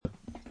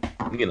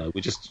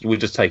we're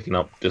just taking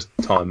up just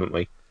time, aren't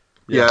we?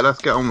 Yeah,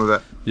 let's get on with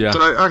it. Yeah. So,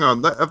 hang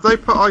on, have they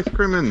put ice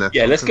cream in this?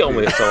 Yeah, let's get on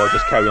with it, so I'll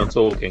just carry on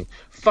talking.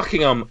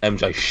 Fucking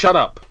MJ, shut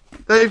up!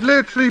 They've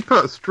literally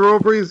put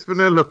strawberries,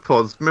 vanilla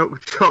pods,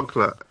 milk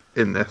chocolate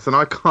in this, and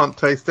I can't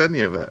taste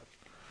any of it.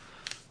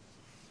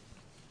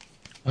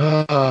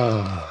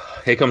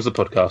 Here comes the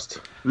podcast.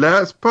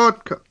 Let's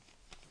podcast.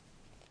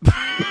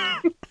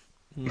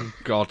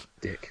 God.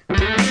 Dick.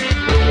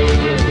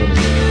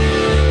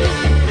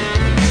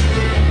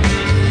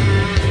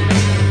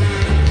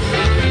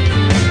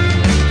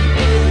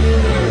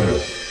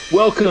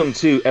 Welcome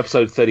to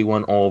episode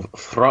 31 of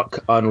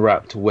Thruck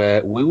Unwrapped,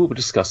 where we will be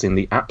discussing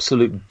the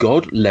absolute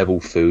god-level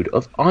food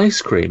of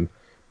ice cream.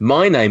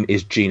 My name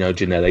is Gino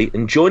Ginelli,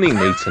 and joining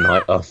me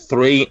tonight are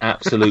three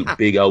absolute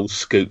big old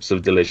scoops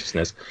of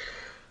deliciousness.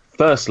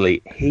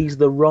 Firstly, he's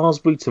the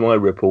raspberry to my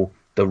ripple,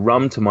 the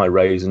rum to my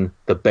raisin,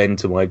 the Ben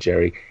to my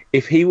Jerry.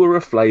 If he were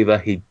a flavour,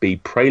 he'd be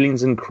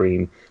pralines and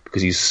cream,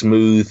 because he's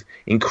smooth,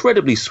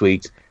 incredibly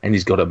sweet, and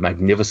he's got a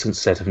magnificent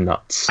set of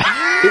nuts.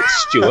 It's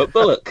Stuart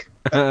Bullock.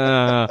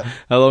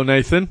 Hello,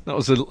 Nathan. That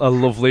was a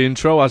lovely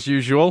intro, as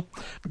usual.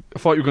 I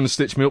thought you were going to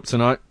stitch me up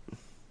tonight.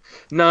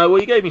 No, well,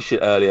 you gave me shit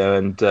earlier,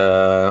 and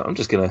I'm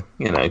just gonna,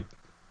 I'm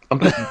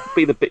gonna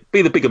be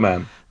the bigger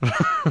man,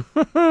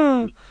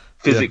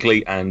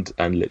 physically and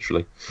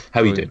literally.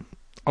 How are you doing?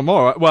 I'm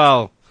all right.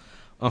 Well,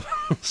 I'll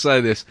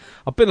say this: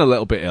 I've been a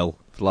little bit ill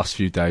for the last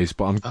few days,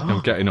 but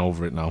I'm getting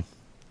over it now.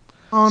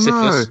 Oh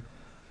Syphilis? no!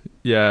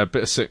 Yeah, a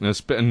bit of sickness,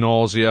 bit of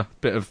nausea,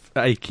 bit of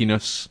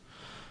achiness,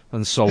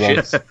 and so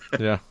on.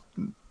 Yeah.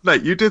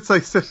 Mate, you did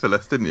say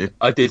syphilis, didn't you?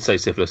 I did say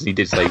syphilis, and you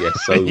did say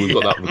yes, so we've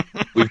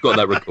got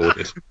that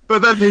recorded.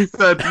 But then he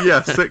said,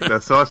 yeah,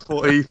 sickness, so I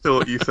thought he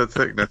thought you said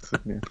sickness.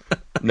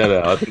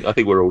 No, I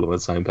think we're all on the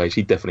same page.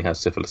 He definitely has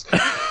syphilis.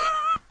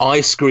 I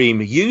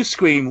scream, you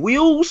scream, we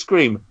all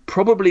scream.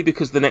 Probably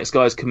because the next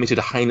guy has committed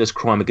a heinous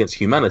crime against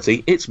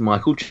humanity. It's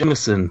Michael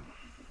Jemison.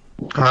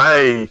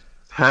 Hey,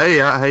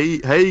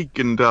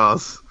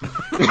 Gandars.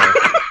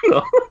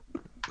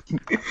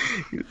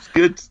 It's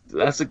good.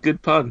 That's a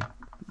good pun.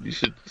 You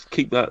should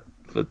keep that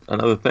for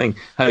another thing.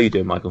 How are you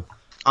doing, Michael?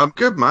 I'm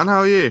good, man.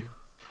 How are you?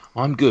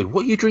 I'm good.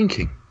 What are you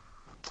drinking?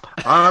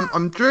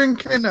 I'm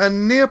drinking a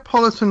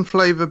Neapolitan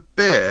flavoured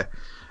beer.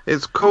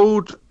 It's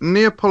called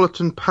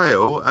Neapolitan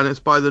Pale, and it's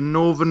by the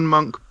Northern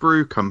Monk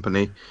Brew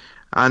Company.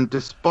 And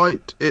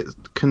despite it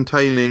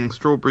containing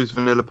strawberries,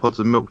 vanilla pods,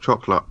 and milk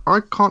chocolate,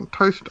 I can't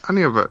taste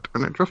any of it,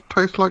 and it just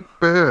tastes like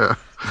beer.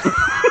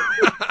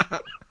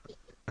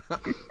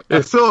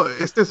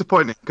 It's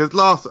disappointing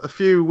because a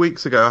few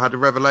weeks ago I had a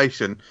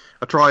revelation.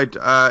 I tried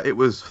it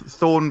was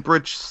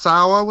Thornbridge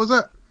Sour, was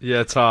it?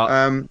 Yeah, tart.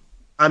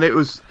 And it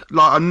was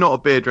like, I'm not a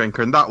beer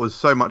drinker, and that was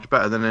so much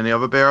better than any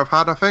other beer I've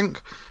had, I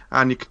think.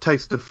 And you could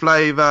taste the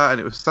flavour,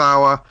 and it was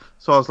sour.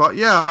 So I was like,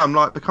 yeah, I'm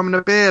like becoming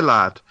a beer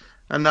lad.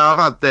 And now I've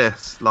had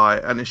this,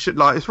 and it should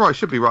it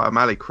should be right up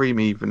my alley,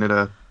 creamy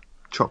vanilla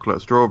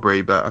chocolate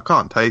strawberry, but I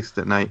can't taste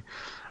it, Nate.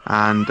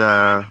 And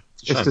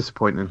it's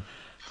disappointing.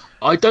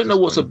 I don't know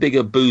what's a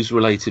bigger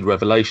booze-related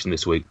revelation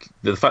this week.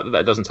 The fact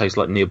that doesn't taste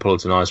like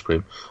Neapolitan ice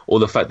cream, or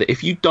the fact that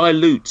if you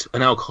dilute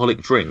an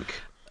alcoholic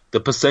drink, the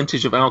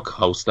percentage of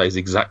alcohol stays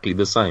exactly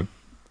the same.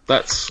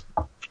 That's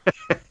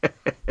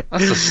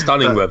a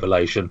stunning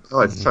revelation.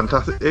 Oh, it's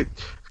fantastic.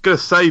 It's going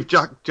to save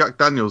Jack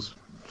Daniels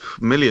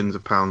millions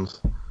of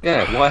pounds.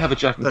 Yeah, why have a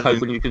Jack and Coke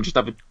when you can just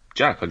have a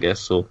Jack, I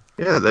guess? Or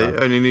yeah, they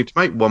only need to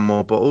make one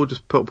more bottle.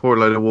 Just pour a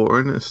load of water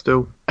in. It's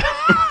still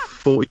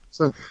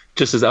 40%.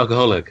 Just as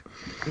alcoholic.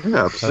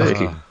 Yeah,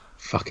 absolutely.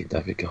 Fucking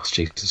David Goss,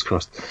 Jesus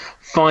Christ.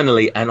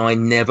 Finally, and I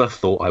never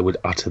thought I would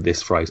utter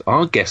this phrase,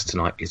 our guest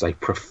tonight is a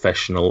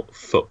professional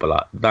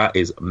footballer. That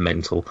is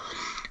mental.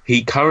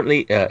 He's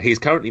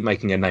currently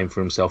making a name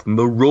for himself,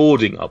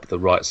 marauding up the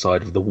right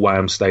side of the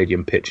Wham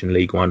Stadium pitch in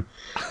League One,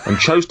 and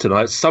chose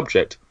tonight's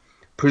subject,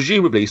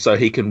 presumably so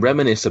he can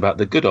reminisce about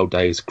the good old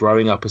days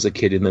growing up as a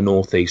kid in the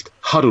northeast,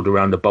 huddled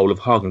around a bowl of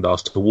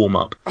Häagen-Dazs to warm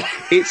up.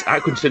 It's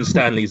Accrington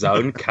Stanley's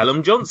own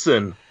Callum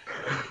Johnson.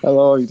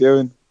 Hello, how are you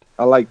doing?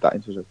 I like that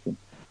introduction.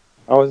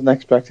 I wasn't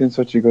expecting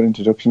such a good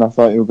introduction. I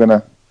thought you were going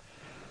to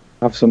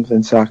have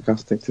something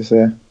sarcastic to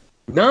say.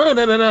 No.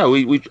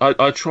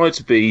 I try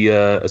to be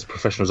as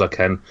professional as I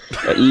can.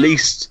 At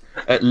least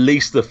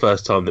the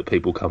first time that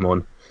people come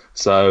on.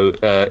 So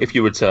if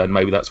you return,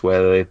 maybe that's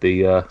where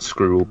the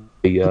screw will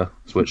be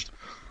switched.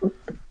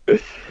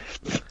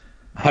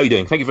 How are you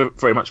doing? Thank you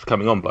very much for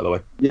coming on, by the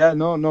way. Yeah,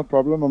 no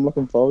problem. I'm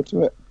looking forward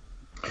to it.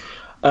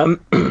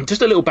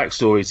 Just a little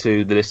backstory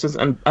to the listeners,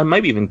 and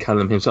maybe even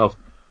Callum himself.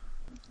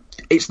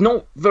 It's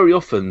not very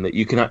often that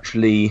you can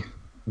actually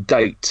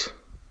date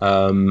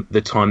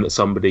the time that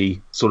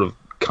somebody sort of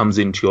comes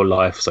into your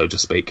life, so to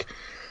speak.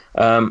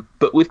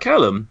 But with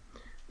Callum,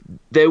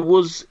 there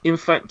was, in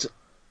fact,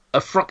 a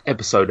Thruck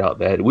episode out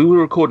there. We were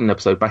recording an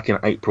episode back in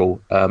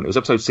April. It was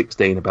episode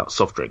 16 about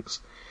soft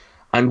drinks.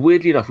 And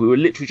weirdly enough, we were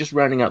literally just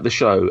rounding out the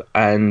show,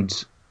 and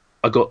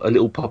I got a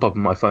little pop-up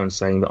on my phone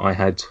saying that I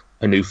had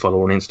a new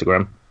follower on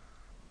Instagram.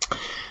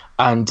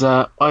 And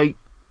I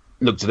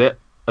looked at it,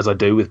 as I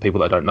do with people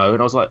that I don't know,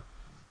 and I was like,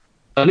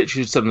 I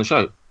literally just said on the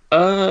show,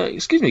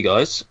 excuse me,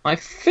 guys, I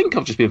think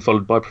I've just been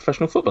followed by a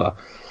professional footballer.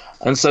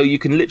 And so you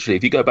can literally,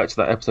 if you go back to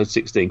that episode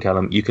 16,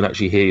 Callum, you can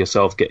actually hear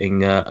yourself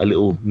getting a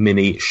little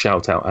mini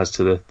shout out as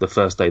to the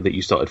first day that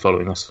you started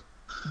following us.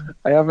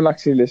 I haven't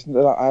actually listened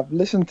to that. I've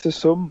listened to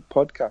some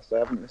podcasts. I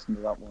haven't listened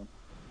to that one.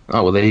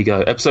 Oh, well, there you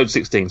go. Episode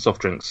 16,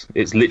 soft drinks.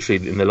 It's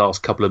literally in the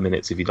last couple of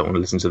minutes if you don't want to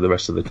listen to the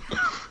rest of the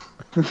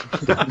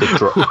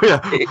drop. Yeah.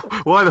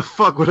 Why the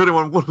fuck would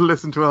anyone want to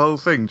listen to a whole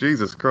thing?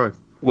 Jesus Christ.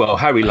 Well,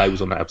 Harry Lay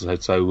was on that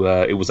episode, so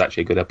it was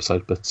actually a good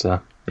episode. But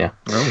yeah.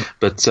 Oh.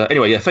 But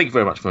anyway, yeah, thank you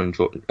very much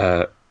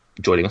for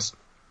joining us.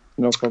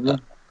 No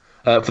problem.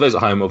 For those at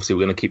home, obviously,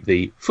 we're going to keep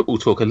the football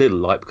talk a little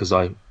light because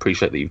I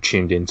appreciate that you've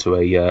tuned into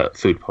a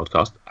food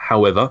podcast.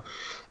 However,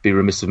 it'd be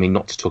remiss of me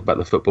not to talk about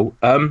the football.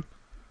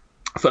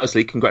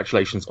 Firstly,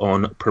 congratulations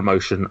on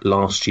promotion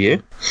last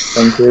year.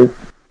 Thank you.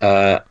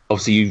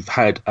 Obviously, you've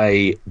had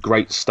a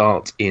great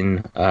start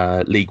in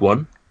League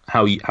One.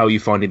 How are you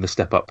finding the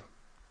step up?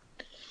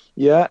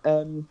 Yeah,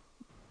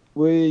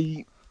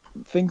 we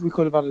think we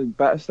could have had a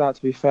better start,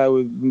 to be fair.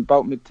 We're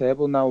about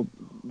mid-table now.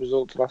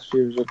 Last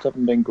few results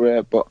haven't been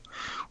great, but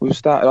we've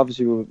started,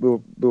 obviously, we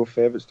were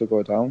favourites to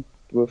go down.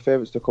 We were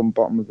favourites to come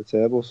bottom of the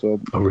table. So.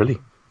 Oh, really?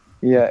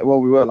 Yeah, well,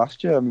 we were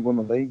last year and we won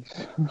the league.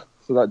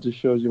 So that just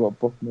shows you what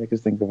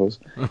bookmakers think of us.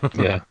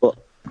 Yeah. But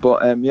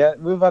yeah,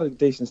 we've had a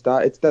decent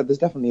start. There's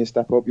definitely a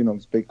step up.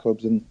 There's big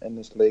clubs in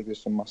this league.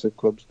 There's some massive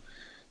clubs.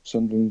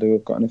 Sunderland who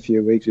have got in a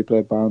few weeks. We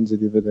played Barnsley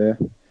the other day.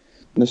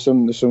 And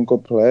there's some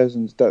good players,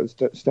 and it's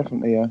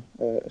definitely a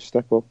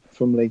step up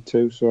from League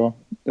Two. So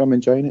I'm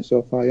enjoying it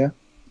so far. Yeah.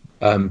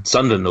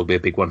 Sunderland will be a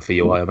big one for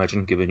you, I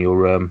imagine, given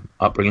your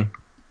upbringing.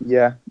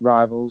 Yeah,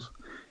 rivals.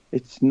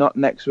 It's not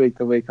next week,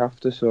 the week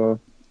after, so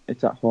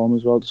it's at home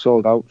as well. It's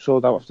sold out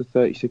after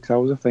 36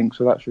 hours, I think.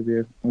 So that should be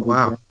a good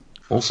wow. Day.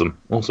 Awesome.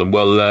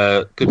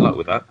 Well, good luck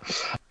with that.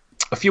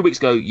 A few weeks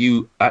ago,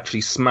 you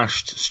actually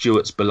smashed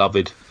Stuart's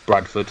beloved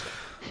Bradford.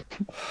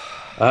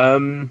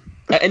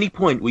 At any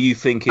point, were you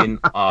thinking,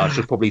 I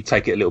should probably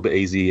take it a little bit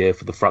easy here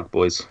for the Fruck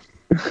boys?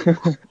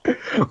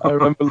 I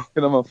remember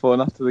looking on my phone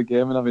after the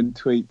game and having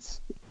tweets.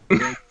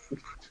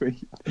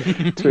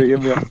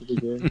 Tweeting me after the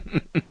game.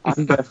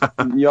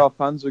 And your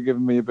fans were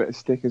giving me a bit of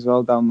stick as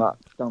well down that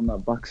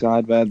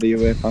backside where the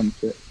away fans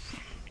sit.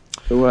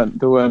 They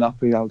weren't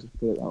happy, I'll just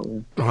put it that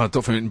way. I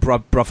don't think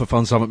Bradford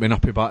fans haven't been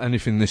happy about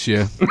anything this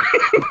year.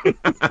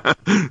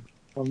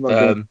 I'm not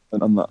going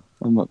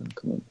to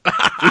comment.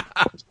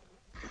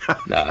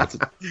 Nah,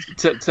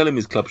 tell him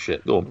his club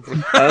shit. Go on.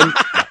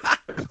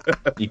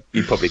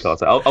 You probably can't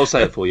say. I'll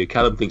say it for you.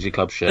 Callum thinks your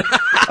club shit.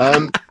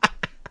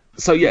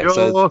 So yeah,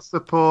 your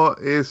support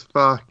is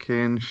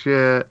fucking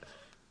shit.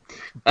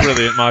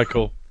 Brilliant,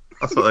 Michael.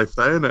 That's what they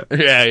say, isn't it?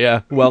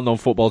 Yeah. Well-known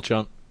football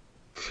chant.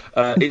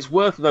 It's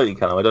worth noting,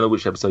 Callum, I don't know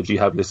which episodes you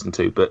have listened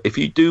to, but if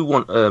you do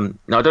want...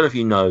 now, I don't know if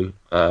you know,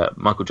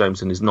 Michael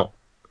Jameson is not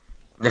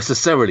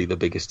necessarily the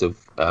biggest of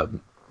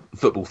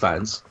football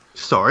fans.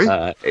 Sorry?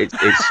 It's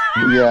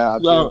yeah, I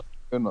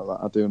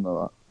do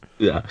know that.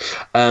 Yeah.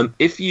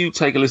 If you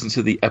take a listen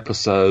to the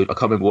episode, I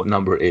can't remember what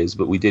number it is,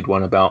 but we did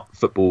one about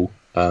football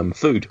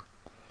food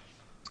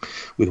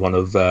with one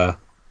of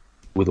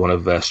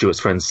Stuart's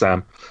friends,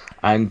 Sam,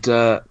 and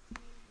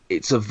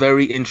it's a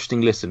very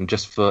interesting listen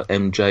just for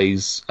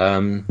MJ's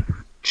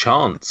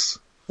chants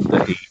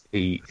that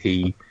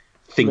he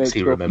thinks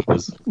he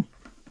remembers.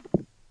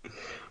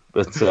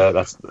 But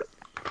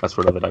that's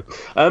for another day.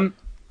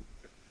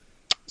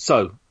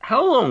 So,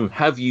 how long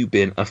have you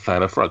been a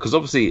fan of Fruck? Because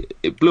obviously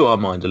it blew our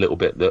mind a little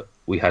bit that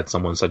we had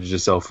someone such as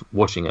yourself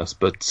watching us.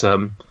 But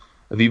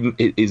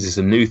is this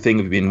a new thing?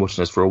 Have you been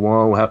watching us for a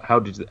while? How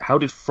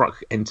did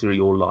Fruck enter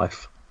your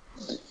life?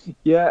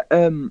 Yeah,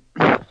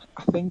 I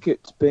think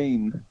it's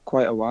been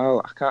quite a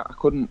while. I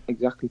couldn't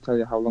exactly tell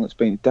you how long it's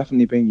been. It's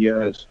definitely been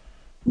years.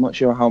 I'm not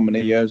sure how many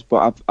years,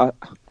 but I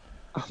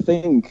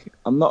think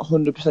I'm not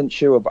 100%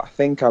 sure, but I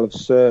think I'll have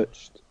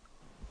searched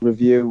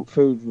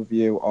food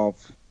review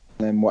of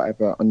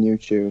whatever on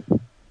YouTube,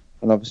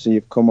 and obviously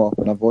you've come up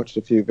and I've watched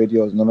a few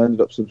videos and I've ended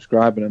up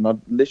subscribing, and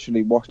I've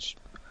literally watched,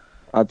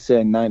 I'd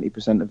say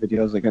 90% of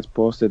videos that gets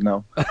posted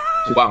now.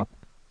 Wow.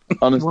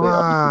 Honestly.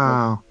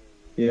 Wow.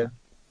 Yeah.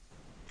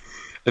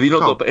 Have you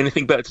not got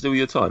anything better to do with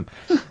your time?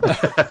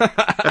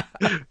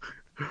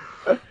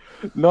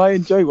 No, I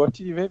enjoy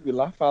watching. You make me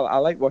laugh. I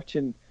like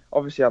watching.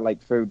 Obviously, I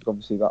like food.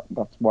 Obviously,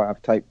 that's why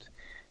I've typed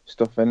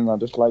stuff in, and I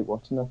just like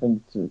watching. I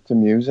think it's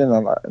amusing.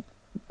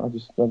 I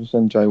just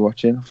enjoy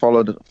watching.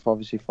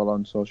 Obviously follow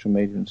on social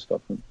media and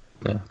stuff.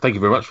 Yeah, thank you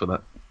very much for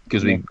that.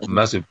 Gives me a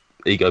massive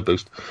ego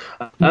boost.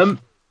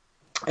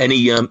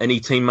 Any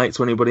teammates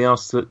or anybody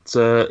else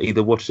that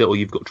either watched it or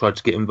you've tried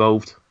to get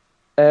involved?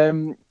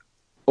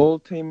 All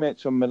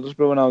teammates from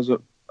Middlesbrough when I was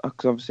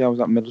because obviously I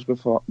was at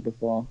Middlesbrough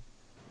before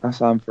I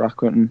signed for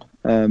Accrington.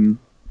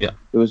 Yeah,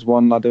 there was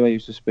one lad who I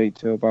used to speak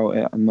to about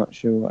it. I'm not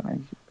sure. I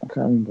can't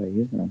remember who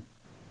he is now.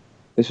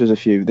 This was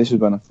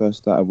when I first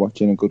started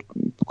watching a good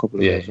couple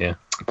of years. Yeah.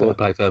 Fair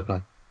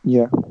play.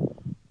 Yeah.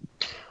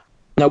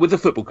 Now, with the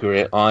football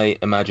career, I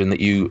imagine that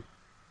you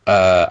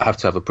have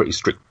to have a pretty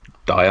strict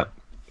diet.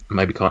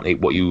 Maybe can't eat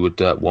what you would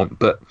want,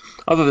 but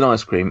other than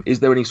ice cream,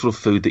 is there any sort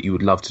of food that you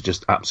would love to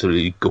just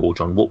absolutely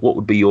gorge on? What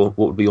would be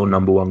your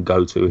number one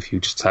go to if you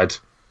just had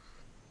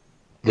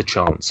the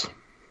chance?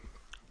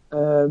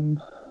 I've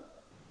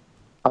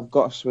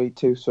got a sweet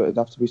tooth, so it'd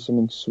have to be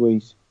something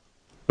sweet.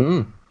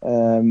 I'd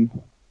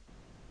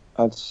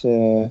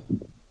say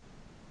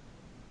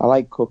I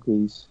like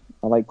cookies.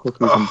 I like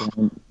cookies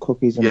and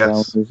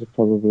brownies are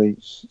probably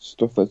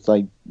stuff that's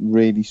like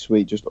really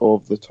sweet, just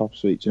over the top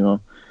sweet, you know.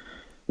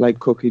 Like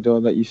cookie dough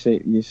that you see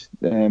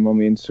on my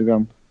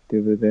Instagram the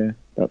other day.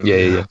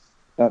 Yeah.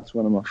 That's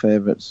one of my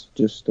favourites.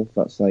 Just stuff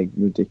that's like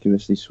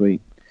ridiculously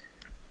sweet.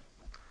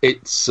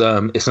 It's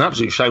an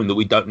absolute shame that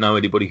we don't know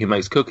anybody who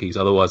makes cookies.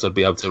 Otherwise, I'd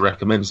be able to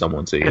recommend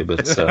someone to you.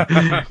 But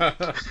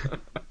that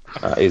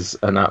is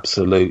an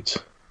absolute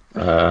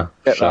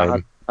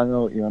shame. I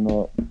know. Is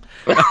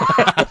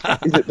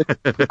it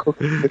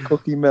the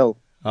cookie mill?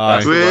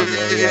 Yeah.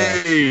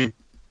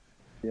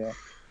 Yeah.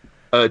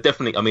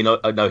 Definitely. I mean,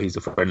 I know he's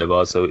a friend of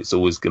ours, so it's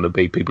always going to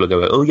be people are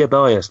going, "Oh, yeah,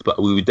 biased," but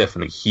we would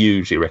definitely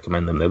hugely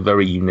recommend them. They're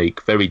very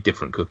unique, very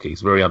different cookies,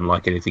 very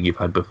unlike anything you've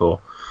had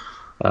before.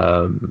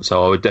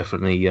 So I would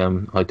definitely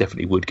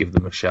would give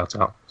them a shout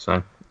out.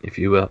 So if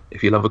you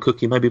love a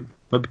cookie, maybe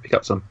pick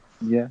up some.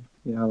 Yeah,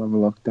 I'll have a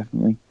look,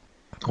 definitely.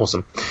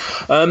 Awesome.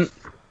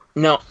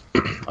 Now,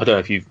 I don't know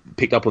if you've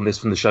picked up on this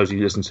from the shows you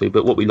listen to,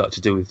 but what we like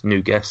to do with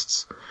new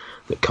guests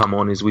that come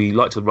on is we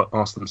like to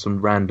ask them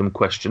some random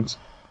questions.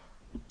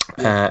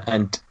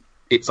 And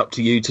it's up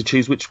to you to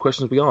choose which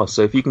questions we ask.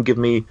 So if you can give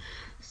me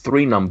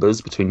 3 numbers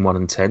between 1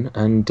 and 10,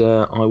 and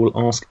I will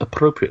ask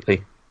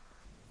appropriately.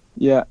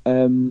 Yeah, do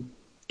you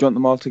want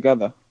them all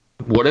together?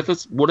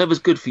 Whatever's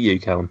good for you,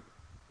 Callum.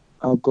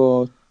 I'll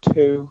go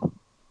 2,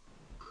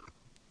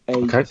 8,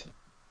 okay,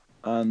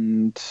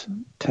 and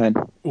 10.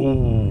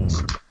 Ooh.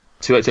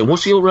 2, 8, 10.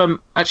 What's your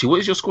what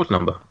is your squad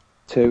number?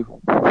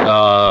 2.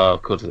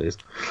 Of course it is.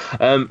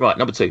 Right,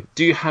 number 2.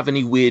 Do you have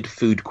any weird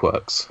food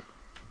quirks?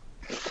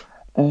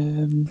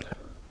 I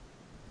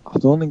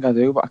don't think I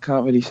do, but I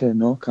can't really say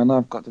no, can I?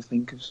 I've got to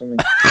think of something.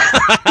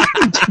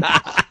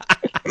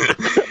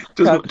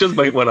 just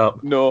make one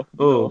up. No.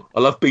 Oh,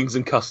 I love beans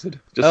and custard.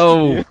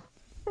 Oh.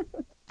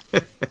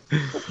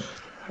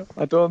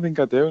 I don't think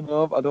I do,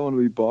 no. I don't want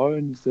to be boring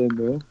and say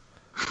no.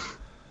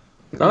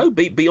 No,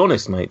 be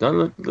honest, mate.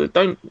 Don't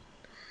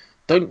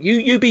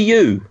you be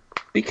you.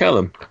 Be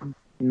Callum.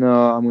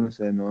 No, I'm going to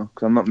say no,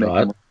 because I'm not making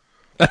one.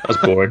 That's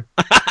boring.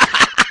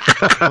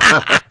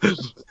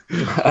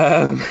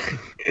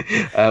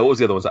 What was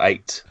the other one?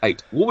 8.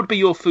 What would be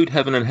your food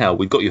heaven and hell?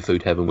 We've got your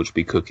food heaven, which would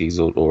be cookies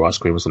or ice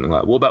cream or something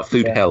like that. What about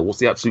food hell? What's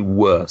the absolute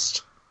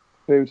worst?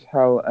 Food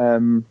hell. I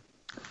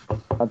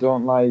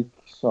don't like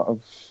sort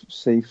of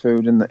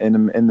seafood in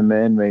the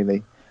main,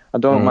 really. I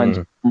don't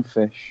mind some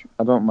fish.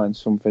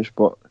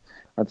 But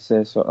I'd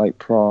say sort of like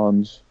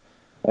prawns.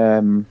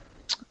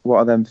 What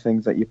are them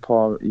things that you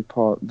pour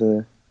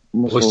the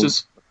mussels?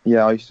 Oysters?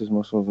 Yeah, oysters,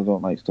 mussels. I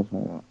don't like stuff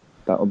like that.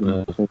 That'll be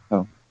my food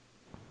hell.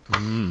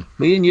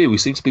 Me and you, we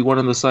seem to be one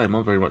and the same.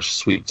 I'm very much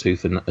sweet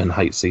tooth and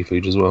hate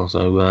seafood as well.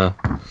 So,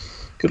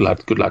 good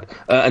lad.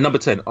 And number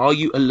 10, are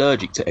you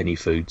allergic to any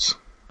foods?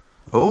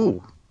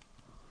 Oh.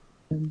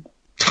 I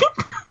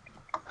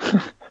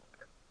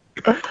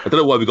don't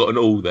know why we got an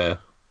all there.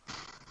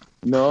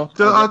 No,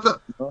 I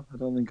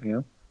don't think I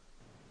am.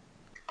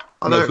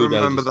 I don't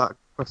remember that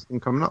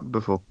question coming up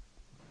before.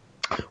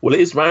 Well,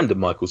 it is random,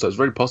 Michael, so it's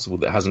very possible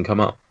that it hasn't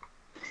come up.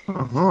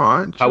 Oh, all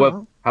right.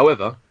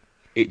 However,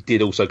 it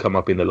did also come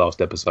up in the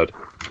last episode.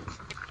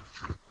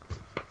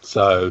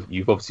 So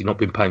you've obviously not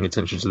been paying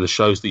attention to the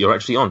shows that you're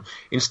actually on.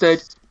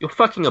 Instead, you're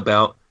fucking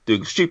about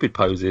doing stupid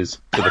poses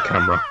to the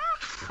camera.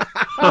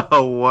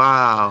 Oh,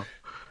 wow.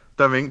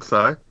 Don't think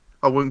so.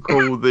 I wouldn't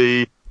call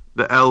the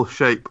L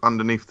shape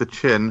underneath the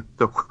chin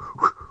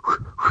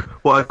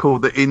what I call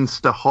the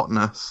Insta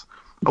hotness.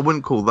 I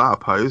wouldn't call that a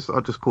pose.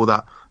 I'd just call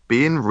that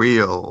being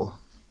real.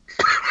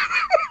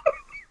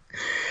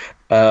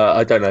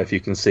 I don't know if you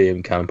can see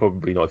him, Cam.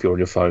 Probably not if you're on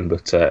your phone,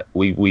 but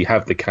we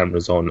have the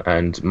cameras on,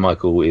 and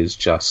Michael is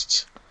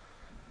just...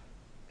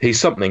 He's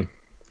something.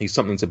 He's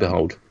something to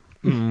behold.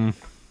 Yeah.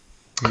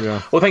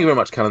 Well, thank you very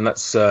much, Callum.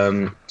 That's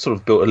sort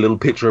of built a little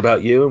picture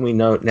about you, and we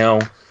know now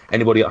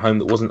anybody at home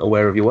that wasn't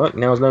aware of your work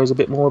now knows a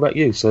bit more about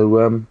you.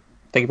 So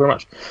thank you very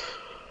much.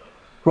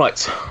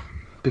 Right.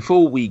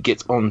 Before we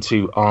get on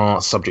to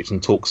our subject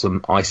and talk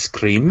some ice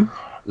cream...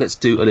 Let's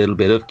do a little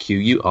bit of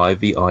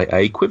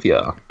Q-U-I-V-I-A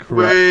Quivia.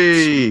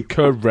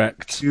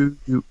 Correct.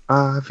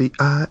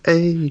 Q-U-I-V-I-A.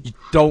 You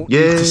don't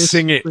need to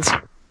sing it.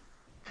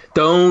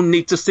 Don't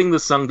need to sing the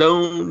song.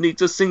 Don't need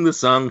to sing the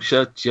song.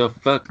 Shut your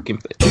fucking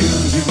face.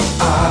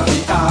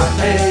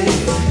 Q-U-I-V-I-A.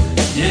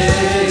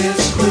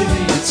 Yes,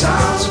 Quivia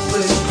times a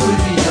place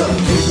Quivia.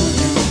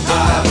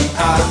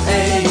 Q-U-I-V-I-A.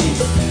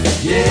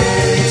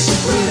 Yes,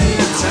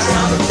 Quivia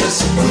times a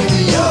place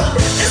Quivia.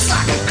 It's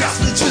like a cross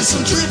between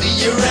some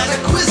trivia and a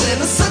quiz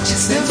and a such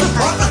extent of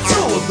part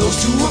two of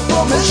those two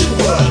aforementioned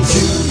words.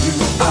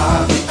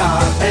 Q-U-I-V-I-A.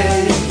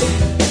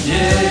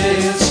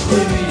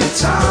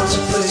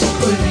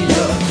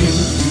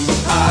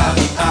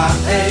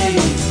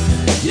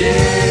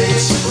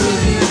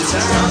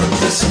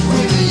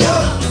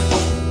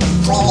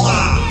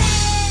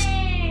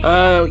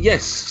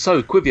 Yes,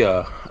 so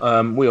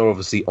Quivia, we are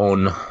obviously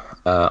on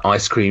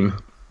ice cream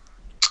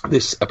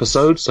this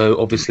episode, so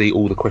obviously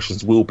all the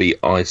questions will be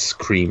ice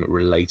cream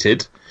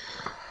related.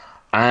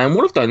 And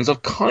what I've done is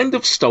I've kind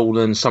of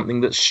stolen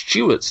something that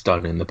Stuart's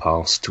done in the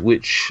past,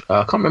 which I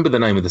can't remember the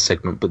name of the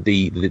segment, but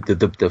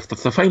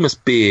the famous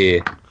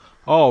beer,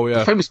 Oh yeah,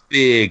 the famous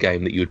beer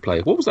game that you would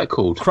play. What was that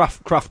called?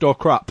 craft or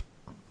crap.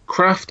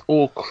 Craft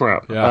or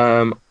Crap.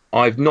 Yeah.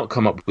 I've not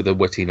come up with a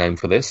witty name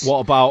for this. What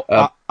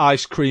about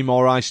ice cream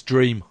or ice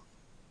dream?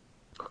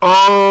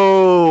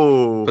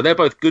 Oh, But they're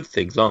both good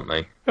things, aren't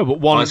they? Yeah, but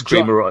one Ice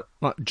cream or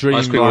like dream,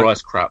 ice cream or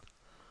ice crap.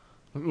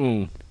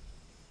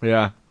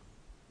 Yeah.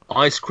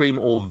 Ice cream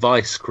or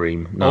vice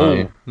cream?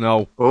 No.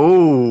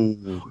 Oh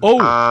no. oh,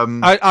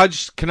 I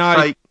just can I.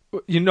 fake.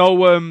 You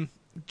know,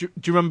 do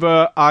you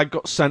remember I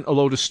got sent a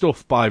load of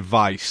stuff by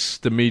Vice,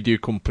 the media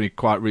company,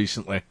 quite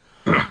recently?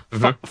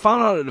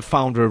 Found out that the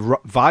founder of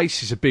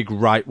Vice is a big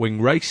right-wing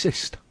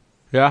racist.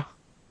 Yeah,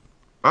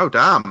 Oh,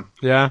 damn.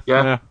 yeah.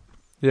 I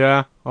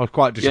was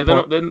quite Yeah,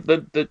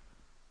 disappointed.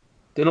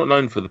 they're not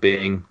known for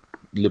being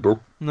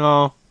liberal.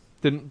 No,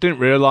 didn't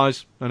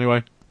realise.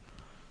 Anyway,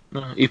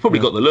 No, you've probably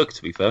got the look,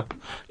 to be fair.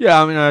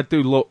 yeah. I mean, I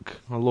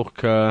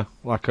look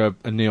like a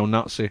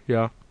neo-Nazi.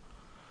 Yeah,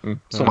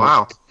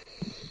 Wow.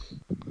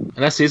 And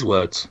that's his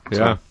words.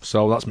 yeah.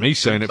 So that's me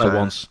saying it for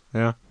once.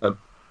 Yeah.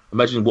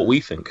 Imagine what we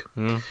think.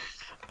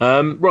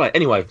 Right,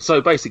 anyway,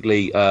 so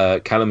basically,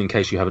 Callum, in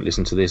case you haven't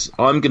listened to this,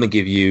 I'm going to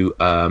give you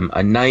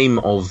a name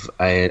of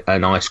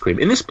an ice cream.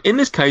 In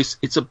this case,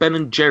 it's a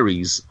Ben &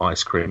 Jerry's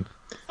ice cream.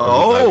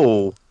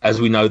 Oh.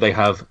 As we know, they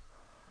have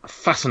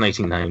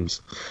fascinating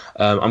names.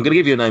 I'm going to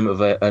give you a name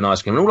of an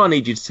ice cream, and all I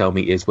need you to tell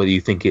me is whether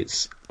you think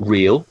it's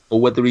real or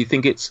whether you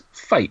think it's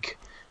fake,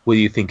 whether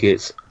you think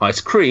it's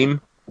ice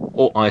cream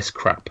or ice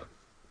crap.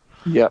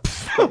 Yep.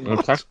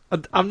 Okay?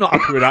 I'm not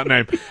happy with that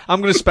name.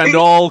 I'm going to spend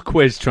all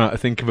quiz trying to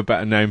think of a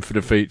better name for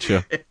the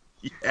feature.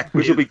 Yeah,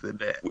 Which will be-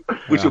 isn't it?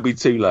 Which will be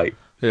too late.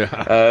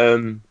 Yeah.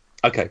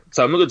 Okay,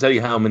 so I'm not going to tell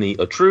you how many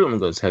are true. I'm not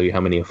going to tell you how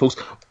many are false.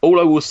 All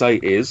I will say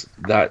is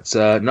that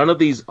none of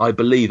these, I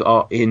believe,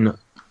 are in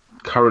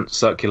current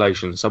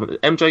circulation. Some of the,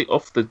 MJ,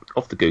 off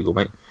the Google,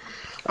 mate.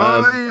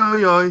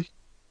 Oi.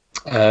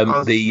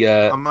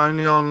 The I'm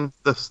only on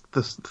the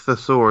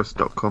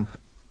thesaurus.com.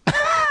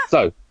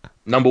 So,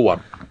 number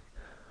one.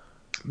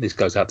 This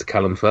goes out to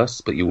Callum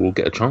first, but you will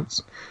get a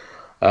chance.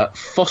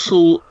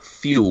 Fossil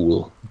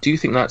fuel. Do you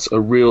think that's a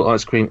real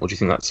ice cream, or do you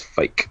think that's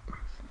fake?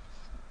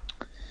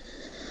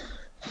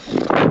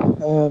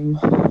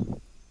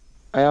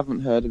 I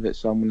haven't heard of it,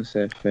 so I'm going to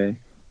say fake.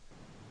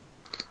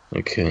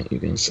 Okay, you're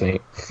going to say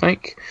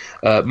fake.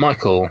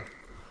 Michael.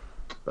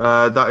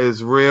 That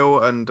is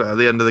real, and at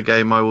the end of the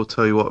game, I will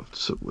tell you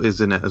what is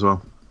in it as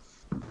well.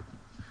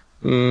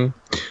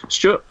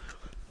 Stuart.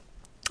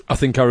 I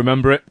think I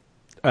remember it.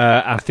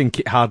 I think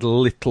it had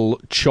little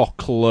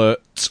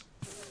chocolate,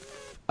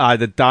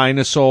 either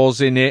dinosaurs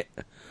in it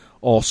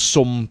or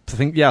some. I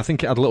think it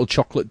had little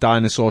chocolate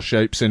dinosaur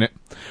shapes in it.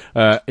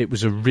 It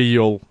was a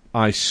real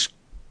ice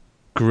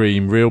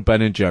cream, real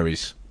Ben &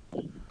 Jerry's.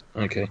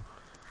 Okay.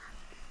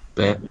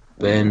 Ben.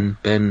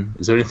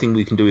 Is there anything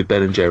we can do with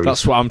Ben & Jerry's?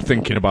 That's what I'm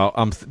thinking about.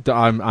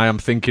 I am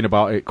thinking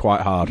about it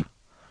quite hard.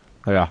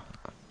 Yeah.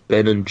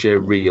 Ben &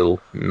 Jerry.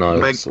 No.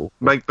 that's all.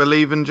 Make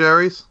believe in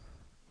Jerry's.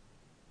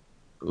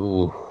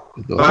 Ooh.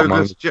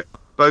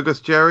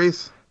 Bogus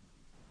Jerry's.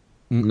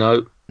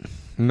 No.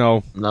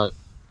 No.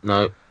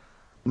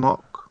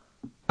 Mock.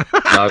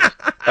 No.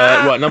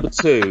 Right, number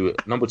two.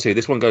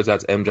 This one goes out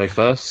to MJ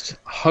first.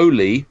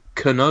 Holy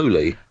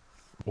cannoli.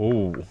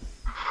 Oh.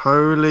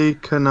 Holy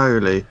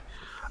cannoli.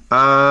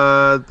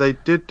 They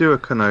did do a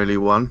cannoli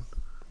one.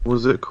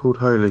 Was it called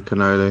Holy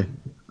Cannoli?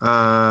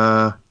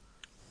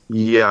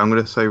 Yeah, I'm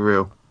going to say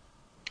real.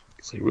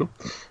 Say real.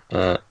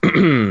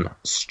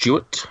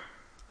 Stuart.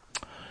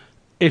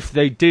 If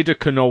they did a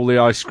cannoli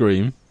ice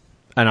cream,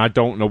 and I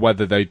don't know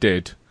whether they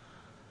did,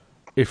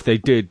 if they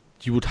did,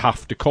 you would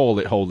have to call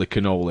it Holy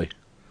Cannoli.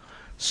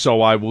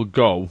 So I will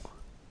go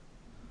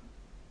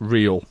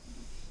real.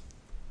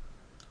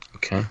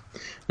 Okay.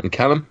 And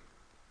Callum?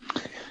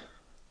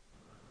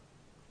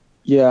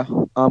 Yeah,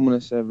 I'm going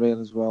to say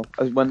real as well.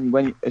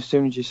 As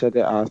soon as you said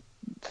it, I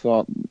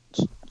thought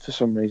for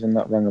some reason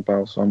that rang a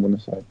bell, so I'm going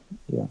to say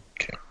yeah.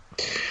 Okay.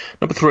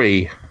 Number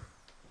three.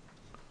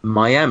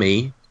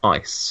 Miami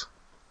Ice.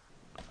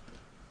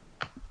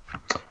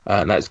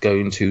 And that's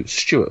going to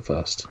Stuart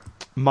first.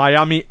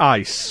 Miami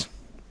Ice.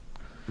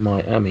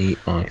 Miami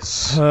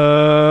Ice.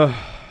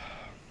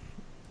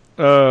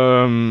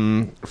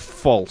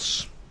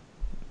 False.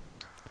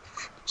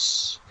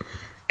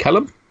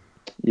 Callum?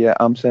 Yeah,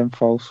 I'm saying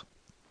false.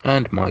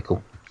 And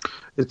Michael.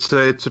 It's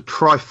a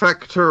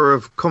trifecta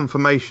of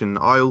confirmation.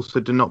 I also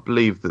do not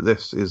believe that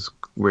this is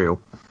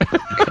real.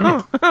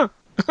 I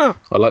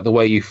like the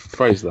way you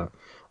phrase that.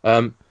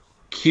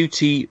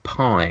 Cutie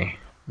Pie.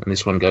 And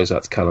this one goes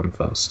out to Callum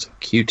first.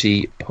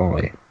 Cutie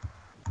Pie.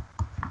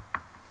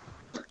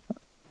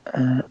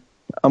 I'm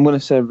going to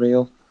say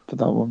real for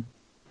that one.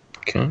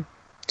 Okay.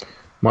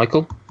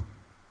 Michael?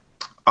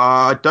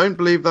 I don't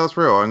believe that's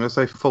real. I'm going to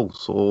say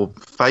false or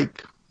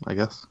fake, I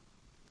guess.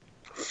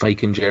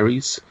 Fake and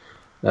Jerry's.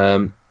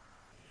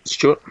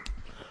 Stuart?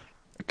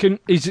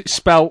 Is it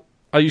spelled?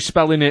 Are you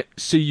spelling it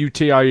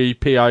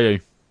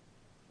Cutiepie?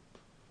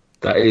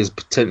 That is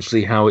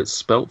potentially how it's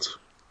spelt.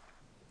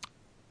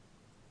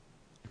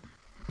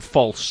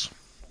 False.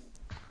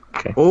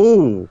 Okay.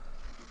 Oh,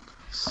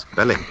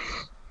 spelling.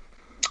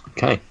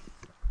 Okay.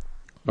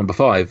 Number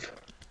 5.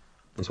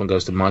 This one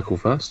goes to Michael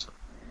first.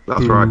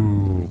 That's right.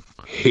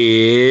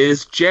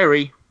 Here's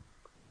Jerry.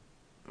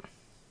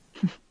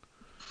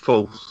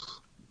 False.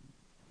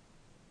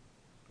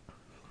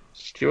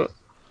 Stuart?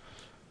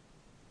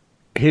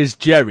 Here's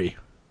Jerry.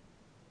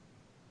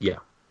 Yeah.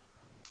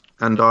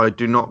 And I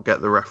do not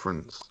get the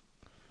reference.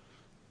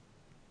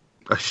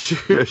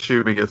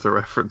 Assuming it's a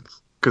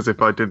reference. Because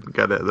if I didn't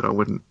get it, then I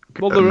wouldn't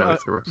Well, know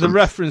it's a reference. the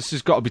reference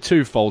has got to be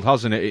twofold,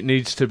 hasn't it? It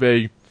needs to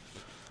be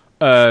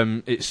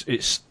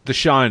it's The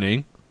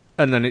Shining,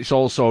 and then it's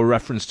also a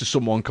reference to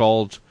someone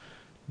called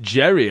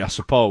Jerry, I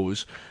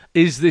suppose.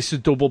 Is this a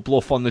double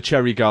bluff on the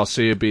Cherry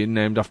Garcia being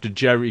named after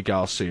Jerry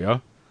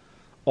Garcia,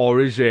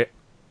 or is it?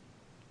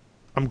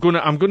 I'm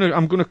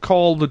gonna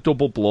call the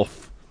double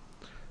bluff,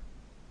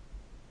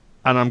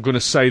 and I'm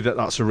gonna say that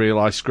that's a real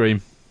ice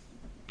cream.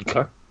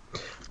 Okay.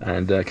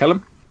 And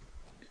Callum?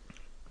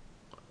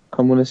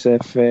 I'm going to say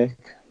fake.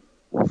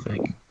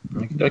 Fake.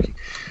 Okey-dokey.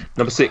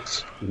 Number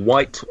 6.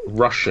 White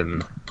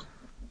Russian.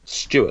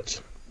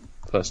 Stuart.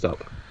 First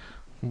up.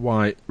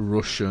 White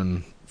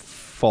Russian.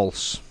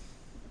 False.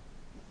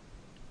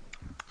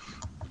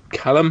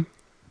 Callum?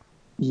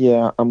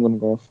 Yeah, I'm going to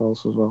go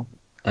false as well.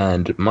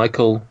 And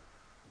Michael?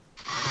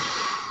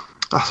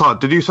 That's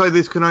hard. Did you say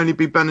these can only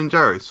be Ben and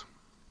Jerry's?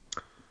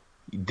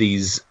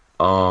 These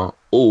are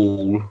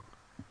all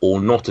or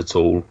not at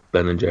all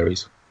Ben and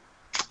Jerry's.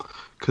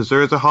 Because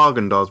there is a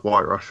Haagen-Dazs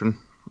White Russian.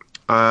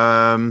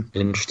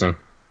 Interesting.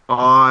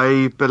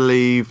 I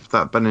believe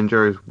that Ben and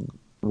Jerry's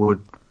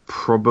would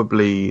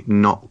probably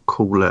not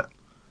call it.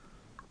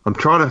 I'm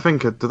trying to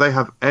think. Do they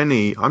have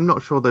any? I'm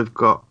not sure they've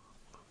got.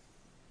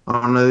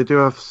 Oh no, they do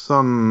have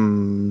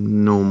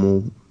some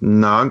normal.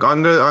 No, I'm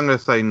gonna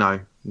say no,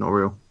 not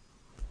real.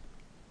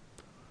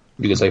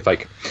 You can say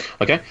fake.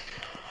 Okay.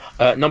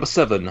 Number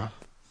 7,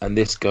 and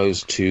this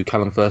goes to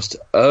Callum first.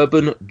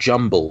 Urban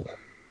Jumble.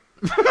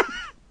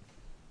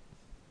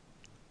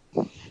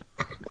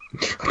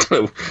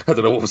 I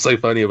don't know what was so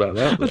funny about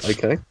that, but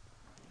okay.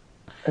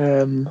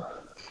 I'm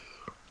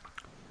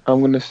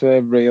going to say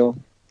real.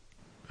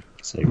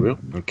 Say real.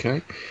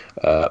 Okay.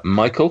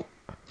 Michael?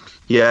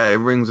 Yeah, it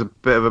rings a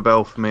bit of a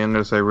bell for me. I'm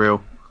gonna say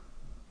real.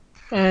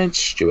 And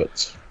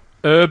Stuart.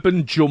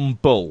 Urban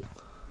Jumble.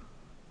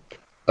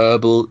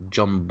 Herbal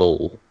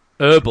Jumble.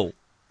 Herbal.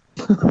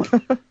 Wait,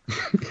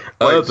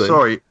 Urban,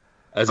 sorry.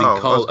 as in I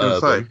was Carl gonna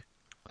Urban. say,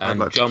 And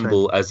like to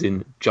Jumble as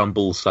in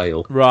Jumble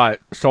Sale. Right,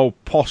 so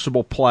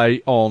possible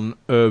play on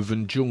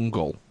Urban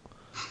Jungle,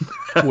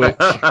 which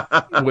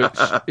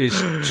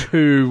is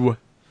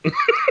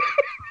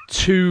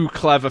too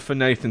clever for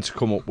Nathan to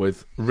come up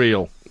with.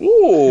 Real.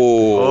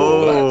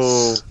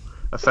 Ooh,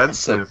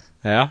 offensive.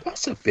 Yeah?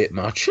 that's a bit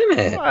much, isn't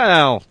it?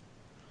 Well,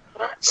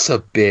 That's a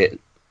bit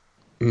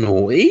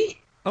naughty.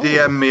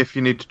 DM me if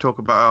you need to talk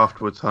about it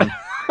afterwards, hon.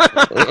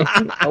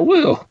 I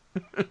will.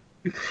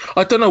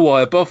 I don't know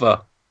why I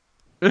bother.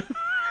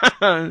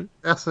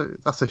 That's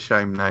a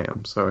shame, Nate.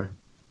 I'm sorry.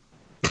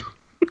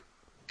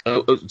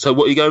 So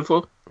what are you going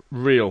for?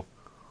 real.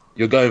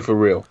 You're going for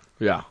real.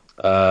 Yeah.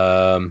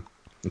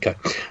 Okay.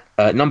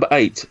 Number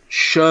 8,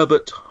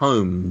 Sherbet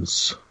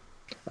Holmes.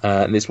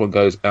 And this one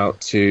goes out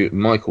to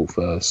Michael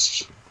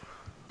first.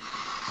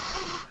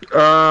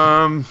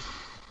 That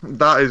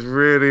is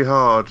really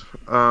hard.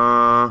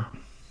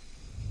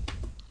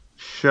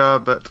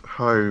 Sherbet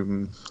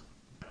Holmes.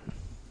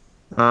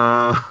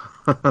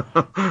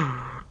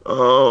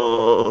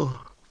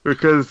 Oh,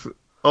 because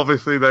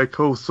obviously they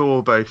call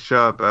sorbet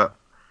sherbet,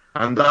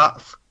 and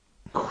that's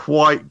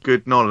quite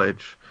good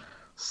knowledge.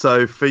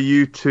 So for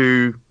you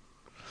to,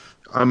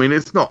 I mean,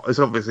 it's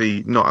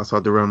obviously not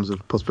outside the realms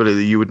of possibility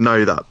that you would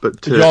know that,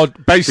 but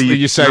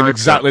You're saying know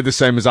exactly the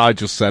same as I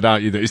just said,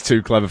 aren't you? That it's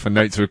too clever for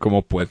Nate to have come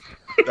up with.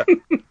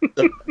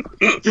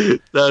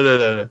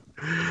 No.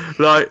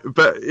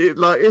 But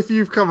if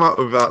you've come up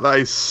with that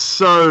is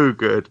so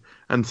good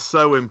and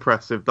so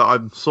impressive that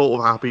I'm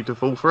sort of happy to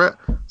fall for it.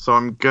 So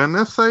I'm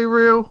gonna say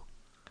real,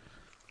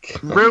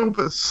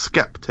 but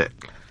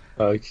skeptic.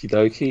 Okie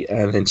dokie.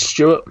 And then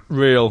Stuart.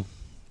 Real.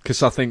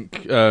 Because I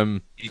think...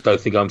 You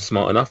don't think I'm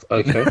smart enough?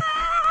 Okay.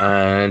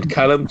 And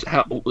Callum,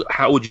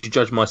 how would you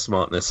judge my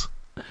smartness?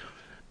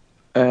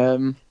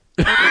 that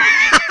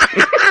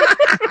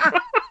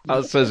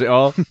says it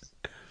all.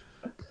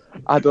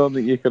 I don't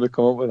think you could have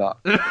come up with that.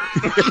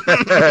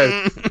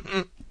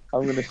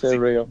 I'm going to say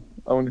real.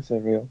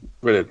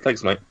 Brilliant.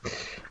 Thanks, mate.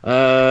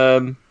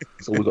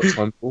 That's all we've got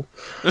time for.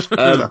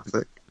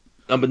 Classic.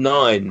 Number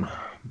 9,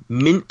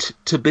 Mint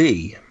to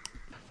Be.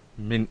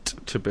 Mint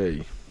to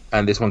be.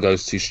 And this one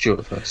goes to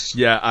Stuart first.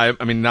 Yeah,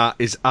 I mean, that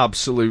is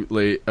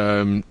absolutely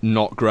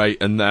not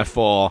great, and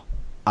therefore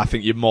I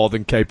think you're more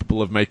than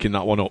capable of making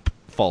that one up.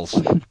 False.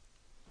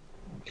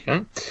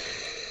 Okay.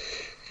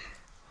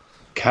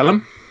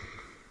 Callum?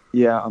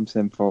 Yeah, I'm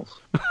saying false.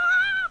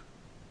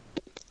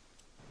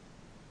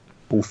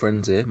 All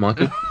friends here.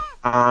 Michael?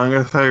 I'm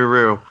going to say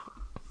real.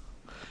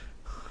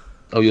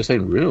 Oh, you're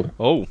saying real?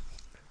 Oh.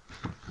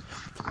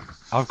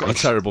 I've got a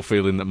terrible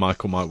feeling that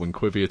Michael might win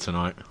Quivia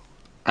tonight.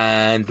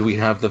 And we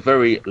have the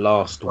very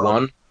last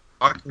one.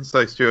 I can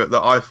say, Stuart,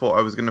 that I thought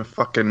I was going to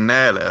fucking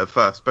nail it at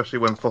first, especially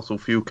when fossil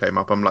fuel came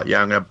up. I'm like,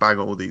 yeah, I'm going to bang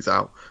all these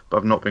out, but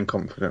I've not been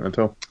confident at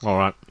all. All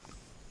right.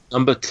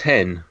 Number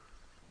 10.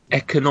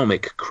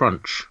 Economic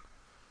crunch.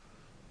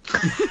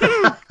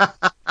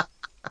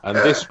 And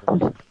this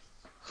one,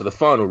 for the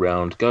final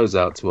round, goes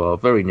out to our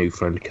very new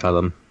friend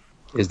Callum.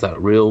 Is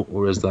that real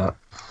or is that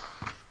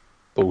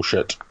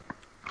bullshit?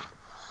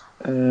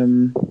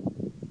 I'm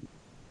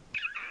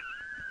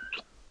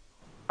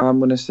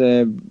gonna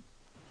say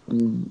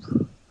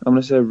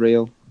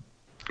real.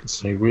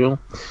 Say real.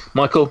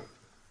 Michael?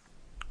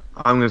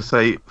 I'm going to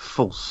say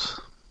false.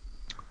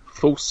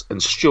 False.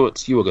 And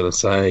Stuart, you were going to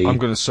say... I'm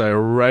going to say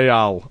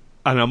real.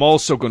 And I'm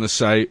also going to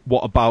say,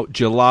 what about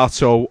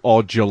gelato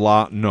or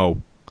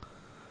gelato?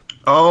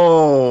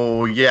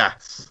 Oh,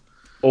 yes.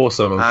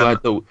 Awesome.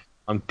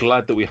 I'm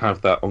glad that we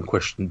have that on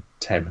question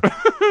 10.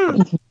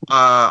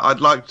 I'd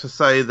like to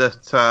say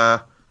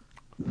that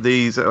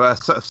these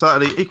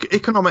certainly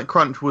economic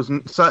crunch was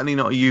certainly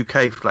not a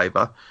UK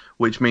flavour,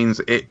 which means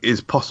it is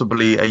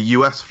possibly a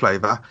US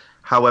flavour.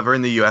 However,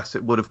 in the US,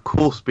 it would of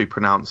course be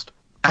pronounced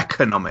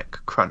economic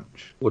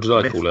crunch. What did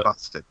I call it?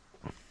 Busted.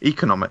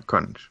 Economic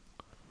crunch.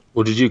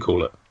 What did you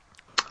call it?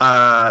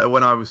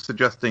 When I was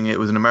suggesting it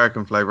was an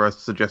American flavour, I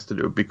suggested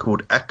it would be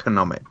called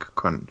economic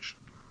crunch.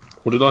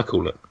 What did I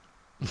call it?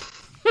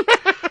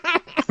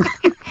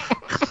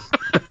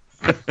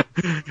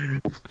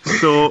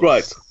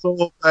 Right.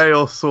 Sorbet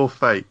or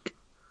sorbet?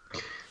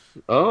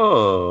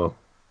 Oh.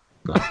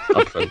 No,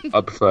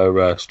 I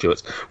prefer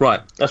Stuart's.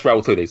 Right, let's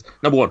rattle through these.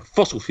 Number 1,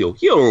 fossil fuel.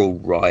 You're all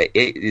right.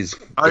 It is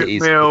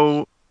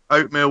oatmeal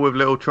with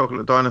little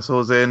chocolate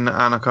dinosaurs in,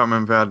 and I can't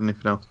remember if I had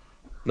anything else.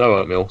 No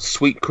oatmeal.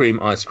 Sweet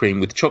cream ice cream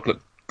with chocolate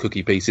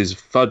cookie pieces,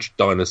 fudge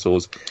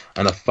dinosaurs,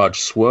 and a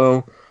fudge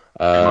swirl.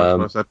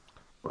 What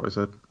I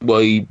said.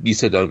 Well, you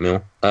said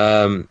oatmeal.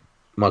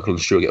 Michael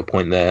and Stuart get a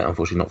point there.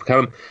 Unfortunately, not for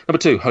Callum. Number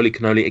 2, holy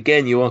cannoli.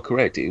 Again, you are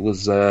correct. It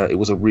was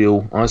a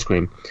real ice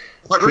cream.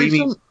 Quite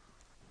recent?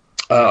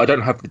 I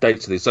don't have the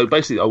dates of this. So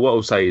basically, what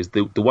I'll say is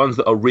the ones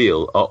that are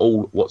real are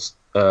all what's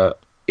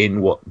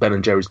in what Ben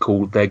and Jerry's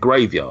call their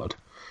graveyard.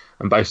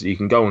 And basically, you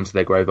can go onto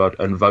their graveyard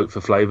and vote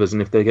for flavours,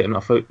 and if they get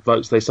enough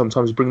votes, they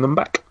sometimes bring them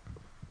back.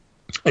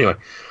 Anyway,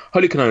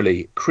 holy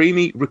cannoli,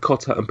 creamy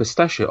ricotta and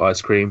pistachio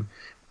ice cream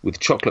with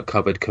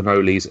chocolate-covered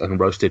cannolis and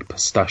roasted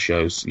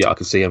pistachios. Yeah, I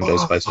can see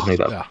MJ's face with me.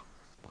 Yeah.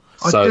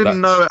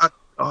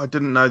 I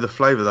didn't know the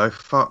flavour though.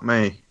 Fuck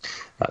me.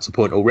 That's a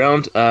point all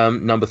round.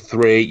 Number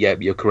 3, yeah,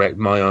 you're correct.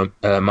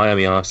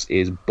 Miami Ice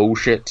is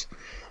bullshit.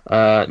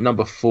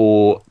 Number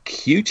 4,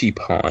 Cutie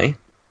Pie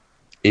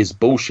is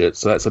bullshit.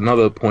 So that's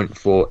another point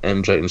for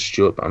MJ and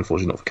Stuart, but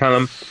unfortunately not for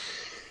Callum.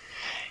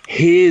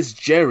 Here's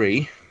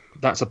Jerry.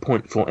 That's a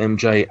point for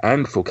MJ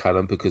and for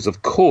Callum, because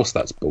of course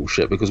that's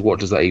bullshit, because what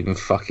does that even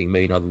fucking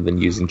mean other than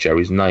using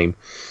Jerry's name?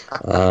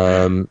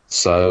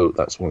 So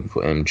that's one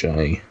for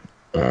MJ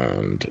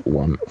and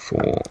one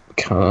for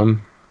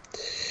Callum.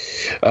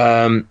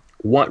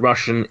 White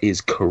Russian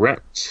is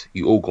correct.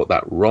 You all got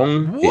that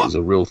wrong. What? It is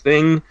a real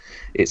thing.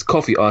 It's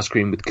coffee ice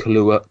cream with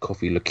Kahlua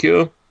coffee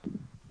liqueur.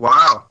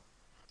 Wow.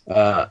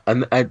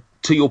 And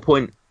to your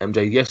point,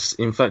 MJ, yes,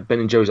 in fact, Ben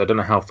and Jerry's, I don't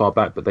know how far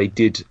back, but they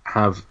did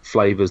have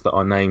flavours that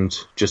are named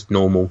just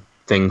normal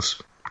things,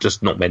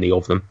 just not many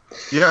of them.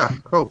 Yeah,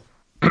 cool.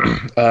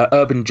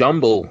 Urban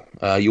Jumble.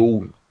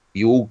 You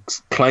all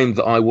claimed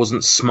that I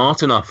wasn't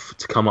smart enough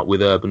to come up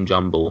with Urban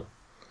Jumble.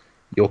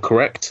 You're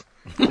correct.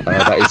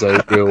 That is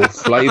a real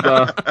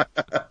flavour.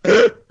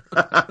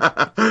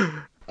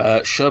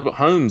 Sherbet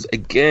Holmes.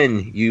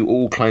 Again, you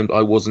all claimed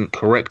I wasn't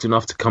correct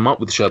enough to come up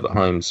with Sherbet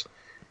Holmes.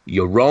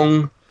 You're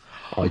wrong.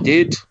 I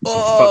did. So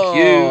fuck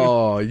you.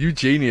 Oh, you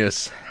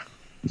genius.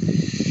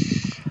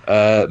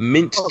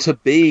 Mint to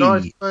be.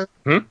 Did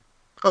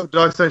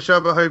I say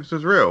Sherbet Holmes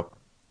was real?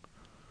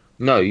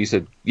 No, you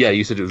said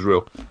it was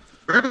real.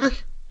 Really?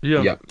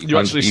 Yeah. You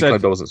actually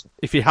said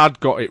if he had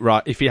got it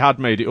right, if he had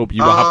made it up,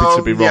 you were happy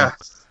to be wrong.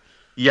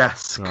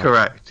 Yes, right.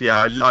 Correct.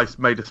 Yeah, I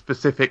made a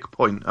specific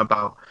point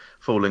about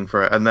falling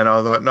for it, and then I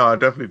was like, no, I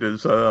definitely didn't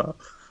say that.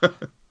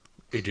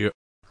 Idiot.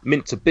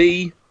 Mint to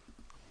be.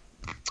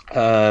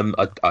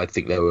 I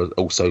think there were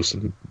also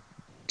some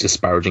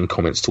disparaging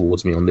comments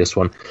towards me on this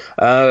one.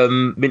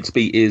 Mint to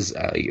be is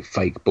a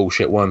fake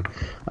bullshit one,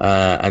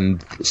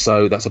 and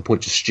so that's a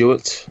point to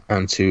Stuart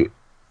and to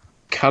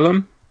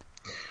Callum.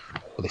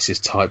 Oh, this is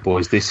tight,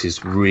 boys. This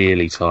is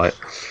really tight.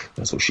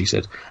 That's what she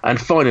said. And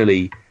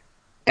finally,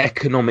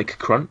 economic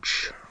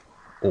crunch,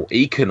 or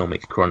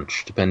economic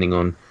crunch, depending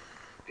on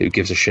who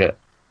gives a shit,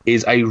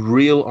 is a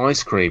real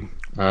ice cream.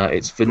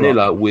 It's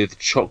vanilla with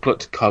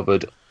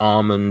chocolate-covered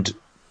almond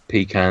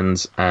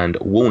pecans, and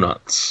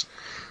walnuts.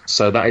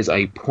 So that is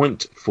a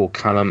point for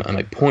Callum and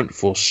a point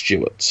for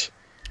Stuart.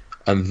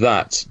 And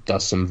that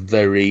does some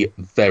very,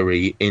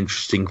 very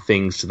interesting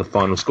things to the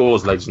final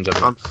scores, ladies and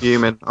gentlemen.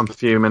 I'm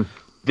fuming.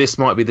 This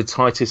might be the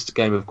tightest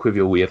game of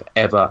Quivial we have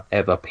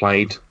ever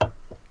played.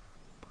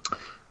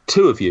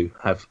 2 of you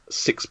have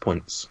 6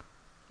 points.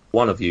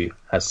 1 of you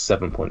has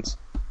 7 points.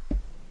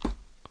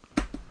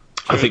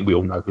 I think we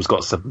all know who's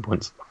got 7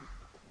 points.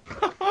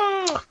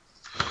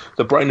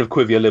 The brain of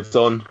Quivia lived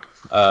on.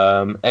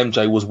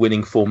 MJ was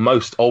winning for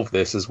most of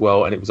this as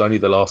well, and it was only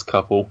the last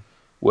couple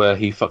where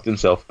he fucked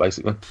himself,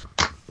 basically.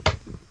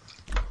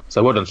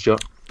 So well done,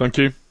 Stuart. Thank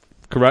you.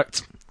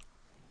 Correct.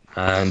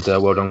 And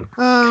well done,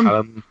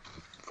 Callum.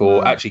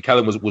 Actually,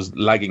 Callum was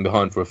lagging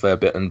behind for a fair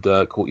bit and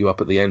caught you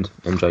up at the end,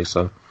 MJ.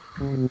 So,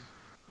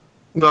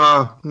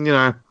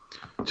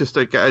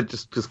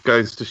 just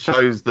goes to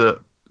shows that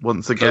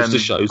once again,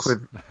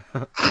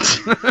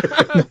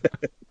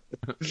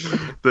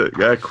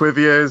 that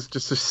Quivia is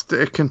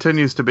it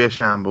continues to be a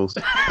shambles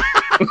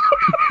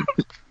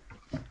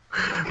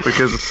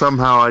because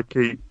somehow I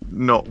keep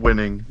not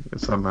winning.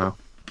 Somehow,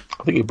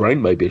 I think your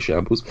brain may be a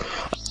shambles.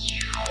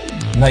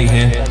 Nate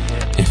here.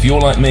 If you're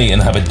like me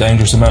and have a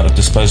dangerous amount of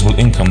disposable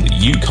income that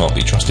you can't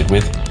be trusted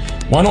with,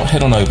 why not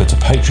head on over to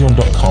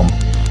patreon.com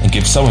and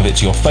give some of it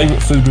to your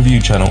favourite food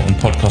review channel and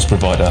podcast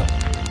provider.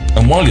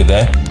 And while you're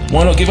there,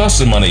 why not give us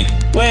some money?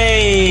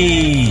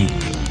 Way!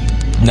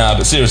 Nah,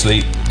 but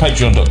seriously,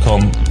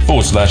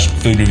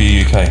 patreon.com/Food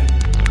Review UK.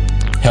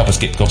 Help us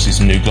get Gossy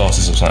some new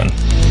glasses or something.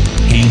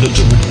 He looks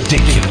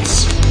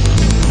ridiculous.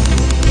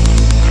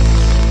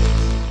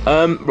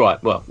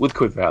 Right, well, with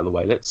Quiv out of the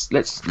way, let's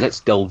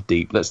delve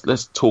deep.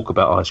 Let's talk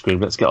about ice cream.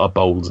 Let's get our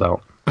bowls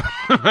out.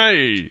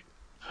 Hey.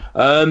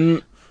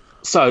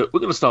 So we're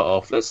going to start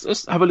off.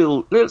 Let's have a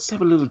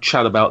little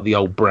chat about the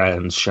old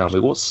brands, shall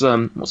we? What's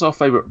our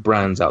favourite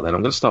brands out there? And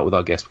I'm going to start with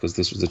our guest because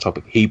this was the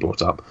topic he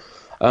brought up.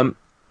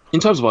 In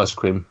terms of ice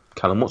cream,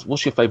 Callum,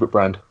 what's your favourite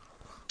brand?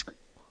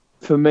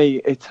 For me,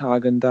 it's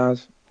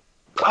Häagen-Dazs.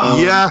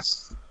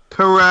 Yes,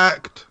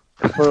 correct.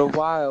 For a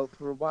while,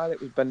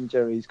 it was Ben &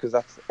 Jerry's because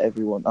that's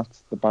everyone.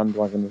 That's the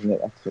bandwagon, isn't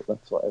it?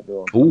 That's what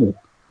everyone. Ooh,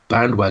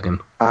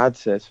 bandwagon. I'd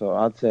say so.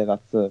 I'd say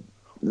that's the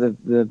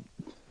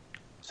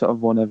sort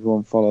of one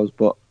everyone follows.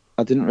 But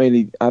I hadn't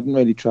really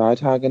tried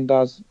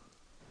Häagen-Dazs,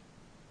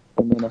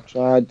 and then I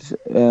tried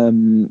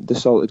the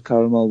salted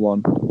caramel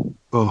one.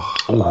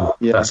 Oh,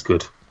 yeah, that's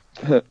good.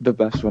 The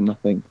best one, I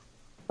think.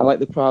 I like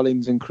the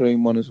pralines and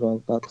cream one as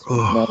well. I like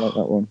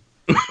that one.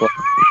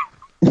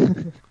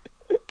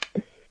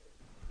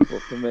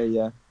 But for me,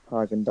 yeah,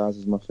 Häagen-Dazs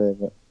is my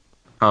favourite.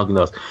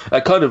 Häagen-Dazs.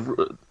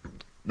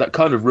 That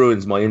kind of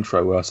ruins my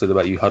intro where I said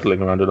about you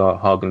huddling around a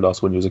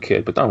Häagen-Dazs when you was a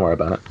kid, but don't worry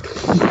about it.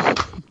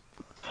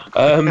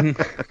 I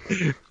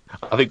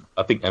think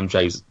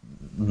MJ's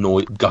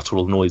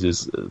guttural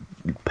noises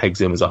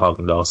pegs him as a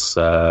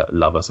Häagen-Dazs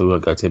lover, so we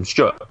won't go to him.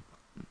 Stuart.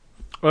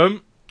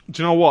 Do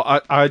you know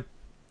what? I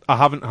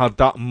haven't had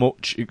that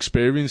much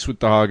experience with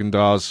the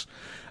Häagen-Dazs.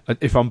 And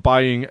if I'm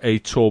buying a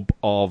tub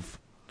of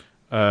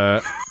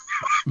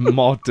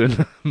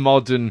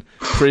modern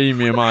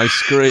premium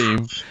ice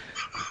cream,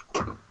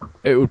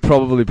 it would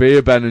probably be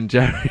a Ben &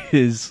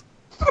 Jerry's.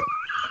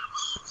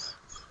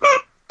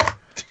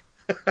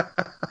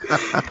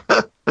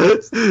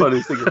 It's the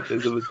funniest thing I've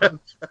ever done.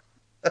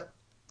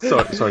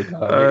 Sorry.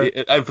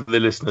 And for the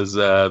listeners,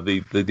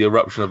 the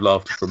eruption of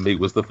laughter from me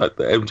was the fact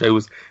that MJ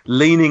was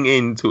leaning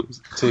into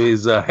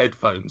his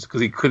headphones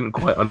because he couldn't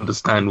quite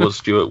understand what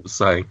Stuart was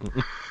saying.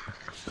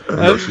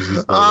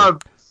 I'm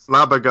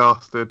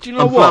flabbergasted. Do you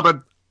know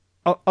what?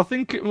 I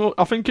think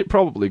it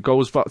probably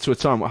goes back to a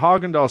time where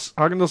Häagen-Dazs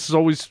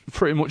has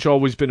pretty much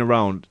always been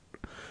around,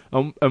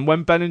 and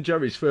when Ben &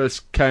 Jerry's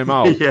first came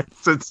out, yeah,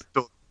 since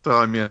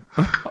time, yeah.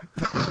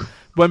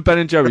 When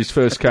Ben & Jerry's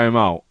first came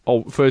out,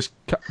 or first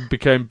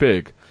became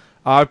big,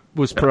 I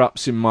was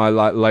perhaps in my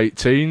late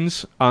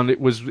teens, and it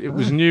was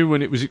new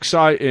and it was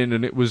exciting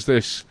and it was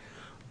this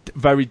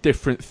very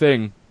different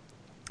thing.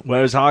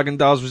 Whereas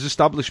Häagen-Dazs was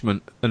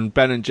establishment and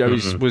Ben &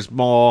 Jerry's was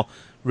more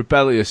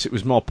rebellious. It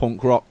was more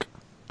punk rock.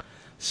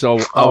 So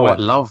I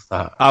love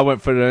that. I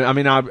went for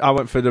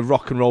the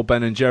rock and roll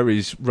Ben &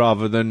 Jerry's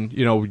rather than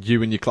you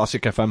and your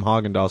classic FM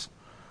Häagen-Dazs.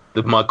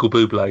 The Michael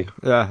Bublé.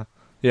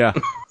 Yeah.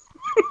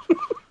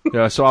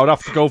 Yeah, so I would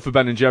have to go for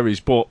Ben & Jerry's,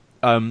 but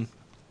I'm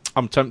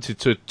tempted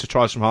to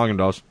try some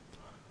Häagen-Dazs.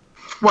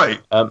 Wait,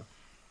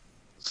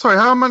 sorry,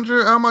 how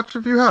much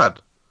have you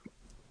had?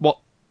 What?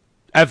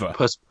 Ever?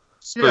 Per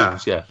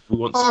spoons, yeah. We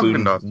want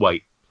spoon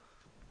weight.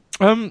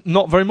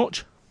 Not very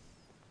much.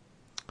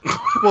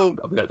 Well,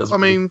 I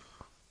mean,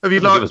 have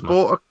you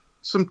bought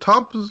some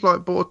tubs?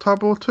 Bought a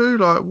tub or two?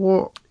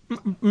 What? I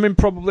mean,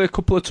 probably a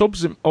couple of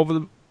tubs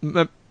over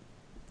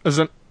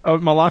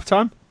my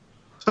lifetime.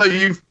 So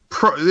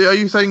are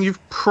you saying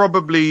you've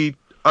probably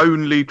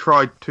only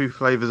tried 2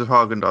 flavours of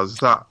Häagen-Dazs? Is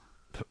that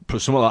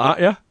something like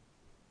that?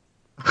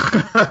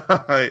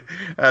 Yeah.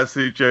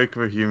 Absolute joke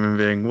of a human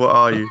being. What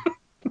are you?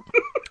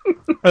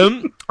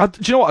 Do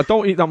you know what? I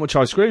don't eat that much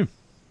ice cream.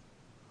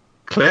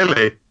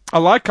 Clearly. I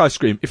like ice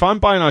cream. If I'm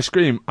buying ice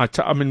cream,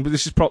 I mean,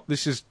 this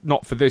is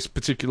not for this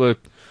particular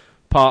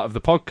part of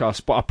the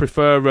podcast, but I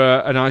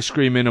prefer an ice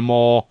cream in a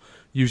more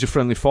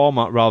user-friendly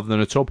format rather than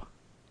a tub.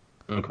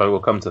 Okay, we'll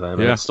come to that.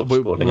 Yeah, Stop we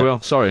spoiling it.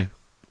 will. Sorry.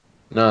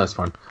 No, that's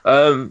fine.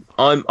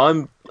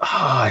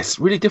 It's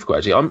really difficult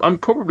actually. I'm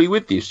probably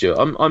with you, Stuart.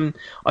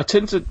 I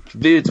tend to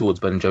veer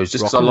towards Ben and Joe's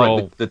just because I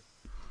like the.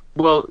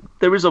 Well,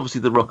 there is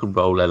obviously the rock and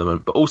roll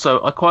element, but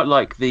also I quite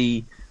like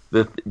the.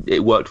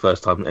 It worked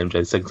first time,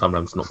 MJ. Second time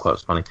around, it's not quite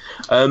as funny.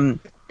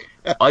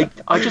 I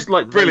just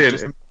like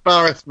brilliant.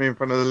 Embarrassed me in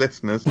front of the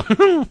listeners.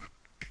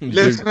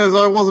 Listeners,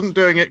 I wasn't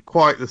doing it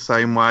quite the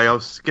same way. I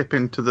was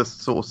skipping to the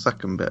sort of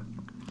second bit.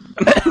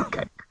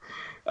 Okay.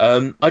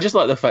 I just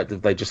like the fact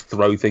that they just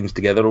throw things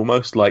together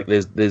almost. Like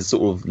there's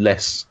sort of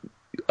less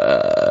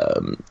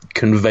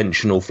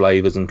conventional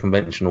flavours and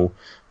conventional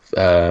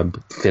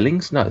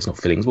fillings. No, it's not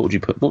fillings. What would you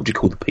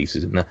call the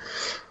pieces in there?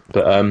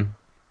 But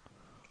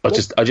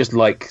I just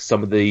like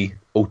some of the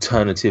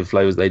alternative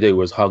flavours they do.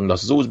 Whereas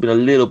Haagen-Dazs has always been a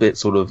little bit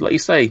sort of, like you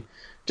say,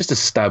 just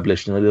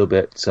established and a little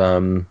bit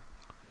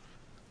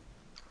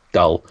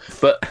dull.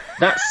 But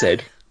that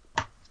said,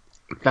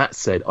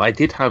 I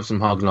did have some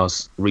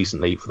Haagen-Dazs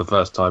recently for the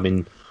first time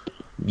in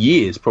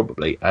years,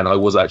 probably, and I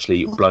was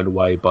actually blown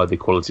away by the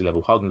quality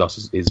level.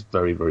 Haagen-Dazs is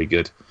very, very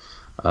good.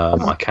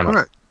 I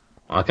cannot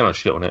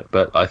shit on it,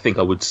 but I think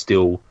I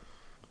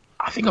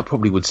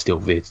probably would still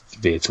veer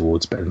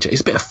towards Ben and Jerry.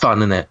 It's a bit of fun,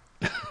 isn't it?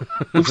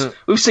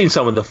 We've seen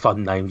some of the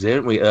fun names here,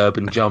 haven't we?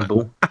 Urban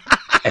Jumble,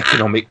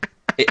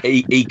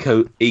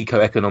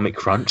 eco-economic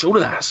crunch. All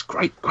of that's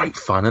great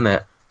fun, isn't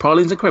it?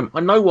 Pralines and Crim. I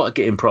know what I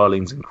get in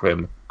pralines and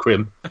Crim.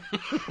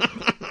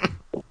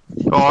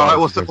 All right,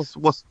 what's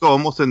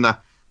in there?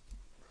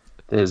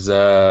 There's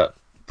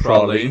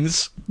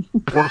pralines.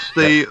 What's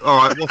the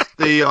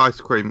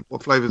ice cream?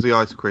 What flavour's the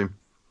ice cream?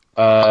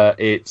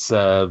 It's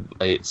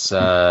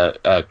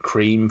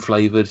cream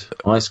flavoured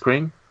ice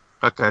cream.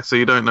 Okay, so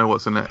you don't know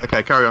what's in it.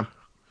 Okay, carry on.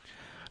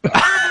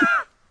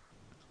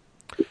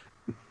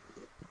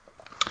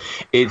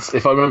 It's,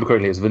 if I remember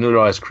correctly, it's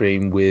vanilla ice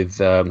cream with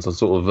some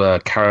sort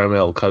of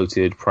caramel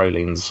coated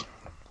pralines.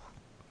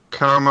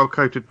 Caramel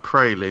coated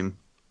praline.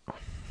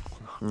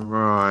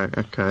 Right.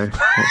 Okay.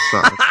 What's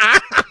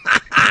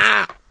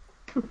that?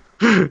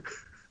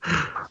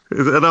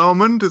 Is it an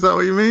almond? Is that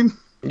what you mean?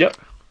 Yep.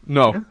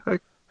 No. Yeah,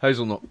 okay.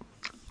 Hazelnut.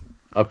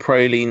 A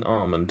praline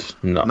almond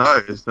nut.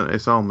 No,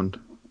 it's almond.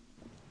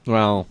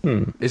 Well,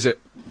 is it?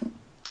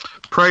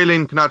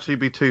 Praline can actually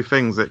be two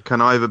things. It can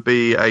either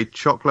be a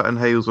chocolate and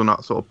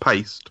hazelnut sort of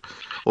paste,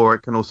 or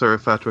it can also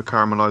refer to a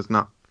caramelised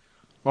nut.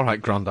 All right,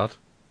 Grandad.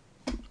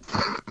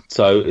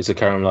 So it's a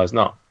caramelised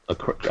nut.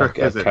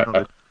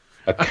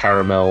 A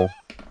caramel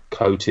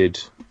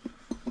coated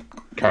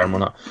caramel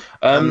nut.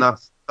 And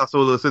that's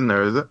all that's in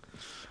there, is it?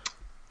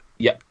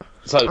 Yeah.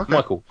 So Okay.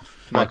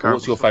 Michael,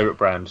 what's your favourite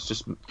brand?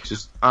 Just. So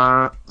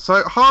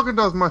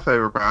Haagen-Dazs my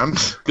favourite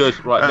brand.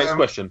 Good. Right. Next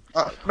question.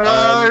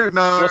 No.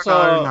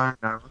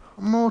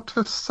 More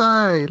to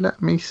say.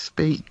 Let me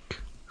speak.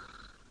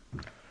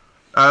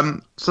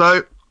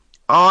 So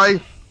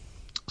I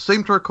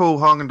seem to recall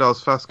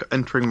Haagen-Dazs first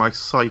entering my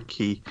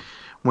psyche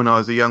when I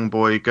was a young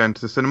boy going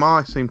to the cinema.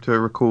 I seem to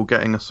recall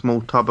getting a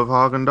small tub of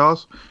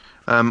Haagen-Dazs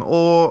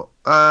or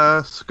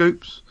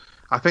scoops.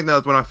 I think that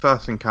was when I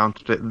first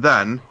encountered it.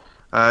 Then,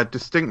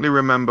 distinctly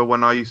remember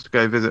when I used to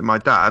go visit my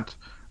dad,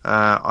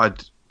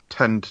 I'd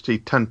tend to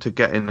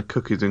get in the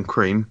cookies and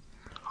cream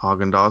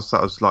Haagen-Dazs.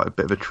 That was like a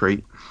bit of a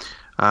treat.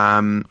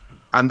 And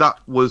that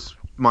was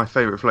my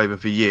favourite flavour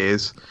for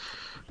years.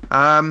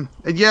 And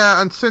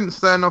since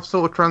then I've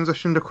sort of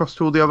transitioned across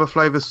to all the other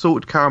flavours.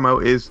 Salted caramel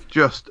is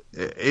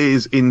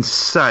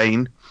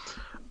insane.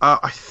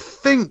 I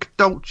think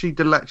Dolce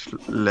de Leche.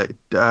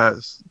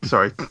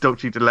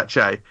 Dolce de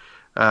Leche.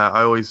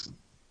 I always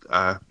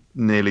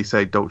nearly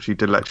say Dolce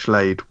de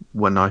Leche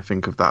when I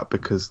think of that,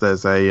 because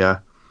there's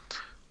a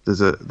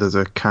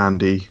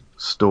candy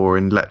store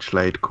in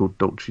Lechlade called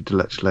Dolce de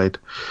Lechlade.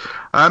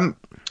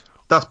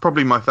 That's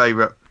probably my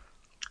favourite.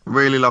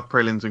 Really love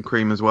pralines and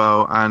cream as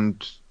well,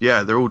 and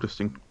yeah, they're all just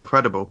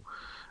incredible.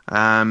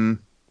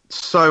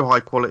 So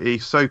high quality,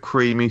 so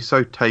creamy,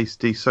 so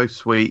tasty, so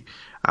sweet,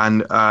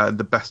 and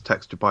the best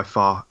texture by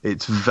far.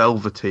 It's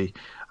velvety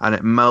and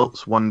it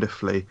melts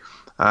wonderfully.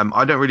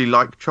 I don't really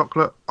like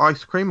chocolate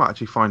ice cream. I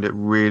actually find it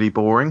really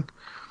boring.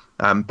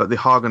 But the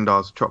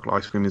Haagen-Dazs chocolate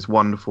ice cream is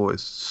wonderful.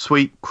 It's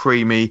sweet,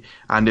 creamy,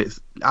 and it's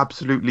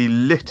absolutely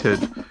littered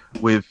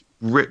with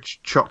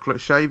rich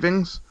chocolate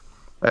shavings.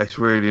 It's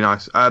really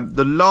nice.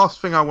 The last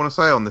thing I want to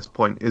say on this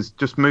point is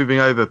just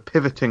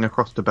pivoting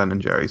across to Ben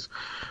 & Jerry's.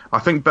 I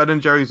think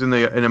Ben & Jerry's in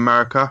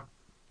America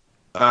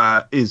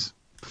is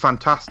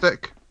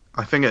fantastic.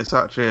 I think it's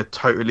actually a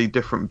totally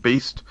different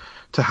beast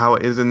to how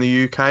it is in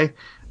the UK.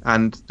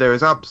 And there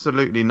is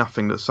absolutely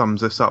nothing that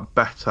sums this up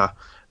better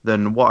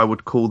than what I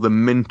would call the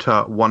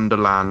Minter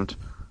Wonderland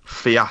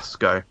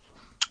fiasco.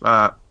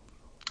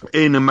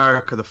 in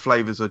America, the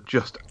flavors are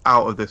just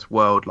out of this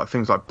world. Like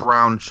things like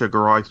brown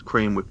sugar ice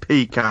cream with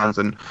pecans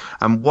and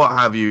what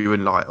have you,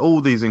 and like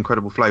all these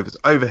incredible flavors.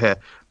 Over here,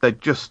 they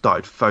just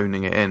started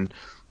phoning it in.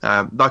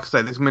 Like I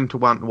say, this Minter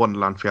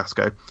Wonderland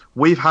fiasco.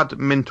 We've had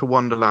Minter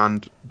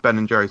Wonderland Ben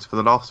and Jerry's for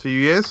the last few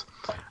years,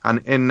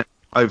 and in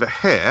over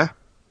here,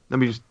 let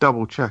me just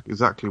double check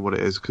exactly what it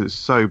is because it's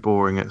so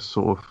boring. It's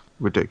sort of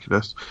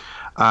ridiculous.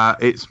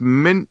 It's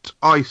mint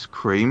ice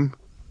cream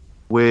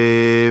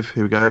with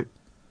here we go.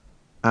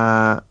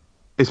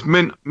 It's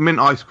mint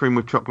ice cream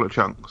with chocolate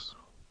chunks.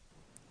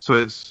 So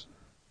it's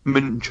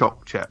mint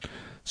choc chip.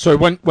 So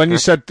when you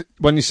said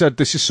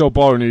this is so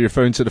boring, are you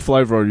referring to the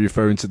flavour or are you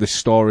referring to this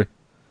story?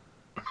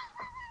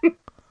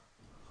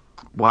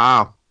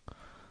 Wow,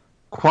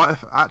 quite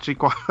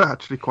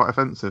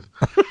offensive.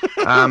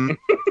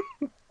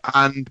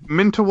 And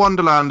Minter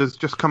Wonderland has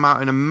just come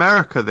out in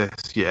America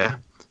this year.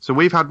 So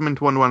we've had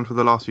Minter Wonderland for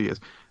the last few years.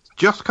 It's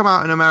just come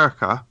out in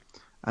America.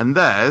 And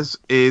theirs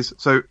is,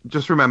 so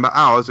just remember,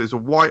 ours is a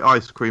white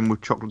ice cream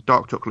with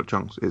dark chocolate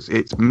chunks.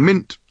 It's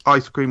mint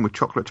ice cream with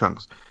chocolate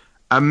chunks.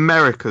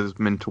 America's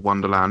Minter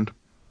Wonderland,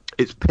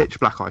 it's pitch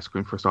black ice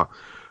cream for a start.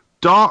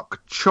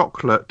 Dark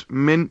chocolate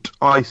mint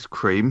ice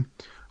cream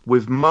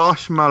with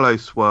marshmallow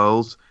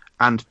swirls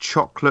and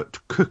chocolate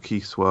cookie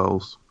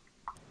swirls.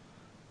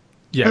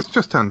 Yeah, it's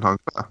just 10 times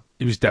better.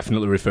 He was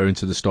definitely referring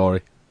to the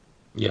story.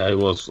 Yeah, it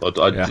was.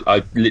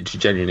 I literally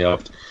genuinely,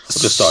 I've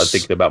just started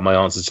thinking about my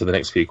answers to the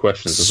next few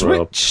questions as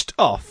well. Switched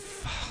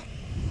off.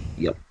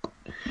 Yep.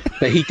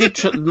 But he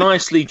did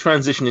nicely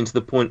transition into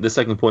the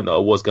second point that I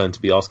was going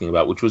to be asking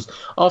about, which was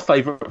our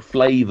favourite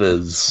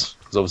flavours.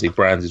 Because obviously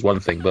brands is one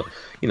thing, but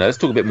let's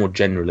talk a bit more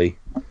generally.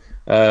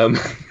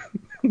 Callum,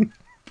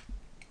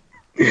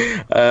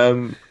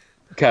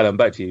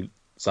 back to you,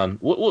 son.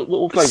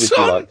 What flavours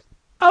do you like?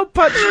 How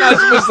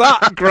patronising was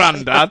that,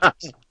 Grandad?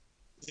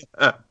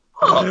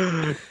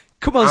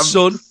 Come on,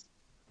 son.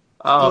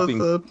 I've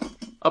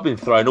been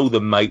throwing all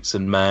the mates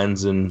and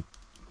mans and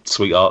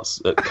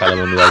sweethearts at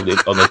Callum on the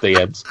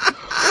DMs.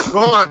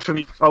 Well,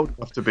 actually, old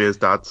enough to be his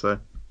dad, so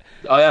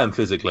I am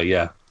physically,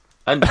 yeah,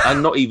 and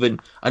not even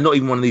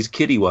one of these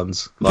kiddie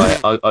ones. Like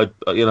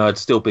I'd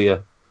still be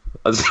an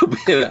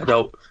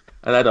adult.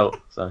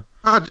 So,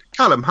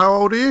 Callum, how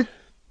old are you?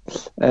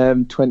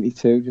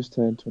 22, just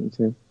turned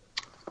 22.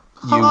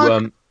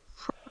 You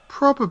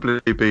probably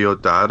be your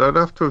dad. I'd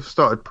have to have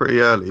started pretty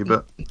early,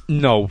 but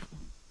no,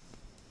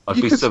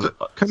 I'd be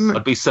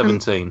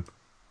 17.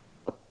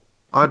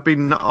 I'd have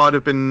been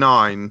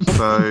 9.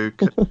 So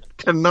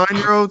can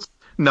 9-year-olds?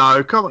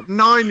 No, come on,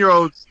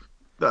 9-year-olds.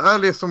 The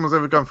earliest someone's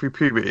ever gone through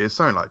puberty is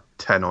something like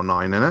 10 or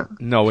 9, isn't it?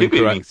 No,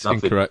 incorrect.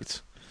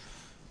 Incorrect.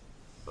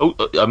 Oh,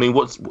 I mean,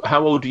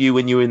 how old were you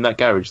when you were in that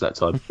garage that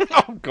time?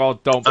 Oh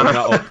God, don't bring that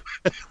up.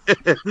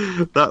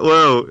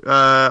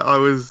 I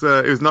was.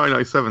 It was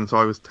 1997, so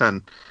I was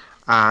 10,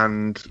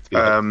 and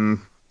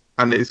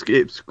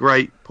it's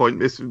great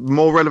point. It's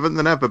more relevant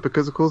than ever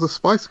because, of course, the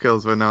Spice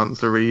Girls have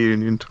announced a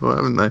reunion tour,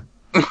 haven't they?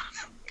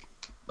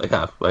 They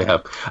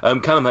have.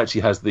 Callum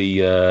actually has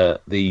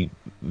the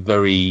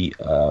very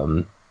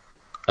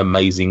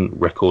amazing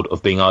record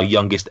of being our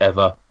youngest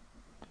ever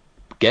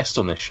guest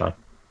on this show.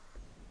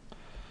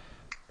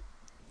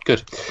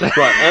 Good.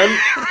 Right.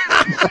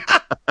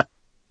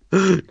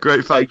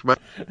 Great fact, mate.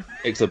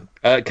 Excellent.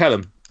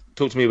 Callum,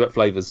 talk to me about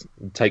flavours.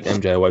 Take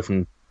MJ away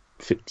from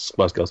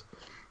Spice Girls.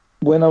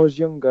 When I was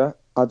younger,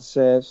 I'd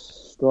say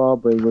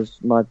strawberry was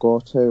my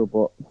go-to,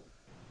 but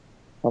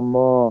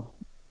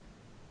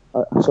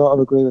I sort of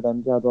agree with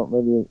MJ. I don't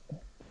really...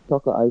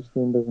 Chocolate ice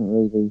cream doesn't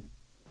really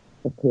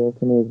appeal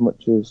to me as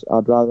much as...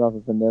 I'd rather have a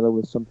vanilla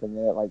with something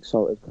in it, like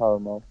salted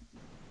caramel.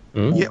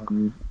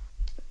 Mm.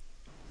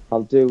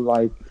 I'll do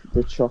like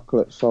the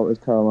chocolate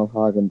salted caramel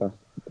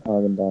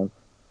Häagen-Dazs.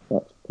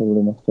 That's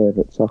probably my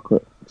favourite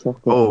chocolate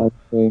ice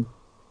cream.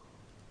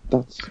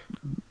 That's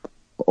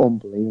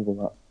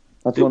unbelievable.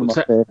 That's one of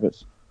my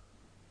favourites.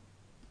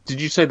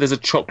 Did you say there's a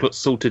chocolate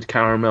salted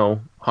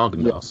caramel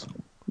Häagen-Dazs?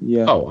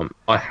 Yeah. Oh,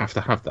 I have to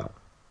have that.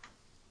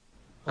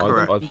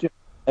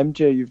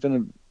 MJ, you've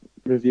done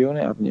a review on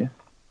it, haven't you?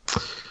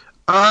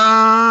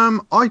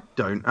 I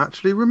don't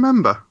actually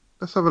remember.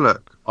 Let's have a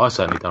look. I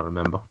certainly don't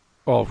remember.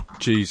 Oh,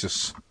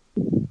 Jesus.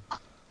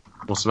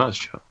 What's the matter,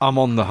 Stuart? I'm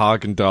on the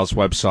Häagen-Dazs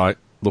website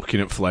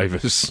looking at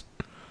flavours.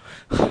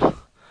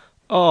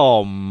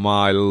 Oh,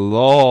 my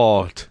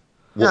Lord.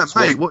 What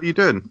are you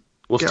doing?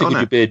 What's tickled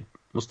your beard?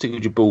 What's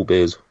tickled your ball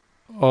beers?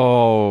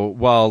 Oh,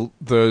 well,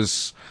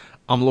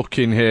 I'm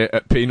looking here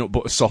at peanut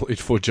butter salted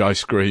fudge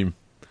ice cream.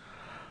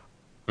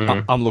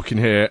 Mm-hmm. I'm looking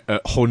here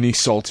at honey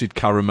salted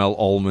caramel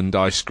almond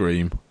ice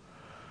cream.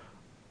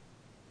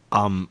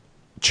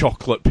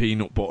 Chocolate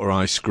peanut butter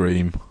ice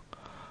cream.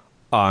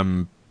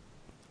 I'm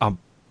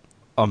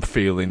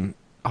feeling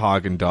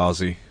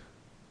Häagen-Dazsy.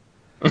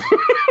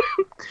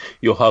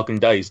 You're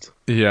Häagen-Dazed.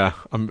 Yeah,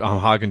 I'm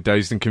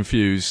Häagen-Dazed and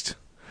confused.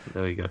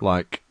 There you go.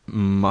 Like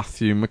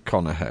Matthew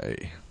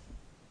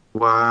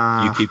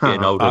Wow. You keep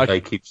getting older, they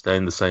keep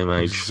staying the same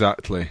age.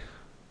 Exactly.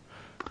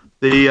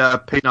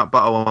 The peanut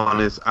butter one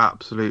is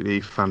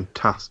absolutely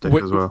fantastic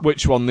as well.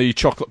 Which one? The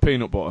chocolate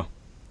peanut butter?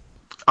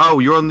 Oh,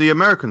 you're on the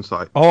American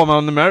site? Oh, I'm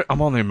on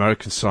the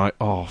American site.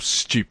 Oh,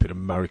 stupid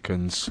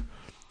Americans.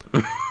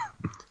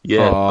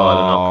 Yeah,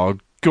 I don't know.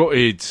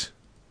 Gutted.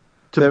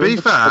 To be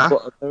fair,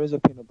 there is a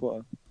peanut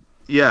butter.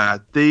 yeah,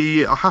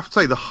 I have to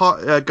say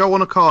go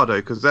on Ocado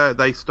because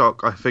they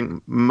stock, I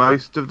think,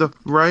 most of the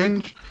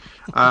range.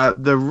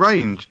 The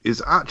range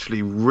is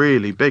actually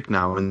really big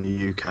now in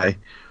the UK,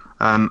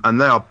 and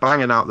they are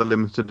banging out the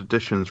limited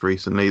editions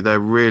recently.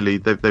 They've really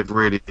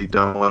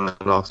done well in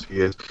the last few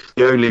years.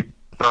 The only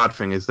bad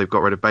thing is they've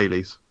got rid of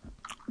Baileys.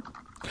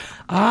 Yeah,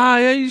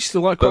 I used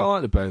to quite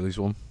like the Baileys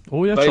one.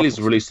 Oh yeah, Baileys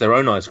have released their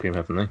own ice cream,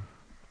 haven't they?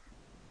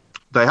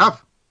 They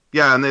have,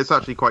 yeah, and it's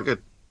actually quite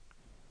good.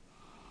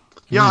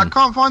 Yeah, I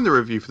can't find the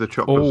review for the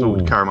chocolate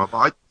salted caramel,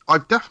 but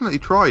I've definitely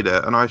tried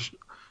it, and I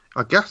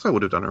guess I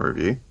would have done a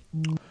review.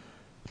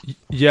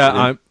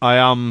 Yeah, I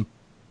am.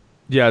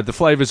 Yeah, the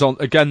flavours on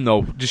again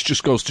though. This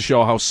just goes to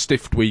show how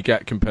stiffed we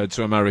get compared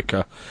to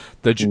America.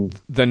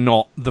 They're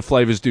not. The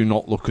flavours do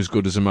not look as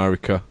good as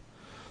America.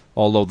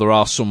 Although there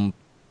are some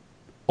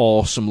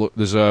awesome. Look,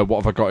 there's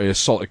what have I got here?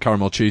 Salted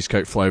caramel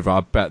cheesecake flavour.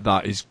 I bet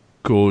that is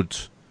good.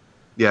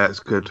 Yeah, it's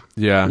good.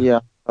 Yeah. Yeah,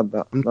 I had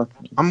that.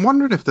 I'm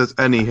wondering if there's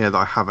any here that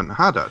I haven't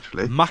had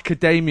actually.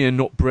 Macadamia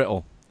nut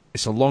brittle.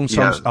 It's a long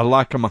time. Yeah. I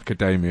like a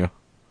macadamia.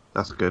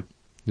 That's good.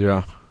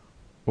 Yeah.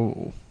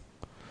 Oh.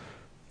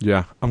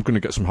 Yeah, I'm going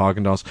to get some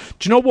Haagen-Dazs.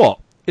 Do you know what?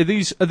 Are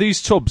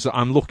these tubs that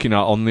I'm looking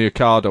at on the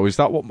Ocado, is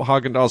that what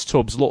Haagen-Dazs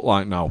tubs look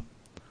like now?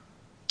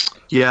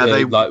 Yeah,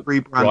 they like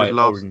rebranded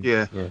last orange.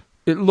 year. Yeah.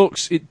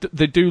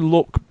 They do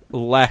look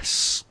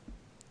less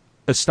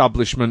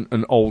establishment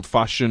and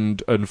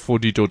old-fashioned and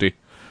fuddy-duddy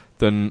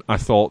than I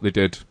thought they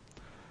did.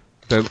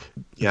 They're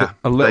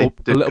a little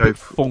bit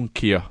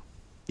funkier.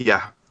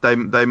 Yeah,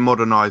 they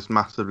modernised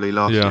massively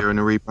last year in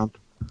a rebrand.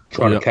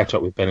 Trying to catch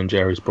up with Ben and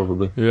Jerry's,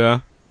 probably.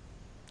 Yeah.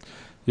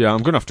 Yeah, I'm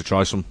going to have to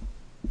try some.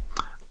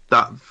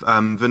 That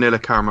vanilla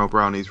caramel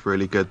brownie is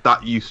really good.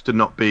 That used to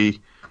not be...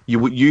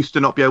 You used to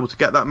not be able to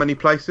get that many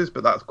places,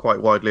 but that's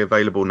quite widely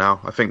available now.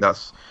 I think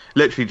that's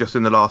literally just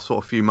in the last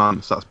sort of few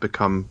months that's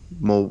become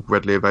more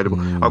readily available.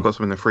 I've got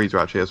some in the freezer,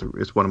 actually.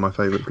 It's one of my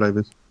favourite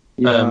flavours.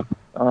 Yeah,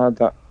 I had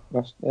that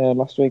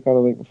last week or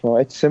the week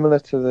before. It's similar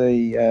to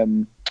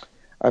the...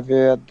 have you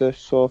had the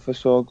So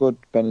Good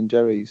Ben &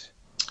 Jerry's?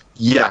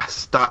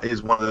 Yes, that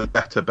is one of the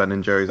better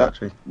Ben & Jerry's,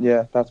 actually.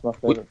 Yeah, that's my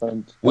favourite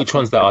brand. Which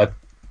one's that?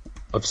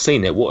 I've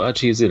seen it. What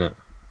actually is in it?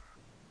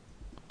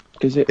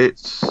 Is it?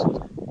 It's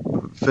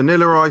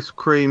vanilla ice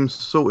cream,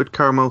 salted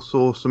caramel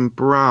sauce, and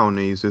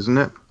brownies, isn't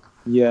it?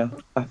 Yeah,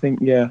 I think,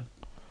 yeah.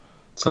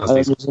 Sounds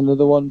There's decent.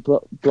 another one,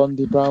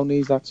 Blondie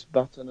Brownies. That's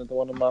another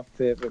one of my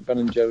favourite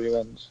Ben & Jerry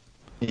ones.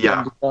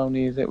 Yeah. Blondie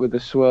Brownie, is it, with the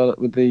swirl,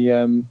 with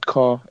the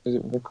car? Is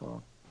it with the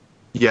car?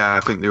 Yeah,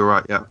 I think you're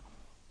right, yeah.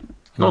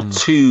 Not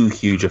too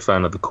huge a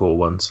fan of the core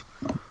ones.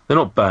 They're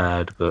not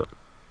bad, but...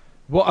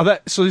 What are they?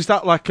 So is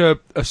that like a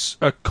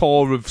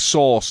core of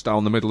sauce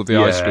down the middle of the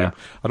ice cream?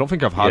 I don't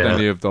think I've had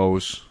any of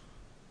those.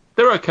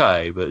 They're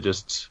okay, but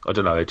just, I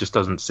don't know, it just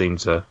doesn't seem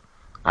to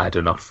add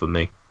enough for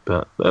me.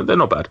 But they're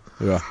not bad.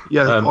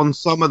 Yeah, on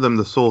some of them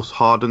the sauce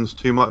hardens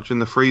too much in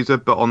the freezer,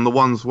 but on the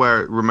ones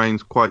where it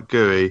remains quite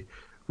gooey,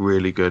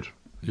 really good.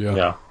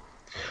 Yeah.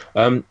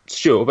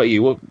 Stuart, what about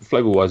you? What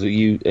flavour-wise, are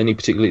you any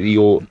particularly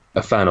you're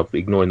a fan of,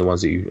 ignoring the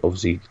ones that you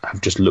obviously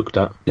have just looked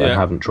at and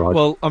haven't tried?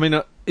 Well, I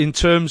mean, in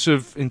terms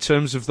of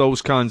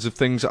those kinds of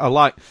things, I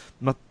like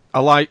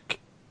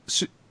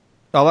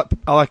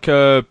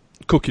a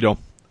cookie dough,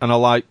 and I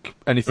like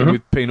anything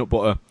with peanut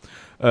butter.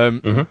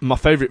 My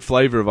favourite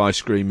flavour of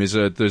ice cream is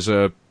there's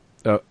a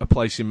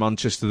place in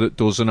Manchester that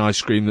does an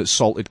ice cream that's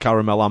salted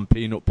caramel and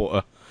peanut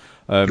butter,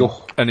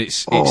 and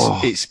it's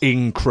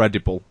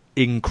incredible.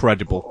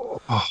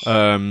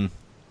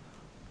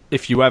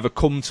 If you ever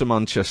come to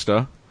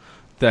Manchester,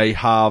 they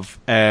have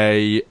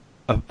an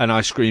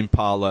ice cream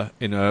parlour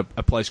in a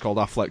place called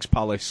Affleck's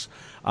Palace,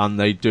 and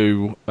they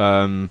do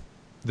a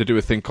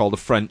thing called a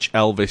French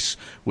Elvis,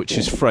 which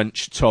is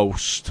French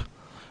toast,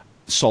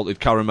 salted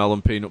caramel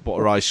and peanut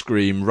butter ice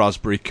cream,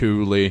 raspberry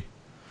coulis,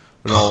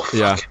 and all.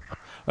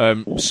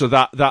 So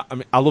that I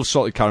mean, I love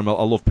salted caramel,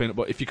 I love peanut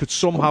butter. If you could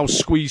somehow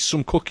squeeze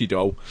some cookie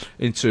dough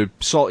into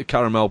salted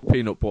caramel,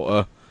 peanut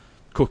butter,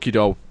 cookie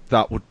dough,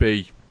 that would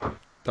be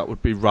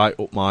right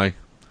up my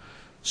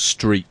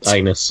street.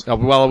 Anus.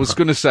 Well, I was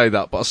going to say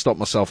that, but I stopped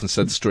myself and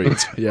said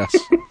street. Yes.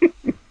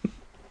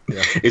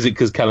 Yeah. Is it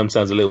because Callum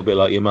sounds a little bit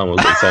like your mum, or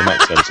got the same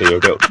accent, so you're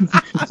a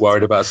bit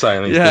worried about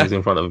saying these things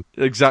in front of him?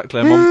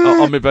 Exactly. I'm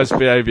on my best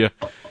behaviour.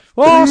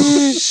 Oh,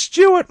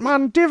 Stuart,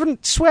 man,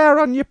 didn't swear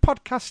on your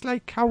podcast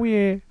like how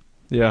we.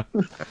 Yeah.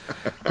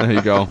 There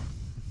you go.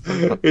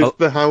 It's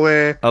the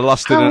Howie. I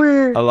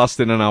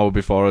lasted an hour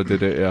before I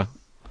did it. Yeah.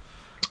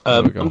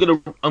 I'm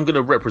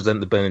gonna represent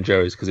the Ben and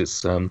Jerry's because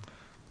it's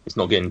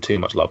not getting too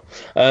much love.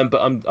 But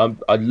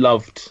I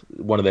loved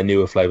one of their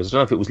newer flavours. I don't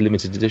know if it was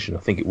limited edition. I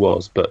think it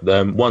was. But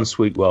One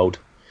Sweet World,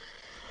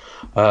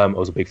 I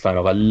was a big fan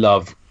of. I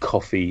love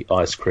coffee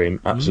ice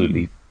cream.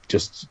 Absolutely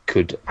just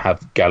could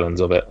have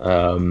gallons of it,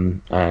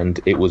 and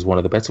it was one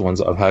of the better ones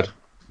that I've had.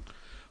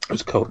 It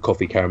was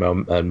coffee,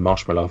 caramel, and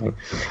marshmallow, I think.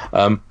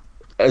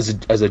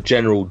 As a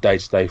general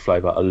day-to-day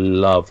flavour,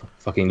 I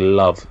fucking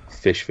love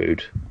fish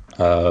food.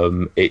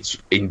 It's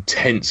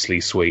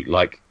intensely sweet,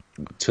 like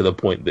to the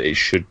point that it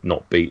should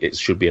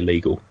be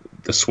illegal.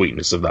 The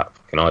sweetness of that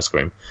fucking ice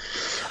cream,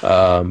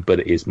 but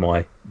it is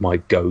my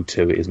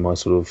go-to. It is my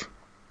sort of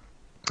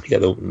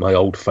my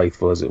old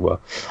faithful, as it were.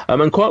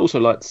 And quite also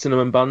like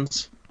cinnamon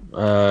buns.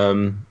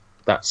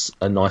 That's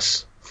a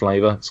nice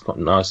flavour. It's got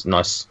a nice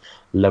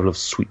level of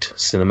sweet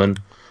cinnamon,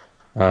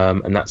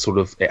 and that sort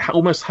of it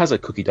almost has a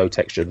cookie dough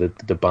texture.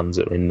 The buns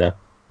that are in there.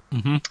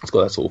 Mm-hmm. It's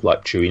got that sort of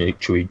like chewy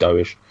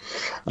doughish.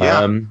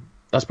 Yeah.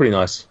 That's pretty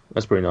nice.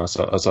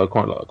 So I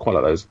quite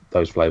like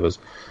those flavours.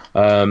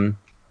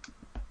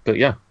 But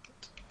yeah,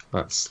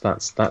 that's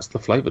the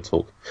flavour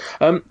talk.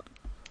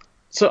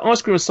 So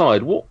ice cream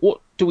aside, what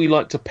do we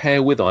like to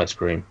pair with ice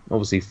cream?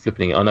 Obviously,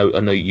 flipping it. I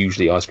know.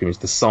 Usually, ice cream is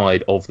the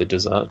side of the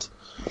dessert.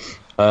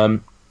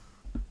 But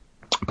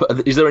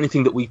is there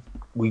anything that we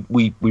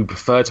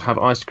prefer to have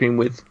ice cream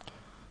with?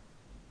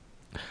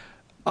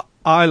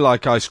 I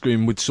like ice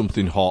cream with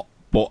something hot,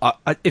 but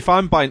if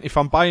I'm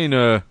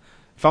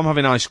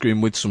having ice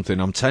cream with something,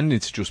 I'm tending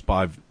to just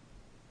buy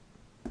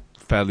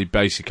fairly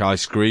basic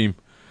ice cream.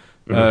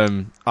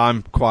 Mm-hmm.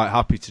 I'm quite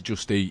happy to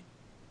just eat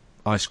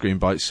ice cream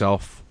by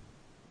itself.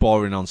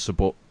 Boring answer,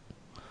 but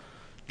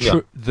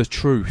the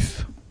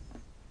truth.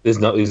 Is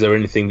there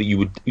anything that you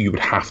would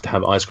have to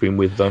have ice cream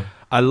with, though?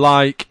 I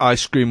like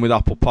ice cream with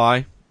apple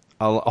pie.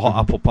 Hot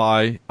apple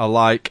pie. I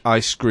like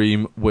ice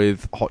cream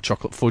with hot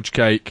chocolate fudge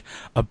cake.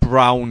 A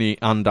brownie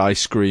and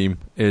ice cream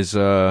is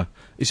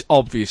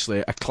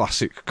obviously a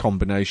classic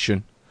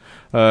combination.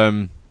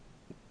 But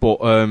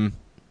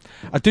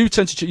I do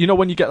tend to,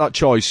 when you get that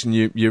choice and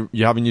you're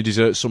having your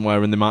dessert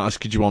somewhere and they might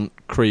ask you, do you want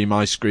cream,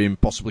 ice cream,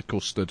 possibly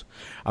custard?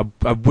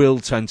 I will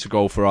tend to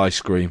go for ice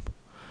cream.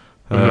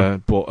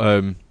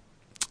 Mm-hmm.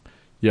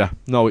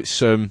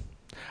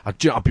 It's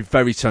I'd be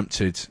very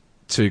tempted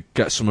to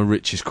get some of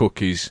Rich's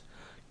cookies,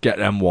 get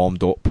them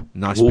warmed up,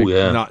 nice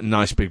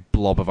big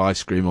blob of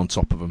ice cream on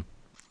top of them.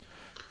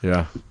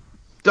 Yeah.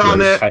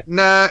 Done it.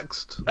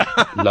 Next.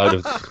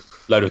 Load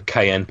of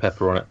cayenne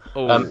pepper on it.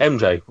 Oh.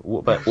 MJ,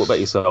 what about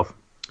yourself?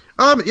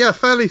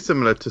 Fairly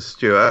similar to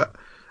Stuart.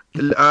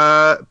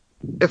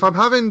 If I'm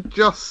having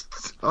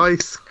just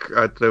ice,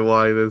 I don't know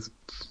why there's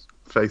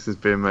faces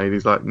being made.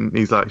 He's like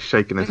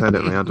shaking his head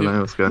at me. I don't know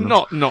what's going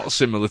on. Not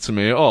similar to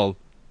me at all.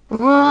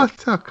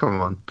 What? Oh,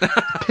 come on.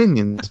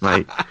 Opinions,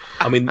 mate.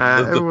 I mean,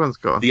 everyone's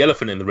got the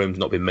elephant in the room's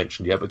not been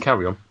mentioned yet, but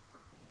carry on.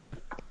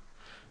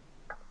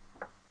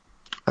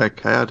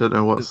 Okay, I don't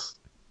know what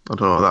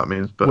that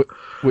means, but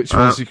which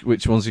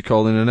one's he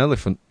calling an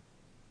elephant?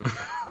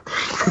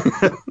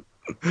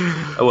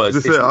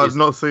 I've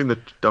not seen the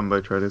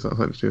Dumbo trailers. I'd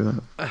like to do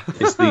that.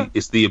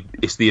 It's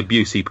the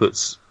abuse he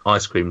puts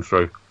ice cream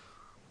through.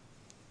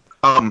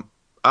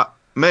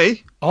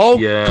 Me? Oh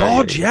yeah,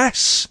 God, yeah.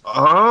 Yes.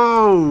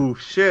 Oh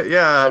shit,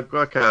 yeah.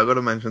 Okay, I've got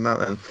to mention that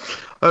then.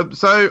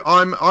 So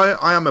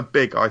I am a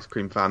big ice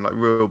cream fan, like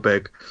real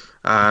big.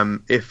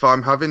 If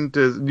I'm having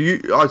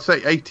I'd say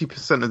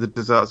 80% of the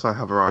desserts I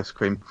have are ice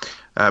cream.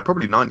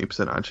 Probably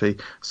 90% actually.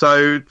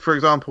 So, for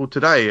example,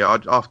 today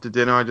after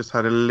dinner, I just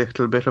had a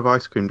little bit of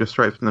ice cream just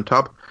straight from the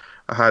tub.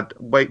 I had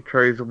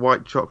Waitrose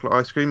white chocolate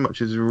ice cream,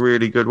 which is a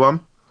really good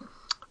one.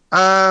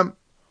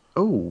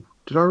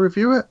 Did I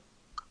review it?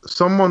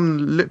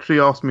 Someone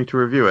literally asked me to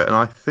review it, and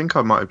I think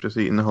I might have just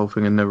eaten the whole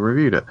thing and never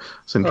reviewed it.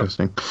 It's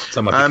interesting.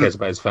 Someone like he cares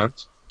about his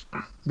fans.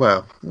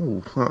 Well,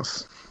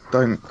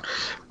 don't.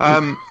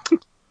 So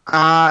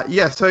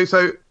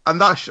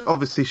and that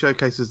obviously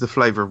showcases the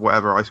flavour of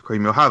whatever ice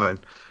cream you're having.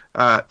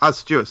 As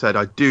Stuart said,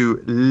 I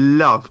do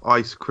love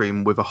ice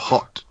cream with a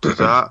hot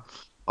dessert,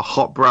 a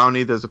hot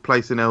brownie. There's a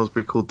place in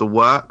Aylesbury called The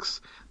Works.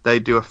 They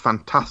do a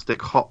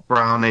fantastic hot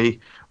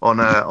brownie on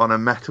a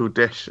metal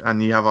dish,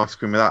 and you have ice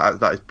cream with that.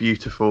 That is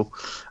beautiful.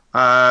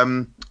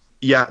 Love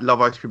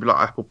ice cream like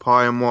apple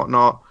pie and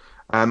whatnot.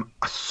 I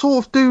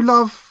sort of do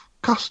love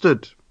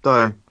custard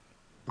though,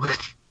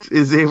 which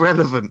is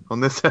irrelevant on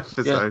this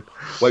episode. Yeah.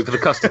 Wait for the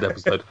custard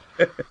episode.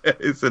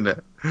 Isn't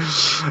it?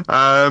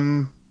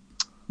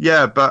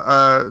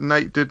 But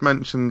Nate did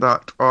mention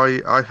that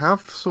I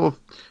have sort of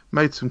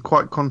made some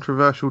quite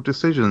controversial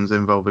decisions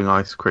involving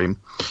ice cream.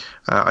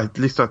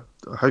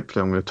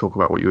 Hopefully I'm going to talk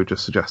about what you were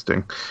just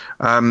suggesting.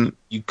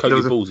 You coat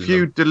your balls in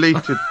them.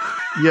 Deleted.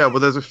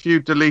 There's a few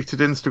deleted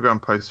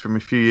Instagram posts from a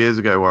few years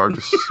ago where I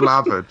just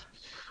slathered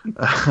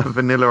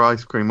vanilla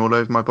ice cream all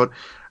over my body.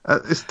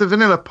 It's the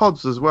vanilla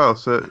pods as well,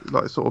 so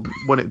like sort of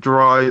when it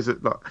dries,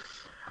 it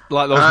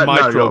like those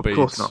micro beads. Of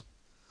course not.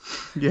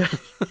 Yeah.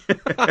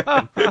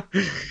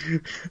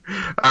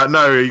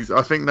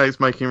 I think Nate's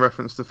making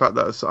reference to the fact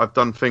that I've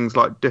done things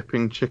like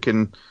dipping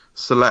chicken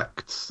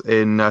selects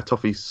in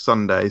toffee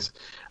sundaes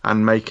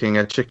and making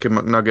a chicken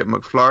McNugget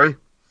McFlurry,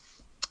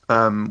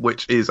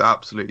 which is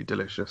absolutely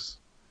delicious.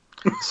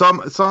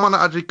 Someone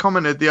actually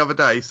commented the other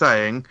day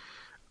saying,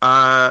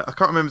 I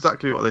can't remember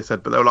exactly what they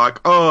said, but they were like,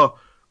 "Oh,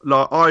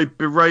 like I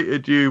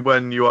berated you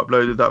when you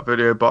uploaded that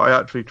video, but I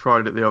actually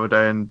tried it the other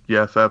day, and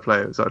yeah, fair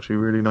play. It was actually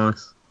really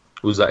nice."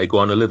 Was that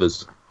iguana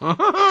livers? No,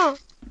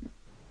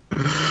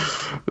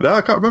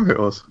 I can't remember who it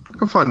was. I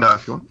can find out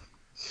if you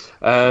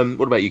want.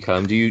 What about you,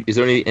 Callum? Is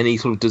there any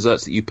sort of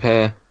desserts that you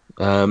pair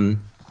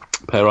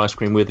ice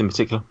cream with in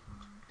particular?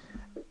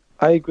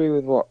 I agree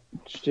with what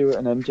Stuart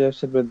and MJ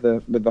said with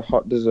the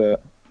hot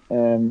dessert.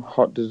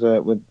 Hot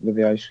dessert with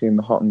the ice cream,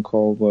 the hot and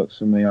cold works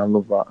for me. I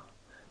love that.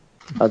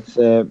 I'd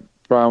say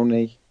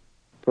brownies.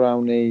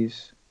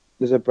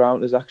 There's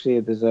actually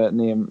a dessert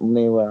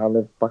near where I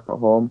live back at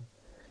home.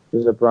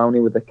 There's a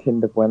brownie with a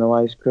Kinder Bueno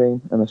ice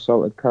cream and a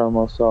salted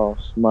caramel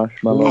sauce,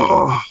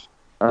 marshmallow.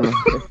 And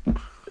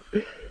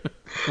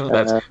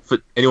That's for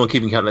anyone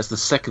keeping count. That's the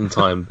second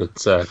time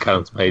that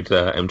Callum's made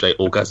MJ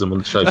orgasm on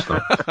the show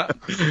tonight.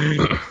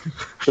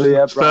 so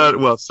yeah,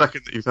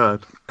 second that you've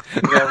heard.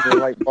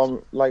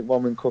 brownie, like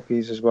warming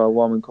cookies as well.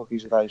 Warming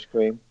cookies with ice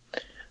cream.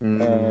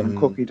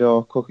 Cookie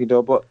dough.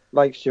 But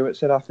like Stuart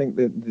said, I think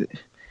that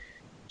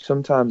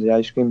sometimes the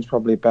ice cream is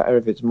probably better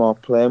if it's more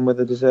plain with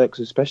the dessert, because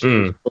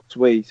especially if it's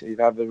sweet, if you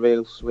have a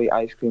real sweet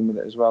ice cream with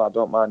it as well. I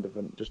don't mind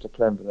just a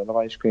plain vanilla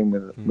ice cream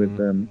with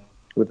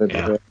the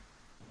dessert.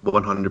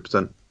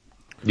 100%.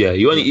 Yeah,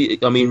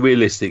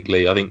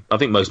 realistically, I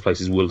think most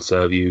places will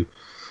serve you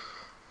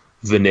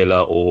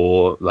vanilla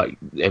or, like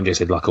MJ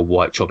said, like a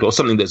white chocolate or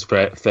something that's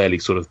fairly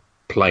sort of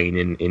plain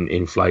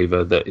in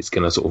flavour, that it's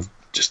going to sort of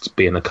just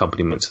be an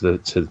accompaniment to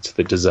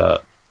the dessert.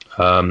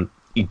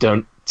 You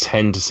don't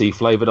tend to see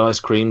flavoured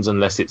ice creams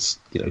unless it's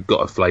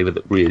got a flavour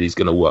that really is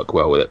going to work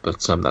well with it, but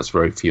that's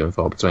very few and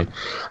far between.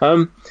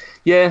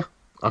 Yeah,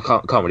 I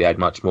can't really add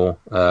much more.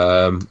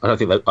 I don't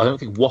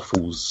think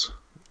waffles.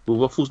 Were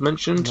waffles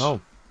mentioned?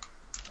 No.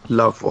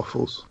 Love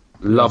waffles.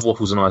 Love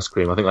waffles and ice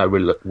cream. I think that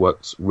really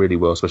works really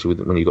well, especially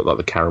when you've got like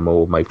the caramel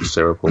or maple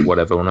syrup or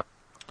whatever on it.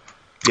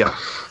 Yeah.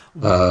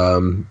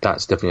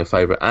 That's definitely a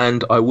favourite.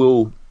 And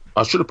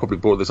I should have probably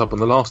brought this up on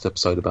the last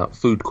episode about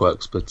food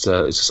quirks, but it's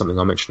just something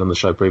I mentioned on the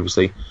show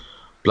previously.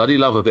 Bloody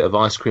love a bit of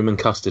ice cream and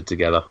custard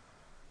together.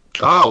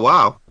 Oh,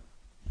 wow.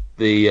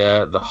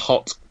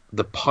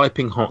 The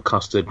piping hot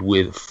custard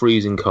with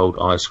freezing cold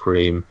ice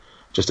cream,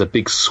 just a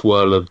big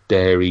swirl of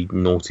dairy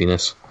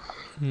naughtiness,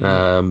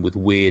 with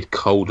weird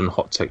cold and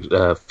hot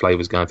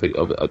flavours going through,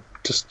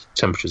 just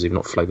temperatures, even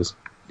not flavours.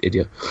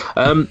 Idiot.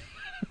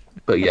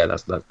 But yeah,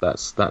 that's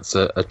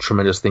a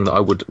tremendous thing that I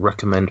would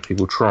recommend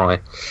people try.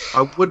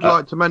 I would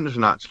like to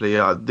mention, actually,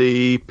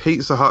 the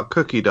Pizza Hut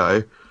cookie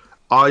dough,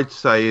 I'd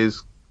say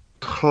is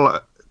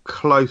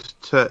close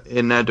to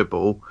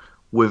inedible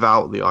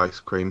without the ice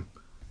cream.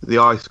 The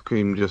ice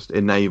cream just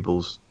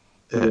enables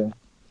it. Yeah.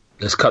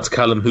 Let's cut to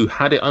Callum, who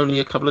had it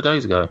only a couple of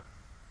days ago.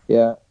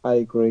 Yeah, I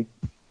agree,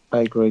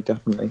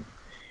 definitely.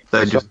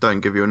 They just don't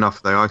give you enough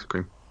of the ice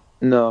cream.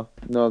 No,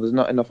 there's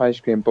not enough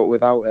ice cream. But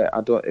without it,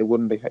 it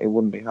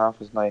wouldn't be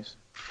half as nice.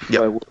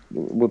 Yeah, so it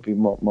would be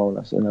more or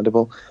less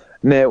inedible.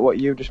 Nate, what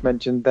you just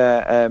mentioned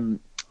there,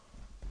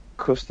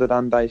 custard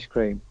and ice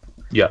cream.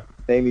 Yeah.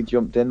 Nearly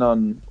jumped in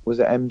on, was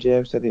it MJ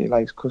who said that he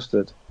likes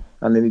custard?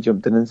 And nearly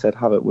jumped in and said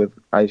have it with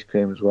ice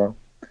cream as well.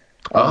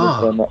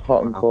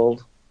 Hot and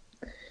cold.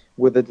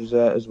 With a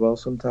dessert as well.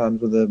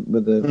 Sometimes with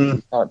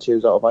you can't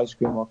choose out of ice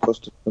cream or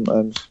custard.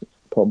 Sometimes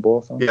put them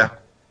both on. Yeah.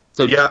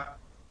 So yeah.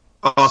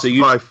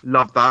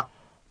 Love that.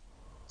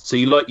 So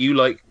you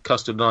like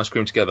custard and ice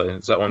cream together?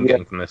 Is that what I'm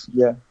getting from this?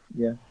 Yeah.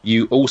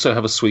 You also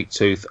have a sweet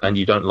tooth, and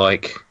you don't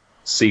like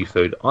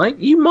seafood.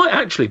 You might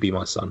actually be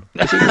my son.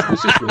 This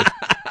is weird.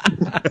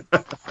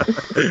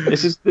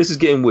 This is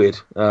getting weird,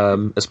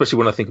 especially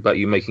when I think about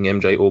you making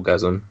MJ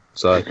orgasm.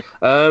 So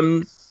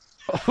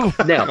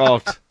now,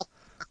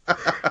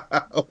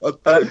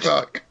 what the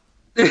fuck?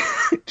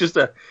 just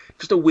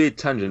a weird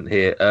tangent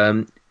here.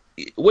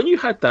 When you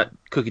had that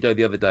cookie dough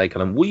the other day,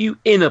 Callum, were you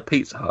in a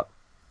Pizza Hut?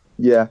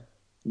 Yeah.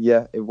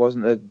 It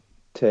wasn't a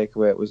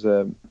takeaway. It was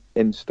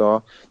in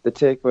store. The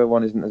takeaway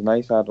one isn't as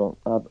nice. I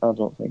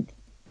don't think.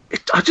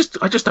 I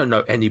just don't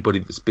know anybody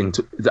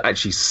that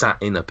actually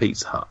sat in a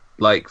Pizza Hut.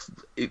 Like,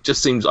 it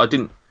just seems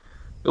it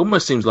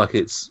almost seems like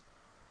it's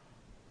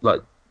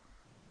like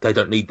they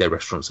don't need their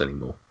restaurants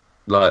anymore.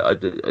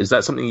 Like, is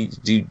that something you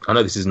do? I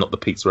know this is not the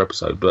pizza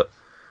episode, but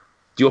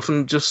do you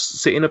often just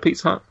sit in a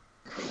Pizza Hut?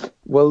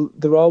 Well,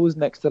 they're always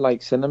next to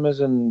like cinemas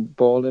and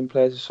bowling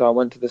places, so I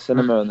went to the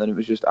cinema and then it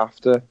was just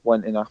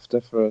went in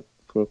after for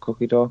a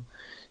cookie dough.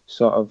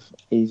 Sort of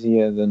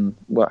easier than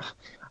what.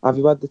 Have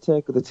you had the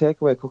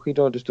takeaway cookie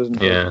dough? Just doesn't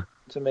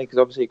to me, because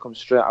obviously it comes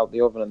straight out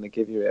the oven and they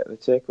give you it. The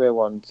takeaway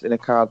one's in a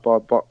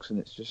cardboard box and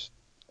it's just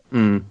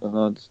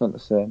no, it's not the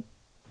same.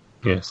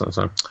 Yeah, it's not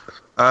the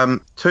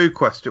same. Two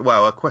questions.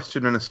 Well, a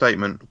question and a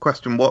statement.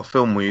 Question: what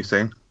film were you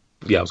seeing?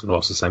 Yeah, I was going to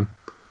ask the same.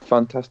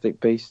 Fantastic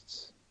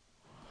Beasts.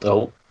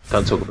 Oh,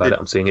 don't talk about it.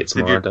 I'm seeing it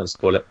tomorrow. Don't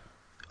spoil it.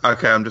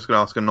 Okay, I'm just going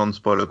to ask a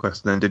non-spoiler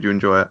question then. Did you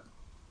enjoy it?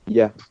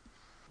 Yeah.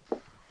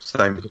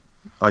 Same.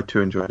 I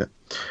too enjoyed it.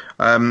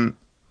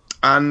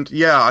 And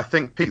yeah, I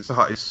think Pizza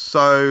Hut is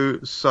so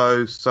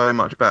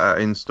much better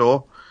in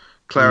store.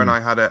 Claire and I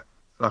had it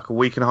like a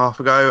week and a half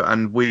ago,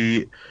 and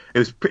it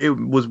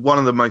was one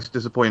of the most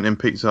disappointing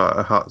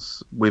Pizza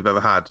Huts we've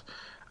ever had.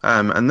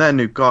 And their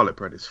new garlic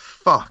bread is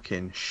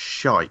fucking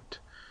shite.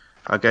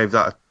 I gave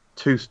that a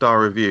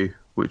 2-star review,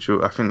 which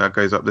I think that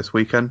goes up this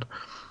weekend.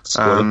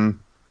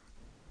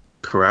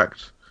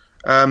 Correct.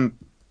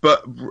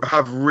 But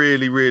have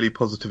really, really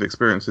positive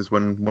experiences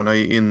when I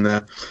eat in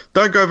there.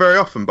 Don't go very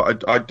often,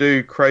 but I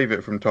do crave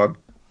it from time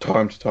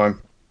to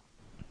time.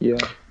 Yeah.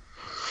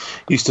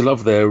 Used to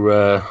love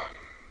their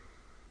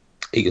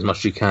eat as much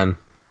as you can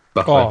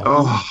buffet.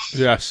 Oh,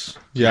 Yes.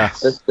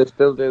 They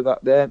still do that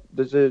there.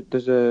 There's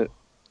a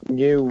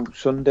new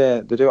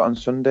Sunday. They do it on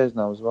Sundays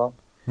now as well.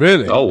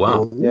 Really? Oh,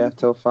 wow. Yeah,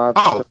 till 5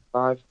 Oh.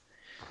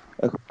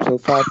 till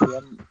 5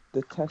 p.m.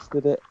 They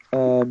tested it.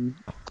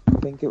 I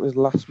think it was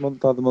last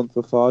month or the month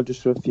before,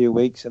 just for a few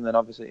weeks, and then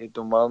obviously it'd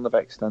done well and they've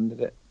extended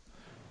it.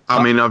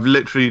 I mean, I've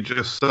literally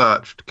just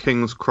searched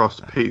King's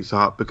Cross Pizza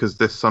Hut because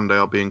this Sunday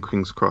I'll be in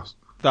King's Cross.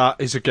 That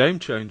is a game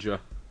changer.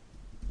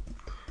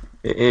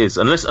 It is.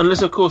 Unless,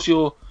 of course,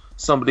 you're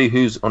somebody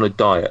who's on a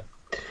diet.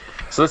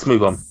 So let's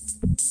move on.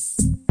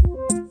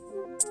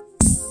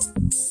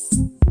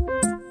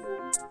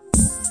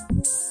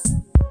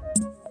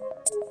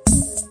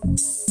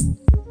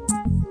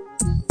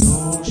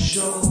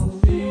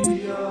 Social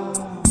media,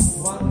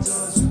 what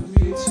does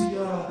it mean to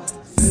ya?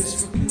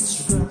 Facebook,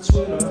 Instagram,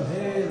 Twitter,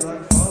 hey,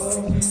 like,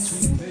 follow,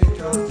 retweet, pick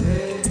up,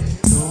 hey.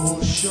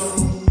 Social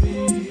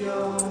media,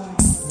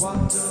 what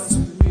does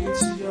it mean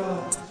to ya?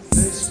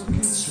 Facebook,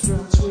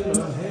 Instagram,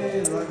 Twitter,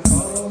 hey, like,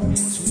 follow,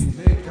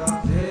 retweet, pick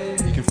up, hey.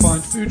 You can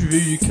find Food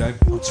Review UK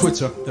on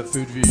Twitter at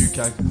Food Review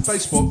UK,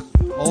 Facebook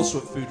also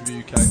at Food Review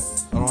UK,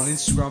 and on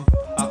Instagram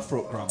at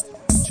Fruitgram.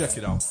 Check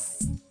it out.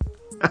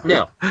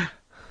 Now,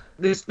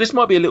 this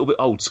might be a little bit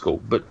old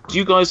school, but do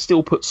you guys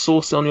still put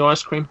sauce on your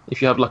ice cream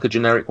if you have like a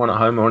generic one at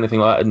home or anything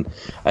like that?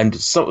 And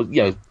so,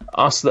 you know,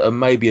 us that are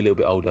maybe a little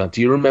bit older,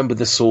 do you remember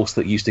the sauce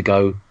that used to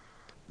go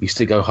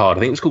hard? I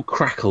think it was called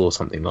Crackle or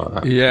something like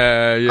that.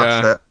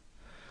 Yeah.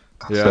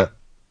 That's it.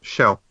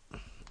 Shell.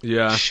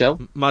 Yeah.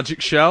 Shell?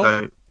 Magic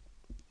Shell?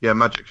 Yeah,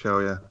 Magic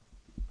Shell, yeah.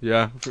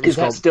 Yeah. Is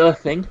that still a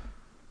thing?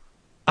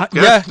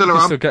 Yeah, still you can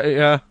around. still get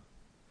it,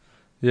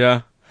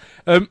 yeah.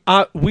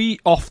 We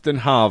often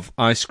have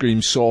ice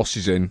cream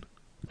sauces in,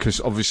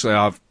 because obviously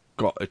I've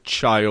got a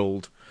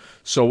child.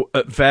 So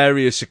at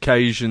various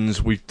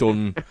occasions we've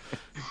done,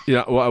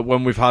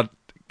 when we've had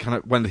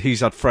when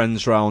he's had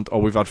friends round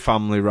or we've had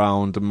family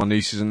round and my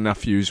nieces and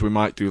nephews, we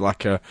might do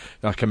like a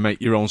make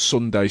your own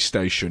Sunday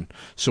station.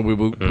 So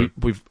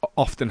we've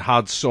often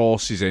had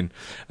sauces in,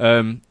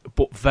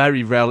 but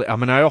very rarely. I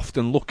mean, I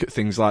often look at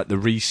things like the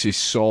Reese's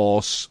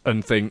sauce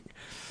and think,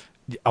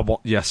 I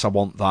want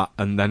that,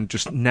 and then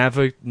just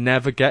never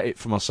get it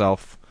for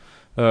myself.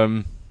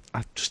 I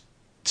just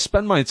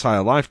spend my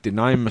entire life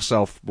denying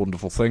myself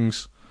wonderful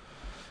things.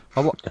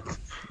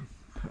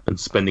 And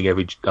spending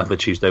every other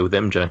Tuesday with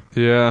MJ.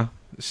 Yeah.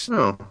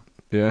 Oh.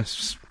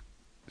 It's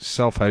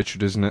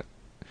self-hatred, isn't it?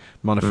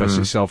 Manifests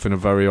itself in a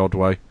very odd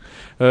way.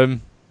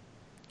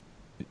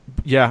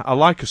 Yeah, I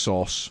like a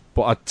sauce,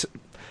 but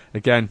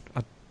I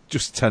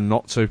just tend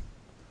not to.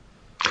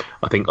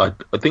 I think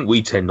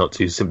we tend not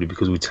to, simply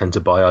because we tend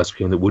to buy ice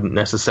cream that wouldn't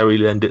necessarily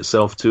lend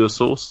itself to a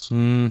sauce.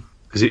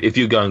 Because if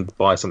you go and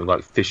buy something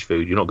like fish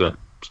food, you're not going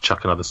to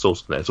chuck another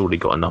sauce in there. It's already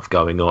got enough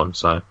going on.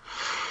 So,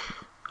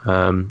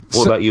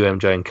 what about you,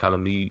 MJ and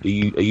Callum? Are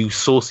you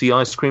saucy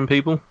ice cream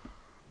people?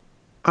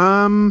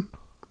 I'm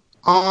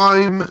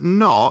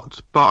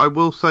not, but I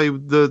will say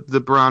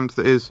the brand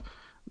that is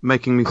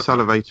making me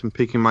salivate and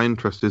piquing my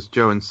interest is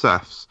Joe and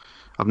Seth's.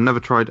 I've never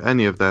tried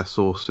any of their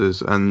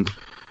sauces, and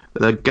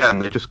again,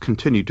 they just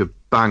continue to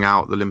bang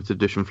out the limited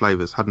edition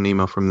flavours. Had an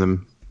email from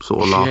them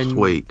sort of last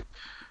week.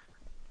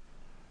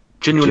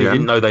 Genuinely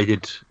didn't know they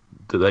did.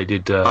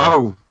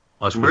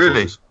 Ice cream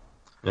really? sauces.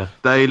 Yeah.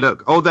 They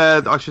look.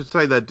 I should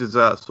say they're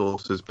dessert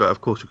sauces, but of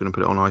course you're going to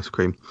put it on ice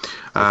cream.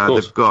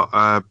 They've got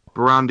a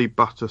brandy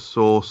butter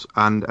sauce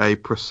and a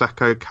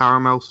prosecco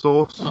caramel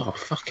sauce. Oh,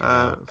 fucking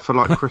hell. For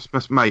like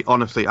Christmas, mate.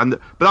 Honestly,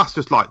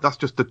 but that's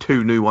just the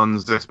two new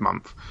ones this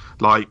month.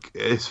 Like,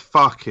 it's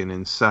fucking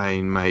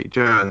insane, mate.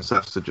 Joe and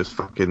Seth's are just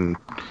fucking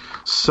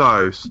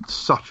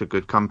such a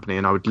good company,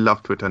 and I would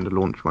love to attend a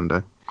launch one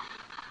day.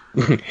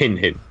 Hint,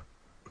 hint.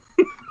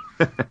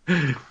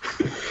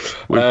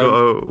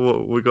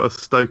 We've got a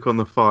Stoke on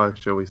the fire,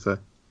 shall we say?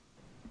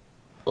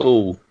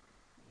 Oh,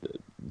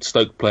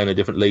 Stoke playing a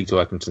different league to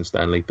Accrington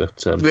Stanley,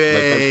 but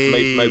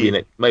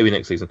maybe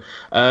next season.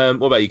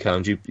 What about you,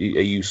 Callum? Do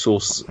you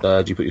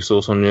put your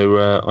sauce on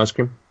your ice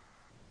cream?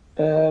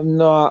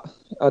 No,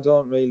 I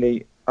don't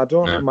really. I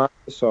don't mind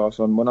the sauce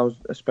on.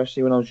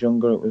 Especially when I was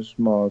younger, it was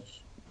more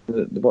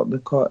what they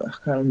call. I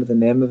can't remember the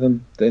name of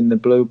them. In the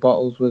blue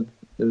bottles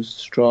there was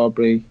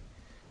strawberry,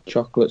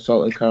 chocolate,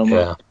 salted caramel.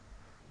 Yeah.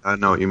 I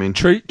know what you mean.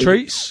 Treats?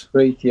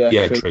 Treat, yeah.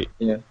 Yeah, treat.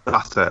 Yeah.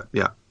 That's it,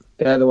 yeah.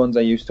 They're the ones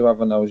I used to have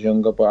when I was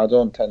younger, but I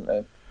don't tend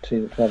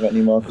to have it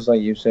anymore because,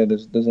 like you said,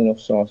 there's enough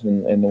sauce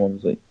in the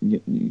ones that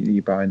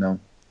you buy now.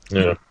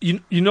 Yeah.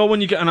 You know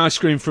when you get an ice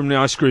cream from the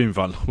ice cream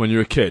van when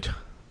you're a kid?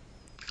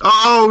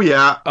 Oh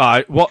yeah,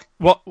 Alright, what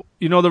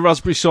you know the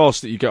raspberry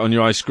sauce that you get on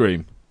your ice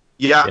cream?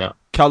 yeah. Yeah.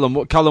 Callum,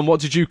 what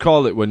did you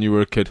call it when you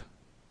were a kid?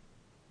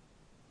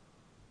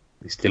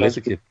 He still is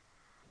a kid.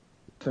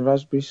 The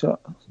raspberry sauce.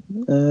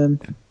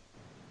 Don't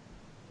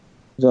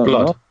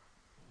Blood.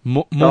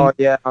 know. Oh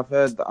yeah, I've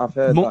heard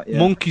that. Yeah.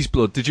 Monkey's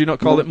blood. Did you not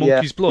call it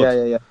monkey's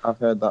blood? Yeah. I've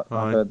heard that.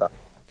 Right. I've heard that.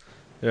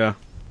 Yeah.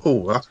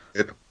 Oh, that's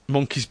good.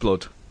 Monkey's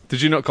blood.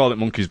 Did you not call it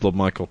monkey's blood,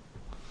 Michael?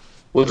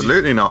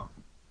 Absolutely not.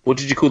 What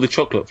did you call the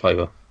chocolate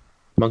flavour?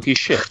 Monkey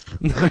shit.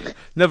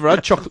 Never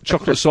had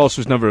chocolate sauce.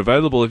 Was never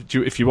available.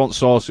 If you want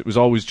sauce, it was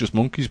always just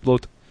monkey's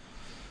blood.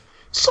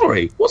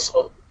 Sorry, what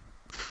sort?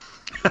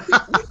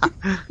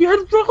 You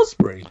had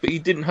raspberry, but you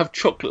didn't have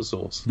chocolate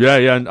sauce. Yeah,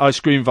 and ice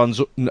cream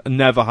vans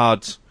never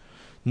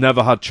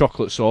had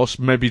chocolate sauce.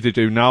 Maybe they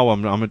do now.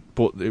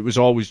 But it was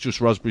always just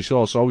raspberry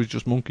sauce. Always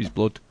just monkey's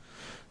blood.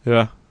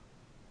 Yeah.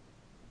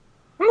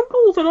 How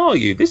northern are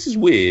you? This is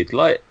weird.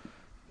 Like,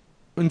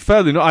 And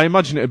fairly, I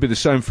imagine it'd be the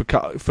same for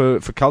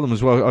Callum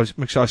as well. I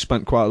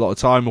spent quite a lot of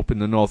time up in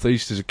the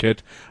northeast as a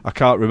kid. I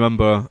can't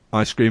remember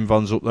ice cream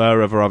vans up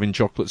there ever having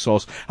chocolate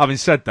sauce. Having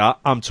said that,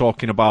 I'm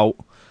talking about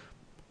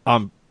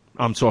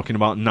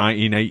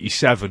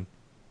 1987.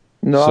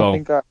 No,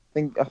 So-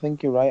 I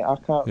think you're right. I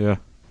can't Yeah,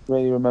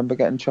 really remember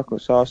getting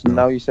chocolate sauce, and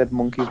now you said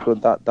monkey's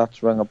blood.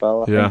 That's rang a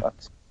bell. I Yeah. think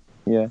that's,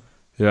 yeah.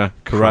 yeah,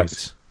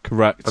 correct.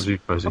 absolutely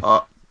crazy.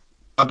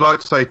 I'd like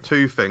to say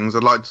two things.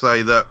 I'd like to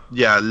say that,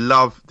 yeah,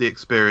 love the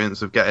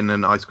experience of getting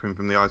an ice cream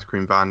from the ice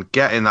cream van,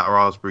 getting that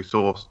raspberry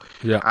sauce,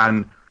 Yeah.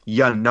 and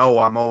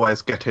I'm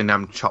always getting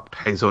them chopped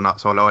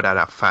hazelnuts all over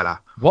that fella.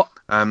 What?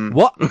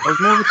 What? I was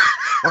more of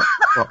a,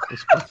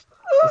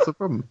 what's the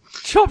problem?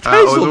 Chopped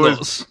I was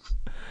hazelnuts?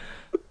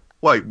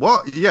 Wait,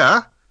 what?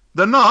 Yeah,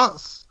 the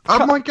nuts.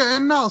 Am I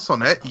getting nuts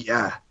on it?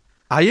 Yeah,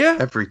 Are you?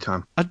 every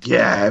time.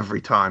 Yeah, every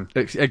time.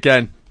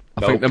 Again,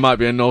 I think Nope. there might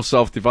be a no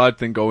self-divide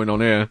thing going on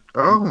here.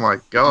 Oh my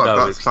god, No,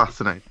 that's it's-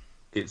 fascinating.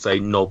 It's a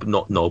knob,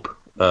 not knob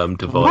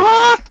divide.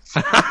 What?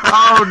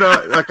 Oh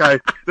no! Okay,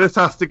 this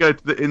has to go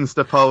to the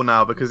Insta poll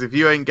now, because if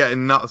you ain't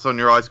getting nuts on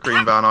your ice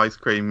cream van ice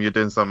cream, you're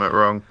doing something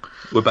wrong.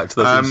 We're back to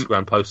those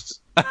Instagram posts.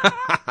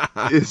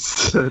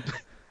 It's,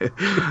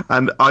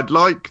 and I'd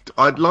like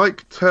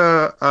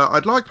to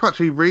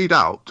actually read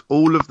out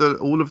all of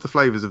the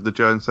flavors of the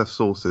Joe and Seth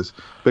sauces,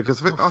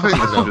 because I think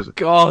this will just.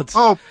 God.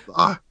 Oh,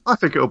 I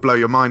think it'll blow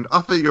your mind.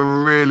 I think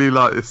you'll really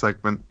like this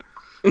segment.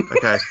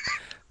 Okay,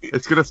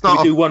 it's gonna Can start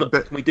we do off one? a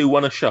bit. Can we do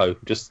one a show?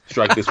 Just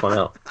drag this one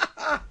out.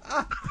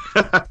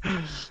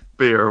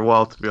 Be here a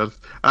while, to be honest.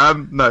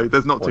 No,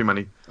 there's not too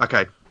many.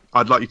 Okay,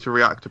 I'd like you to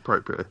react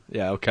appropriately.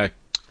 Yeah, okay.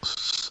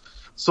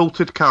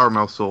 Salted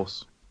caramel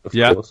sauce, Of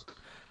Yeah. course.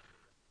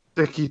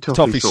 sticky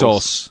Toffee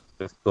sauce.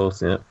 Of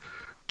course, yeah.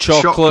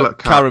 Chocolate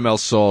caramel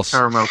sauce.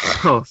 caramel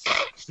sauce,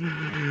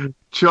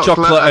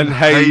 Chocolate and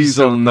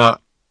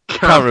hazelnut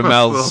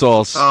caramel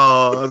sauce.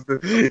 Oh,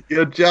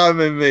 you're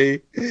jamming me.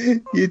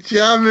 You're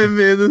jamming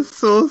me in the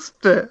sauce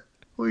bit.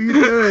 What are you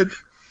doing?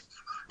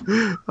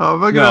 Oh,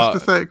 am I going to No. have to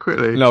say it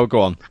quickly? No,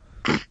 go on.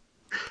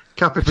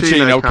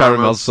 Cappuccino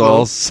caramel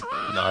sauce.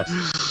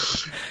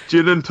 Nice.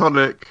 Gin and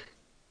tonic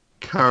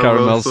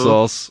Caramel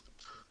sauce.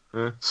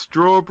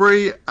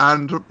 Strawberry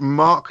and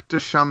Marc de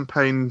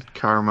Champagne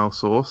caramel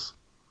sauce.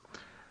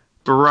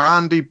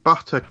 Brandy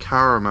butter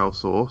caramel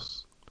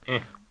sauce.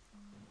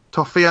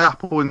 Toffee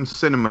apple and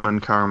cinnamon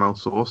caramel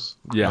sauce.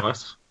 Yeah.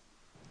 Nice.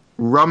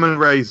 Rum and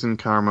raisin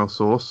caramel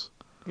sauce.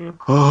 Yeah.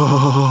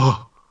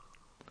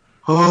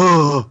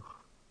 Oh,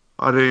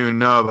 I didn't even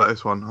know about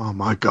this one. Oh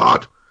my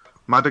god.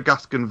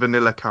 Madagascar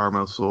vanilla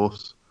caramel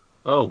sauce.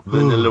 Oh,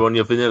 vanilla on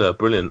your vanilla.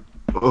 Brilliant.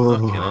 Oh.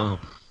 Fucking hell.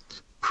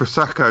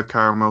 Prosecco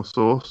caramel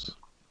sauce.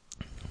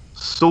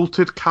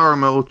 Salted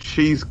caramel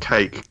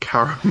cheesecake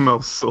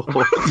caramel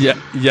sauce. Yeah.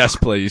 Yes,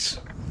 please.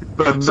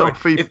 But Sorry,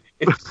 not be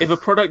if a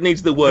product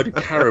needs the word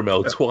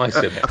caramel twice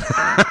in it,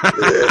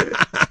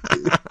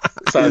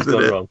 sounds Isn't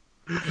gone it? wrong.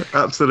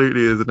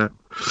 absolutely, isn't it?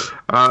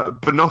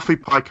 Banoffee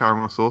pie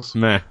caramel sauce.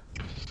 Meh.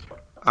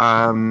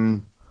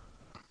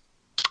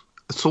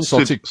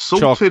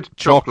 Salted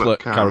chocolate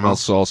caramel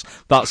sauce.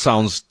 That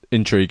sounds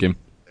intriguing.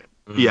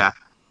 Yeah.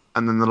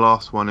 And then the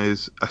last one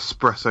is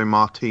espresso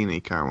martini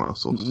caramel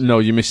sauce. No,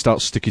 you missed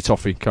out sticky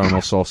toffee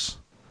caramel sauce.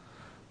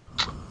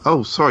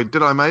 Oh, sorry,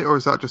 did I, mate? Or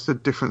is that just a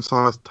different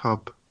sized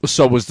tub?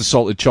 So was the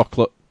salted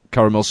chocolate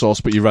caramel sauce,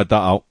 but you read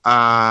that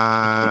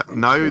out.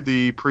 No,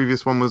 the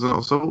previous one was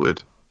not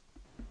salted.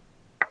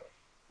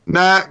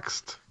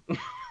 Next.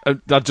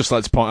 I'd just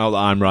like to point out that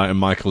I'm right and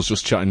Michael's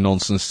just chatting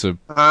nonsense to...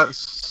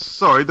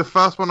 Sorry, the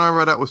first one I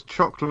read out was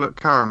chocolate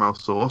caramel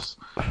sauce,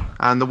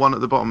 and the one at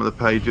the bottom of the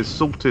page is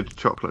salted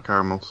chocolate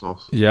caramel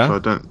sauce. Yeah? So I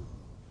don't...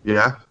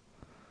 Yeah?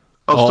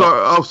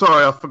 Oh.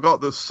 Sorry, I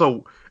forgot that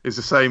salt is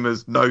the same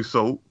as no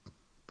salt.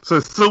 So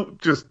salt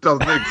just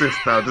doesn't exist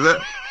now, does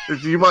it?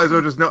 You might as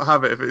well just not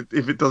have it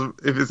if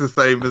it's the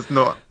same as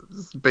not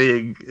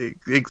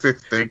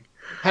existing.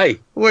 Hey,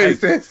 What is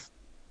this?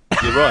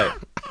 you're right.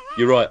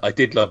 You're right. I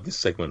did love this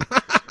segment.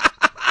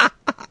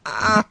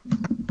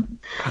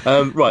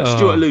 Right,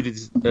 Stuart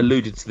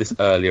alluded to this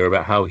earlier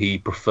about how he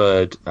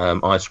preferred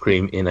ice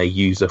cream in a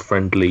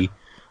user-friendly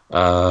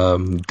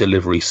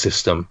delivery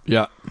system.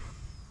 Yeah.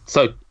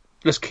 So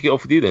let's kick it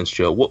off with you then,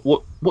 Stuart.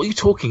 What are you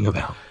talking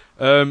about?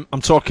 I'm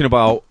talking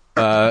about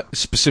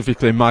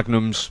specifically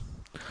Magnums,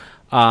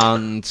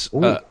 and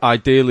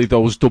ideally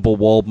those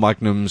double-walled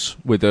Magnums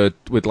with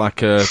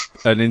like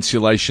an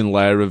insulation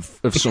layer of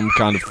some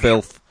kind of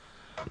filth.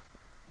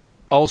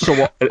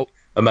 Also,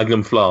 A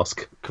Magnum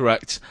flask.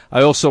 correct.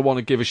 I also want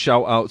to give a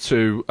shout out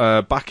to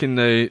back in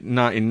the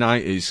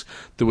 1990s.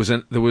 There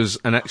was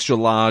an extra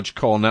large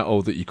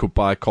Cornetto that you could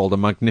buy called a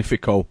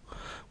Magnifico,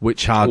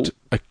 which had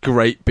a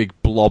great big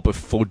blob of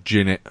fudge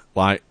in it,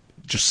 like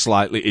just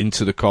slightly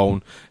into the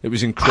cone. It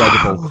was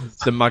incredible.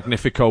 The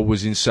Magnifico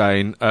was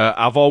insane.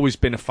 I've always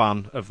been a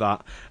fan of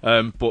that.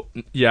 But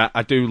yeah,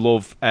 I do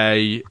love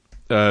I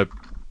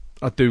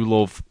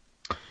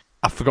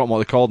forgot what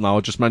they're called now.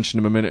 I just mentioned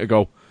them a minute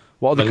ago.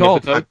 What are they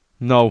called? Magnifico?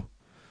 No.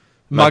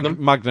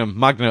 Magnum?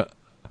 Magnet.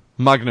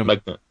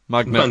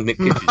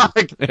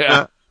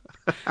 Yeah.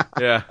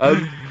 Yeah.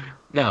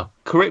 Now,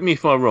 correct me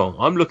if I'm wrong.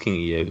 I'm looking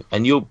at you,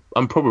 and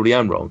I'm probably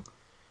am wrong.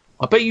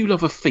 I bet you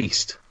love a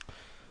feast.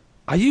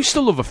 I used to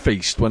love a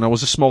Feast when I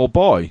was a small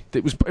boy.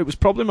 It was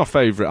probably my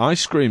favourite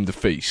ice cream, the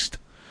Feast.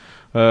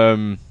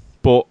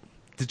 But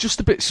they're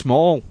just a bit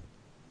small.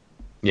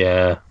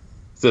 Yeah.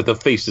 So the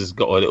feast has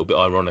got a little bit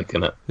ironic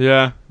in it.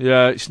 Yeah.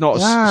 It's not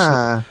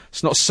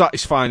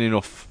satisfying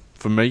enough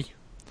for me.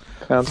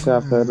 Can't say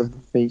I've heard of the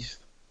feast.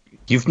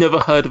 You've never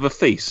heard of a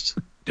feast?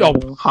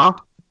 Oh, Huh?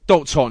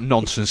 don't talk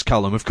nonsense,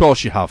 Callum. Of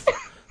course you have.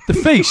 The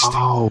Feast.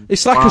 Oh,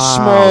 It's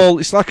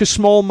like a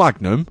small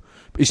Magnum.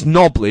 It's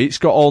knobbly. It's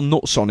got all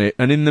nuts on it,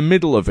 and in the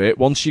middle of it,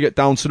 once you get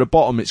down to the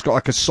bottom, it's got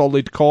like a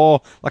solid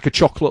core, like a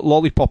chocolate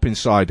lollipop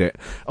inside it.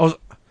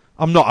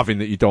 I'm not having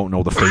that. You don't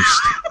know the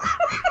Feast.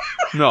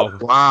 No.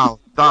 Wow,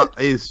 that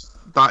is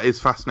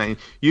fascinating.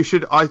 You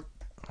should.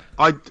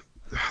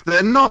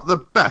 They're not the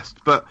best,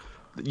 but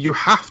you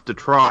have to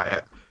try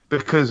it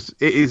because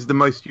it is the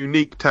most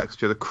unique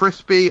texture. The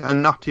crispy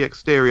and nutty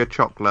exterior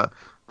chocolate,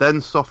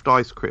 then soft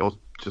ice cream or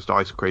just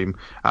ice cream,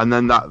 and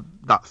then that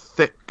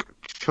thick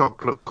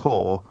chocolate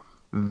core.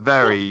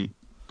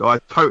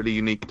 Totally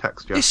unique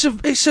texture.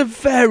 It's a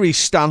very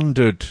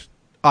standard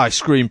ice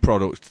cream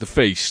product. The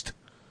Feast.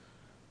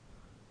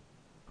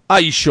 Are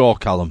you sure,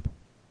 Callum?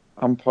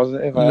 I'm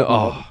positive.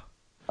 No.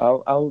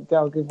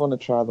 I'll give one a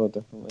try though,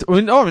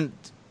 definitely.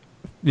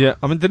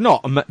 They're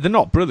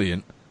not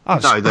brilliant.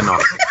 No, they're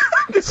not.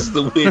 This is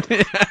the weird.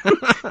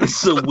 This is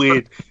so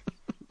weird.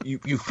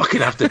 You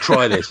fucking have to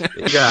try this.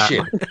 It's Yeah.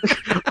 shit.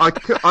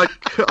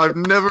 I've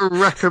never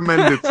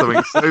recommended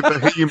something so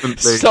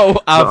vehemently. So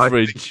that I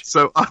average. think it's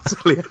so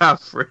utterly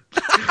average.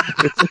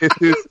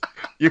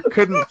 You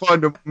couldn't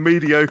find a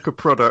mediocre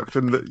product,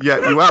 and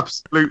yet you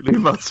absolutely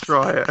must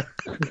try it.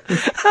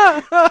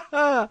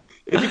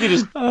 If you could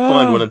just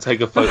find one and take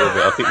a photo of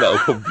it, I think that'll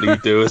probably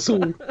do us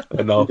all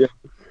enough. Yeah.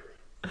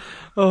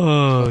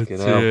 Oh Fucking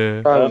hell.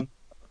 dear.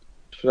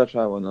 Should I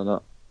try one or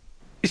not?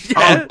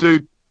 Oh,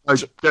 dude,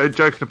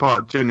 joking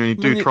apart,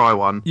 genuinely, try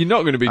one. You're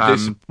not going to be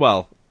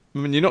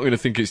you're not going to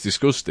think it's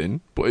disgusting,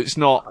 but it's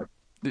not.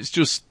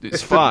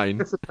 It's fine.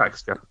 It's a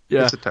texture.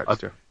 Yeah. It's a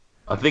texture.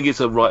 I think it's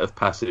a rite of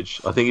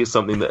passage. I think it's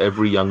something that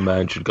every young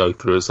man should go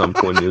through at some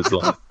point in his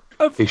life.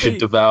 He should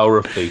devour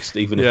a feast,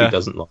 even if Yeah. he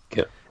doesn't like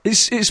it.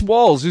 It's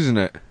walls, isn't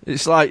it?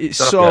 It's like it's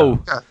Yeah.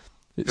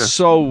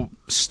 so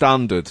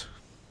standard.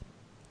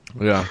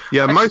 Yeah.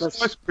 Yeah,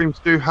 most ice creams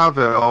do have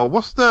it. Oh,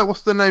 what's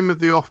the name of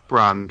the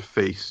off-brand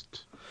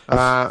feast?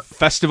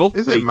 Festival.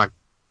 Is it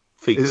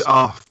Feast.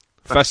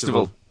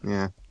 Festival.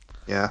 Yeah.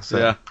 Yeah. So.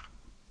 Yeah.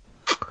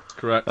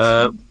 Correct.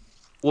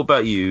 What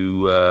about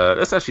you?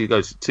 Let's actually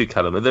go to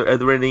Callum. Are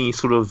there any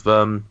sort of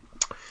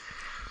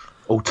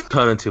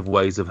alternative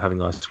ways of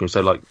having ice cream?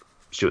 So, like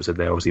Stuart said,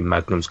 there obviously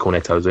Magnums,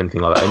 Cornettos, or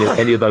anything like that.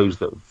 Any of those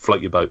that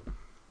float your boat?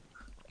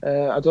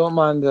 I don't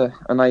mind a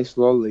nice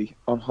lolly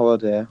on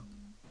holiday.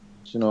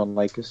 You know,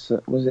 like was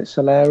it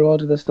Solero?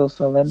 Do they still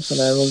sell them?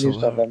 Soleros used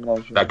to have them.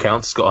 That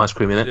counts. It's got ice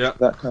cream in it. Yeah.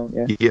 That count,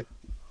 yeah.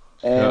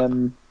 Yeah.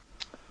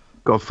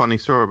 Got a funny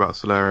story about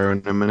Solero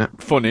in a minute.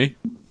 Funny.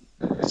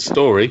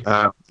 Story.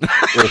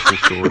 Awful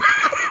story.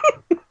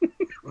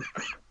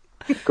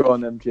 Go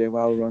on, MJ.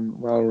 While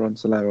we're on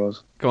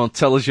Soleros. Go on,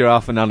 tell us your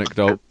half an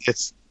anecdote.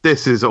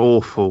 This is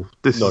awful.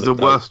 This Not is the a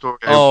worst story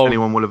Oh.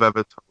 anyone will have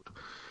ever told.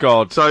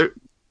 God. So,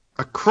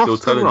 Still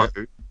telling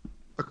it.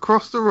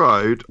 across the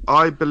road,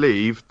 I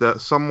believe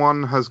that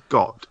someone has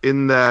got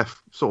in their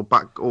sort of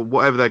back or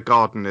whatever their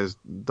garden is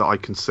that I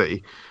can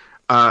see.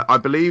 I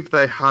believe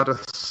they had a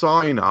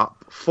sign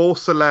up for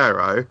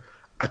Solero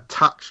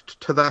attached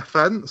to their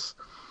fence,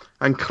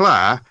 and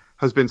Claire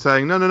has been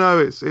saying, no,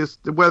 it's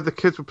where the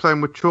kids were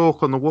playing with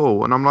chalk on the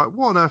wall, and I'm like,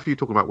 what on earth are you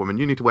talking about, woman?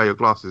 You need to wear your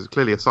glasses. It's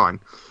clearly a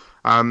sign.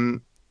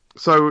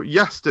 So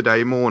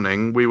yesterday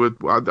morning, we've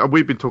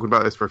been talking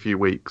about this for a few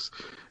weeks.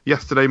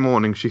 Yesterday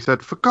morning, she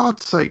said, for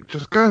God's sake,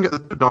 just go and get the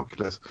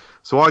binoculars.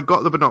 So I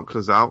got the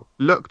binoculars out,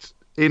 looked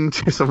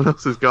into someone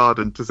else's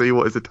garden to see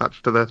what is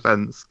attached to their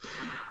fence.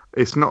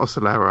 It's not a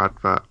Solera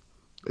advert.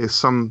 It's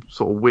some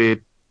sort of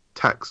weird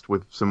text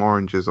with some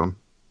oranges on.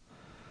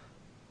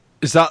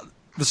 Is that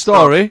the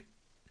story?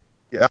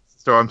 Yeah,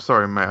 so I'm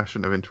sorry, mate. I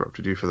shouldn't have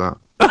interrupted you for that.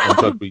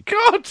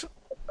 God!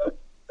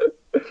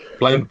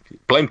 Blame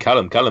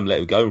Callum. Callum let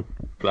him go.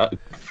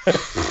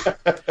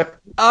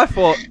 I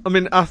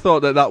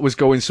thought that was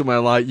going somewhere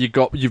like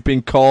you've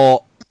been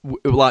caught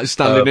like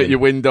standing at your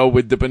window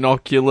with the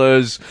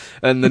binoculars,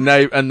 and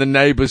the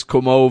neighbours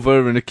come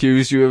over and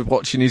accuse you of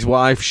watching his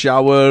wife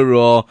shower.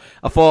 Or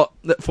I thought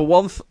that for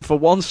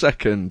one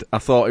second I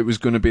thought it was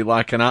going to be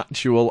like an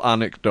actual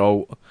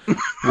anecdote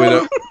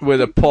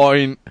with a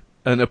point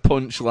and a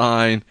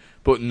punchline,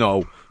 but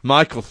no.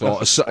 Michael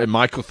thought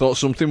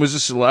something was a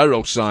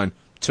Solero sign.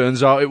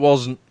 Turns out it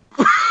wasn't.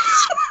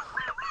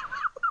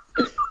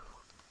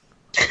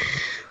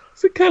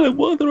 So, Callum,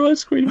 what other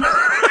ice cream?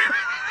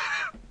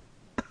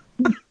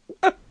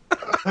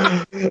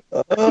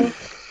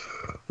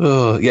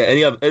 Oh,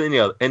 yeah.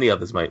 Any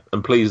others, mate?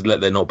 And please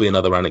let there not be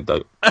another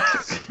anecdote.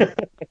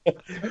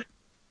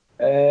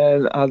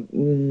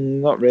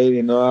 Not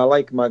really. No, I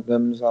like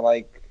Magnums.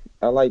 I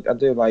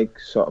do like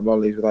sort of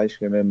lollies with ice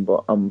cream in,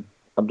 but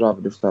I'd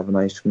rather just have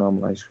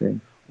normal ice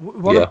cream.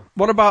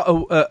 What about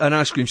an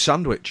ice cream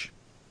sandwich?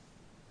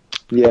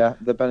 Yeah,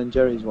 the Ben and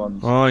Jerry's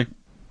ones. Aye.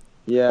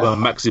 Yeah. Well,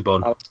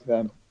 Maxibon. I like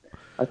them.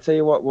 I tell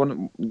you what,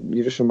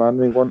 you just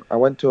reminded me. I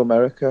went to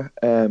America.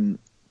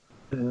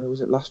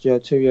 Was it last year,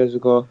 2 years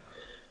ago?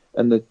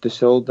 And they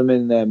sold them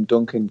in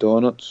Dunkin'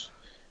 Donuts,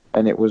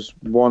 and it was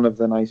one of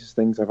the nicest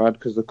things I've had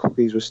because the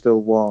cookies were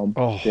still warm.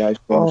 Oh. The ice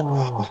cream.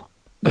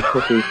 The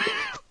cookies.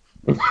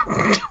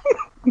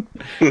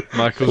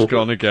 Michael's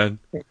gone again.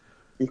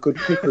 You could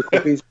pick the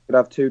cookies. You could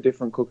have two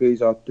different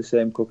cookies or the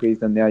same cookies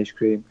than the ice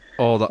cream.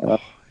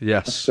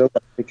 Yes. So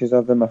because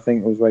of them, I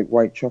think it was like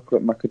white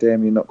chocolate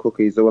macadamia nut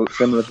cookies. They were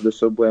similar to the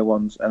Subway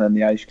ones, and then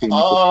the ice cream.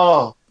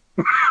 Oh,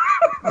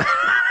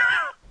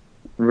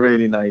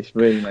 really nice,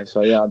 really nice.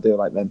 So yeah, I do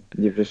like them.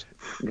 You've just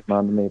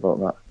reminded me about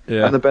that.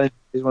 Yeah. And the Ben and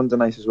Jerry's ones are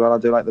nice as well. I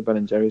do like the Ben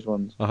and Jerry's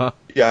ones. Uh-huh.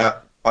 yeah,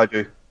 I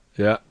do.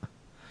 Yeah.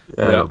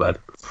 Not bad.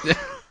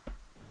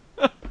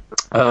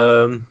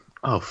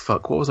 Oh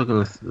fuck! What was I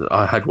going to?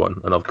 I had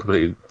one, and I've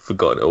completely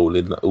forgotten it all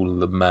in all of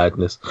the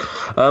madness.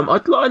 I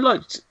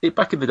liked it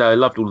back in the day. I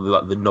loved all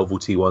of the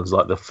novelty ones,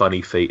 like the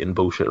Funny Feet and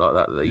bullshit like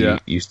that you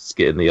used to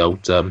get in the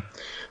old the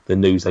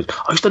news. I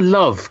used to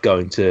love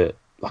going to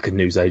like a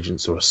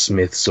newsagent's or a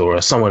Smith's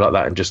or somewhere like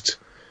that, and just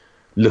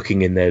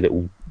looking in their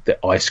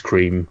ice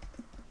cream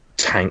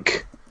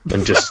tank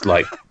and just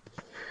like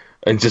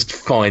and just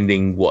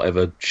finding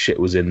whatever shit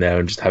was in there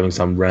and just having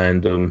some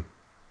random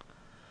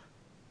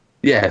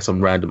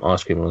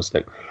ice cream on a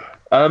stick.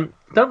 Don't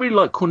really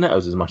like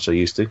Cornettos as much as I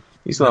used to.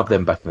 Used to love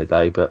them back in the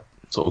day, but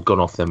sort of gone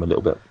off them a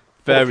little bit.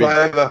 What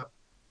flavour?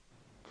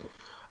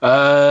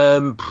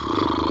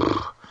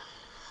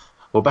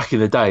 Well, back in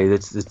the day,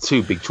 the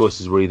two big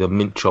choices were either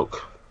mint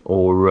choc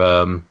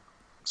or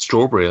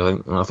strawberry.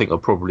 I think I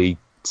probably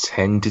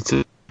tended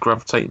to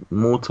gravitate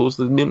more towards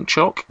the mint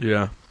choc.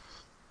 Yeah.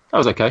 That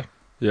was okay.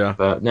 Yeah.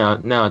 But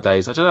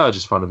nowadays, I don't know. I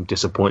just find them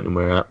disappointing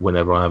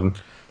whenever I have them.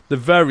 They're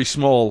very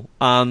small,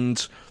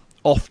 and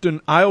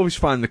I always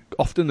find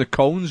the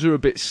cones are a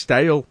bit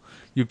stale.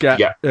 You get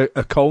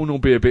a cone will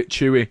be a bit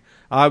chewy.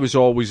 I was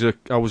always a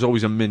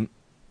mint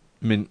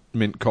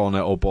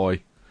cornetto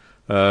boy.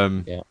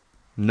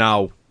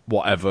 Now,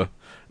 whatever.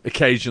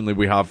 Occasionally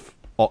we have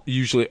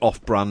usually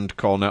off-brand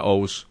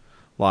cornettos,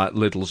 like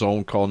Lidl's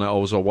own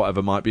cornettos or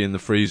whatever might be in the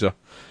freezer.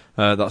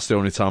 That's the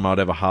only time I'd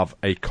ever have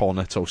a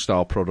cornetto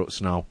style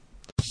products now.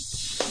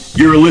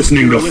 You're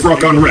listening to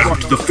Fruck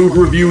Unwrapped, the Food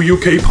Review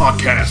UK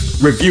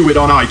podcast. Review it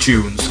on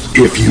iTunes,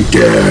 if you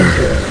dare.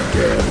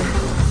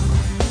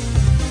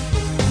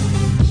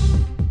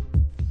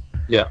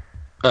 Yeah.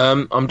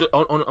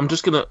 I'm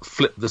just going to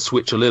flip the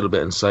switch a little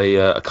bit and say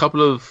a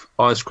couple of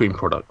ice cream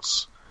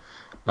products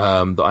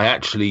that I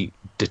actually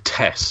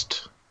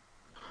detest,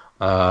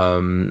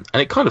 and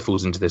it kind of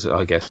falls into this,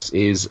 I guess,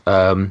 is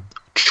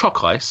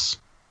choc ice.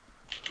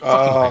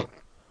 Oh,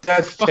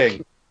 that's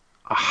thing.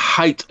 I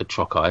hate a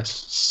choc ice.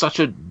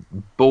 Such a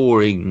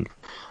boring,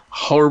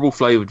 horrible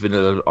flavoured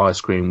vanilla ice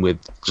cream with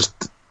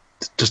just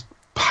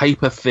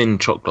paper thin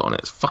chocolate on it.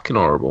 It's fucking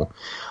horrible.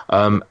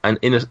 And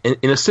in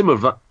a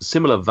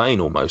similar vein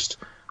almost,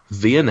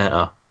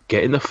 Viennetta,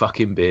 get in the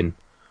fucking bin.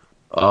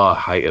 Oh, I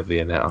hate a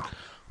Viennetta.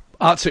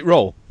 Arctic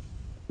roll.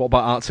 What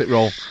about Arctic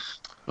roll?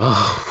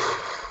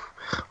 Oh,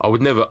 I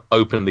would never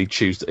openly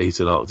choose to eat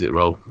an Arctic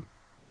roll,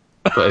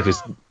 but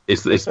if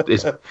it's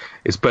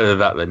better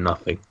that than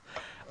nothing.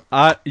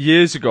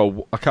 Years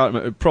ago, I can't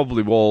remember,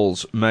 probably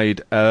Walls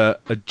made a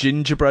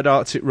gingerbread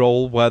Arctic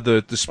roll where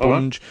the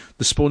sponge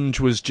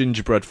was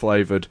gingerbread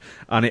flavoured,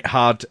 and it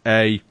had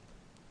a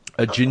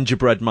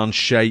gingerbread man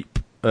shape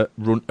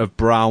of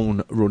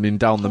brown running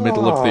down the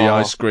middle of the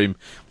ice cream.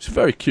 It's a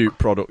very cute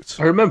product.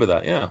 I remember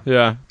that, yeah.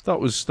 Yeah, that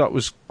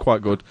was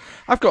quite good.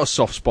 I've got a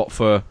soft spot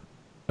for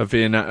a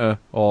Viennetta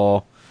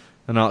or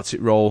an Arctic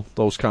roll,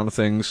 those kind of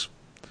things.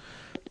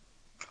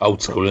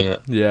 Old school, isn't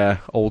it? Yeah,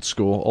 old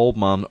school. Old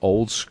man,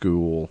 old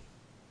school.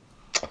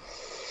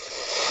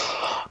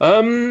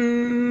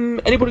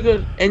 Anybody got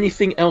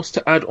anything else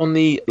to add on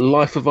the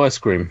life of ice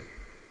cream?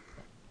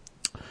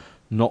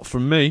 Not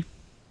from me.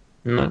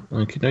 No,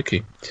 okie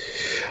dokie.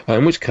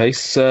 In which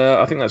case,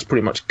 I think that's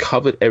pretty much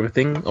covered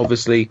everything.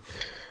 Obviously,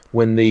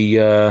 when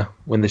the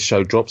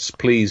show drops,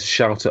 please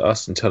shout at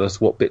us and tell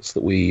us what bits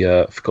that we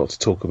forgot to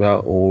talk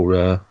about,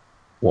 or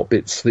what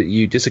bits that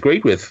you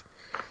disagreed with.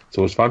 It's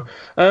always fun.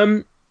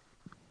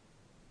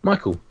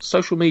 Michael,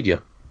 social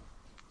media.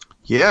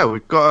 Yeah,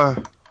 we've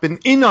been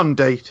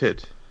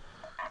inundated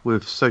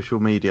with social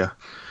media.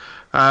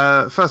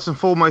 First and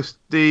foremost,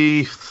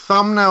 the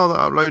thumbnail that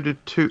I uploaded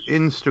to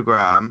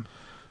Instagram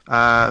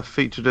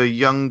featured a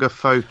younger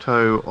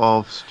photo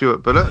of Stuart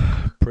Bullock.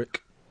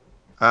 Prick.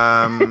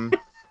 And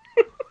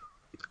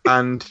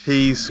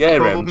he's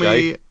called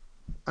me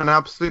an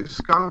absolute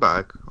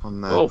scumbag on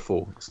there.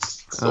 Awful.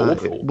 It's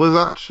awful. It was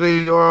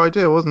actually your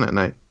idea, wasn't it,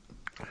 Nate?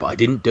 But I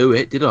didn't do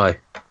it, did I?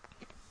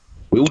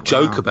 We all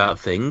joke about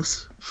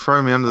things.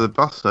 Throw me under the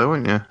bus, though,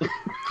 won't you?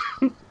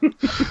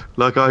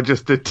 Like I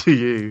just did to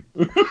you.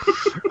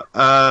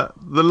 The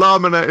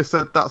Laminator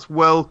said, that's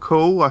well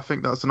cool. I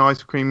think that's an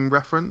ice cream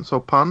reference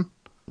or pun.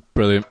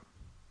 Brilliant.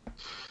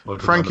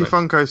 Frankie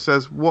Funko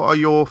says, what are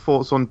your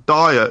thoughts on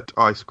diet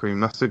ice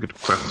cream? That's a good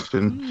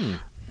question.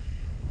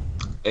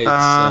 It's,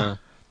 yeah,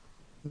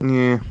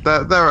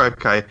 they're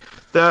okay.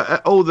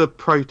 All the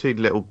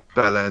protein little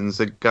bellends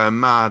are going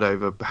mad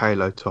over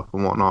Halo Top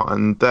and whatnot,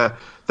 and they're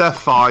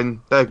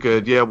fine. They're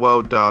good. Yeah,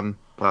 well done,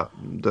 but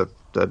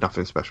they're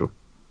nothing special.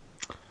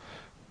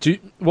 Do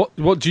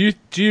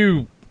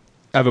you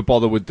ever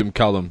bother with them,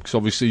 Callum? Because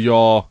obviously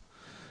your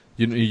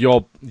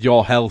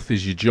health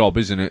is your job,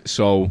 isn't it?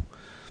 So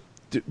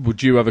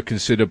would you ever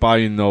consider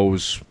buying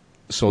those?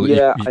 So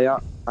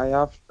that I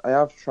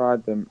have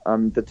tried them.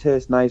 They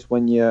taste nice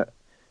when you're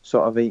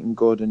sort of eating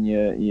good, and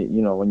you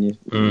know when you're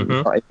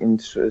eating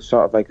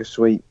sort of like a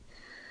sweet,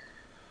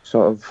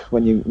 sort of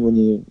when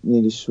you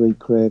need a sweet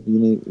crave,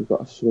 you've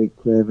got a sweet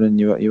craving, and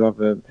you have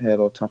a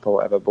Halo Top or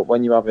whatever. But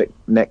when you have it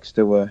next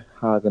to a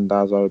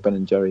Haagen-Dazs or a Ben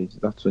and Jerry's,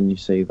 that's when you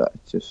see that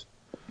it's just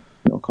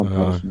no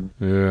comparison.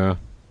 Yeah,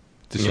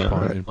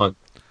 disappointing. Yeah,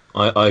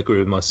 I agree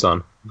with my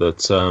son that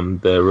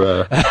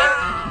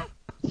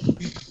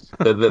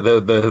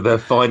they're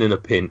fine in a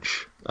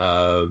pinch.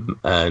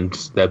 And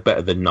they're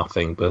better than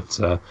nothing, but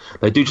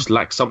they do just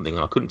lack something,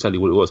 and I couldn't tell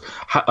you what it was.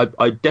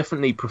 I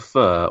definitely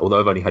prefer, although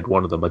I've only had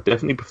one of them, I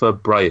definitely prefer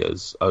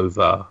Breyers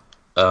over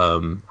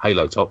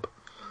Halo Top.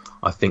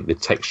 I think the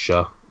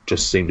texture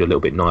just seemed a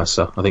little bit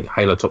nicer. I think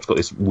Halo Top's got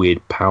this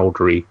weird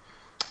powdery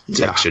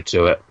texture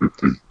to it,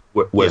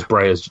 whereas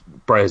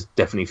Breyers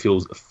definitely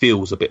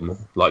feels a bit more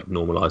like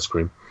normal ice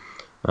cream.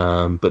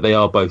 But they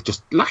are both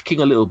just lacking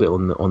a little bit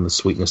on the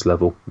sweetness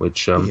level,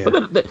 which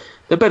but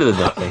they're better than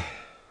nothing.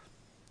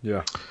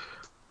 Yeah.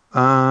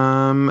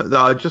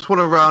 I just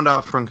want to round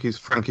out Frankie's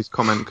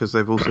comment, because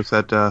they've also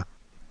said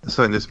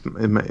something that's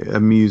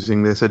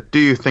amusing. They said, do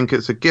you think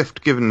it's a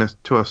gift given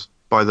to us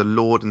by the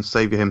Lord and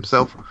Saviour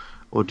himself,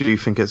 or do you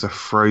think it's a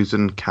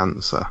frozen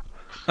cancer?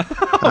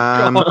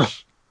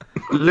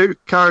 Luke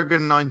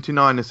Carrigan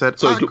 99 has said,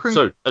 sorry,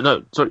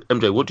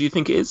 MJ, what do you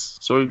think it is?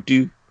 Sorry,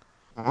 do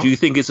you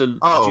think it's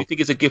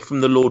a gift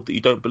from the Lord that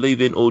you don't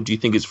believe in, or do you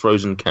think it's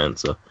frozen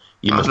cancer?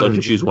 You must only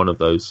choose one of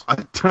those. I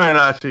don't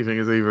actually think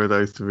it's either of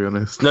those, to be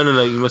honest. No,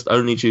 you must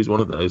only choose one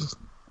of those.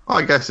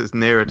 I guess it's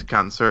nearer to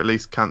cancer. At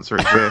least cancer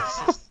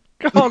exists.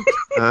 God.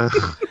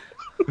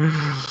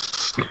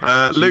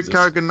 Luke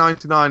Carrigan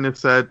 99 has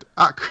said,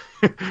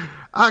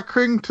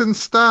 Accrington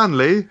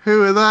Stanley,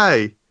 who are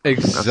they?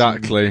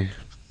 Exactly.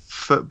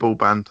 Football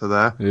banter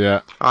there.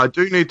 Yeah. I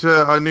do need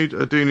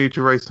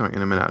to raise something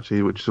in a minute,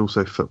 actually, which is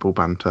also football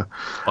banter.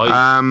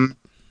 I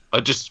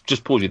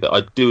just pause you there.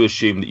 I do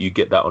assume that you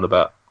get that on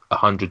about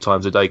 100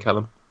 times a day,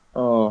 Callum.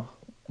 Oh,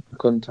 I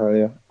couldn't tell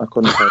you. I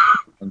couldn't tell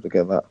you to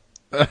get that.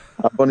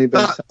 I've only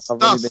been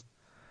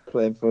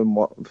playing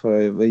for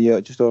a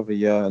year, just over a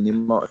year, and the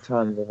amount of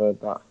times I've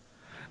heard that.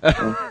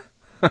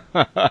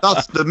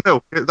 That's the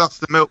milk. That's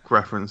the milk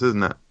reference,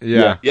 isn't it?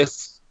 Yeah.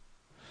 Yes.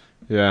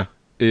 Yeah.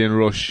 Ian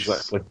Rush.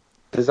 Exactly.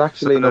 There's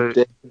actually an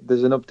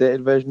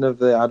updated version of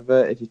the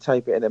advert. If you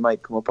type it in, it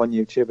might come up on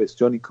YouTube. It's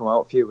only come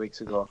out a few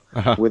weeks ago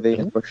with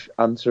Ian Rush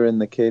answering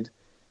the kid,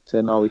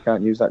 saying, "No, we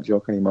can't use that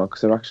joke anymore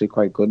because they're actually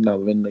quite good now.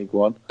 They're in League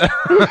One."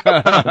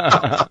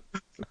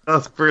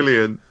 That's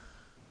brilliant.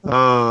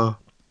 I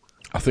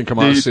think I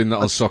might have seen that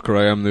on Soccer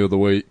AM the other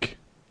week.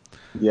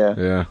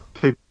 Yeah.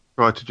 People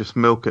try to just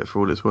milk it for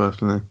all it's worth,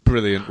 don't they?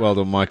 Brilliant. Well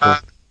done, Michael.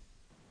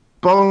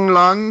 Bong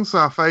Lungs,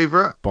 our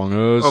favourite.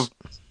 Bongers.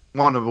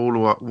 One of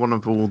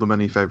all the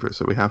many favourites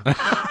that we have.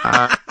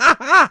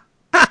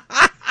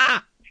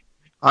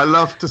 I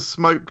love to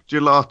smoke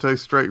gelato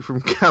straight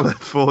from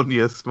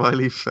California,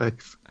 smiley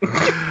face.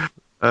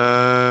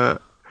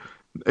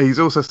 He's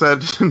also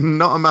said,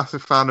 not a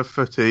massive fan of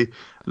footy,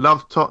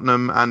 love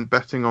Tottenham and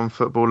betting on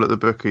football at the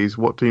bookies.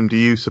 What team do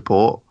you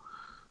support?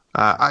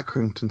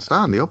 Accrington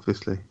Stanley,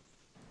 obviously.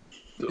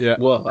 Yeah.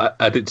 Well,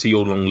 add it to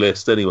your long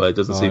list anyway. It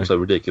doesn't seem so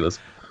ridiculous.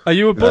 Are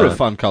you a Borough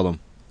fan, Callum?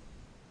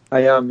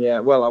 I am, yeah.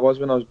 Well, I was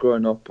when I was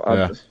growing up.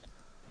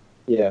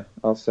 Yeah.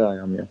 I'll say I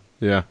am, yeah.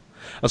 Yeah.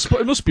 I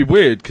suppose it must be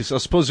weird because I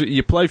suppose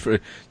you play for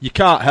it. You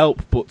can't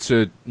help but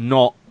to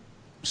not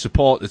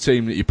support the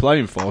team that you're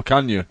playing for,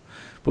 can you?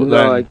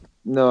 But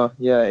no,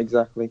 yeah,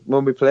 exactly.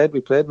 When we played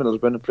when I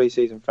was running a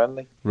pre-season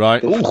friendly.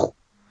 Right. And we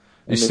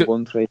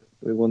won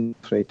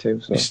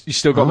 3-2. So You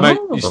still got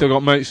You still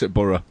got mates at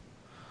Borough.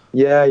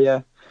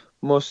 Yeah.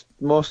 Most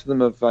of them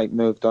have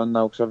moved on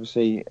now because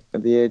obviously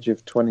at the age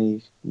of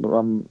 20,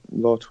 young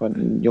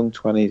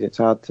 20s, it's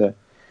hard to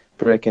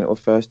break into a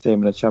first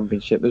team in a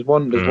championship. There's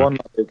one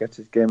who gets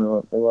his game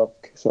who I've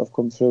sort of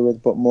come through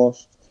with, but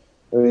most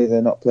are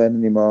either not playing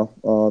anymore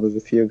or there's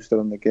a few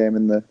still in the game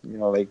in the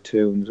League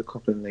 2 and there's a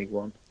couple in League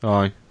 1.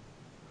 Aye.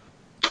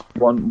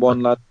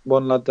 One lad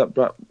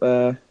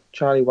that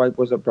Charlie White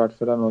was at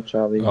Bradford. I know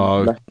Charlie.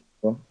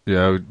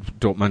 Yeah,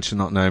 don't mention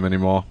that name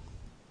anymore.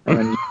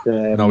 And,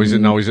 now he's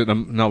at the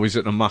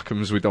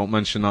Mackhams. We don't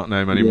mention that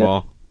name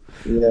anymore.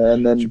 Yeah,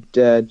 and then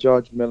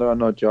George Miller. I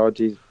know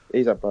George.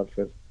 He's at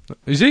Bradford.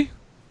 Is he?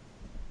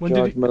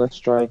 George Miller,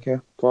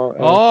 striker.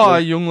 A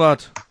young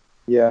lad.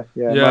 Yeah.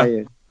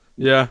 Yeah.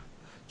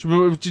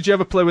 Did you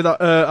ever play with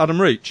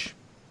Adam Reach?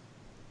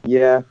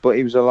 Yeah, but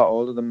he was a lot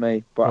older than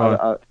me.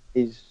 But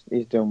he's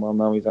doing well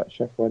now. He's at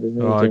Sheffield,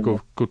 isn't he? Right,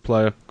 good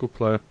player.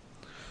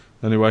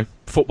 Anyway,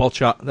 football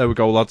chat. There we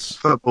go, lads.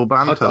 Football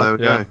banter. There we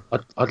go.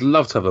 I'd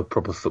love to have a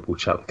proper football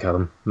chat with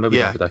Callum. Maybe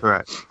another day.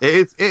 Correct.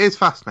 It is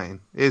fascinating.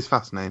 It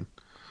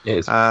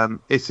is.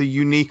 It's a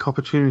unique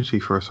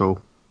opportunity for us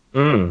all.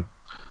 Mm.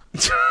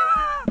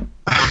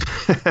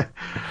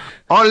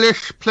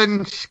 Olish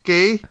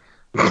Plinsky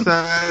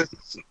says,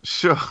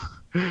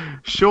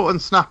 short and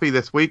snappy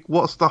this week.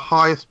 What's the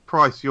highest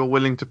price you're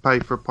willing to pay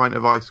for a pint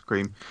of ice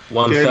cream?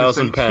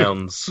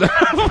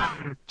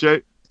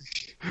 £1,000.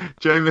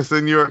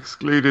 Jameson, you're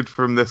excluded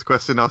from this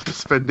question after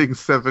spending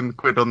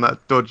 £7 on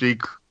that dodgy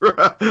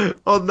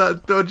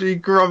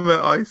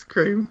grommet ice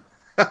cream.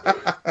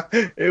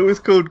 It was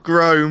called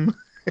Grome.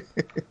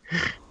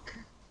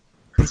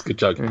 That's a good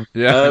joke.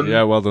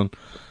 Yeah, well done.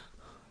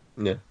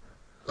 Yeah.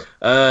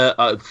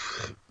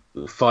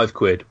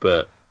 £5,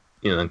 but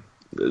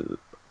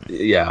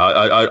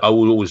I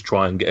will always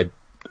try and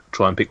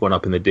pick one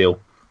up in the deal.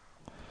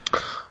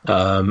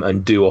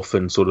 And do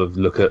often sort of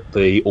look at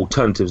the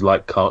alternatives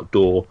like Carte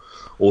d'Or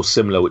or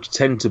similar, which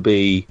tend to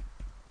be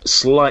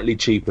slightly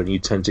cheaper, and you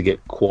tend to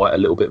get quite a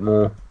little bit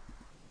more,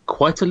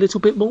 a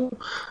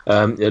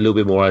little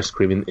bit more ice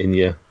cream in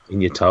your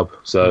tub.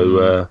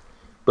 So,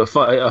 but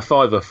a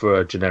 £5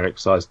 for a generic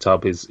sized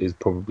tub is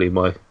probably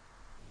my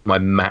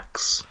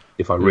max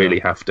if I really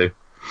have to.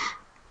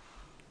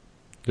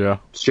 Yeah,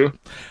 Stu?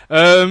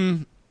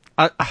 I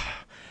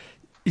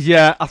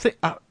think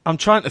I'm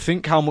trying to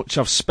think how much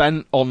I've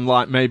spent on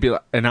maybe a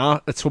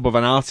tub of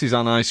an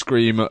artisan ice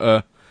cream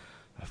at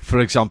for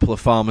example, a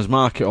farmer's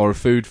market or a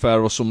food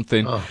fair or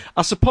something. Oh.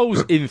 I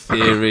suppose in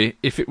theory,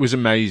 if it was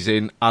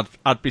amazing, I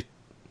could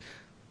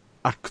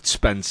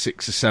spend £6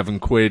 or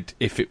 £7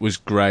 if it was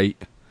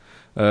great.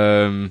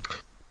 But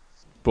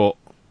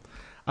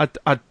I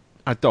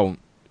don't.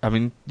 I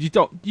mean, you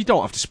don't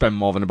have to spend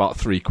more than about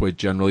 £3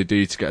 generally, do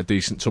you, to get a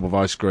decent tub of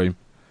ice cream?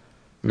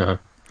 No.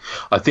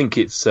 I think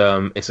it's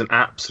an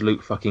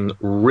absolute fucking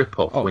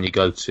rip-off when you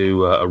go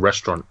to a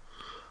restaurant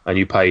and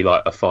you pay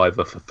like a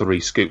 £5 for 3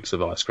 scoops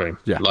of ice cream.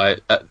 Yeah.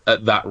 Like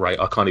at that rate,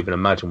 I can't even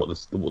imagine what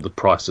the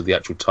price of the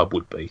actual tub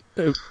would be.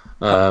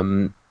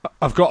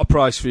 I've got a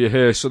price for you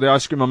here. So the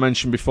ice cream I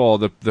mentioned before,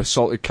 the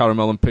salted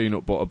caramel and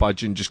peanut butter by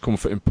Ginger's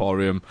Comfort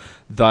Emporium,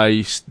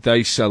 they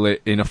sell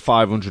it in a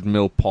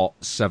 500ml pot,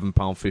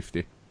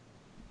 £7.50.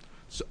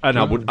 So, and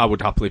I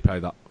would happily pay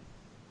that.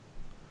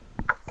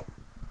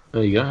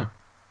 There you go.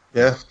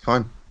 Yeah,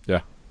 fine.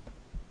 Yeah.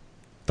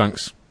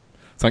 Thanks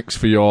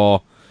for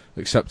your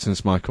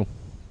acceptance, Michael.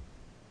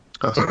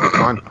 That's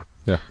fine.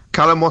 Yeah.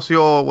 Callum, what's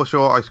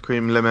your ice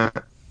cream limit?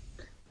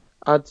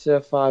 I'd say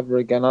 £5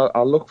 again.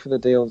 I'll look for the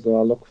deals though.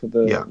 I'll look for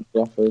the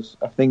offers.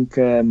 I think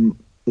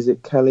is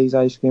it Kelly's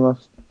ice cream? I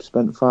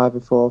spent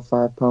 £5 or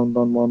 £5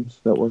 on once.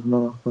 That wasn't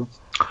on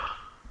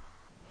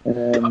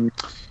offer.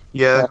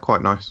 Yeah,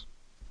 quite nice.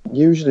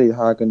 Usually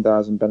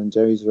Haagen-Dazs and Ben &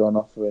 Jerry's are on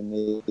offer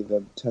in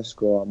either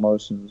Tesco or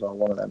Morrison's or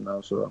one of them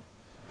now. So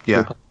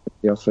yeah,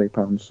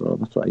 £3. So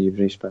that's what I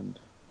usually spend.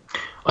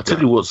 I'll tell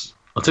you what's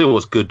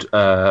good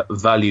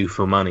value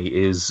for money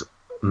is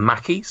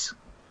Mackey's.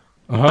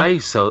 Uh-huh.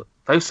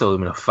 They sell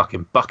them in a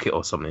fucking bucket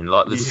or something.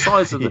 Like the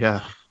size of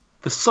the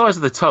size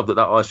of the tub that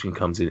ice cream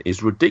comes in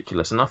is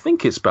ridiculous, and I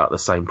think it's about the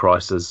same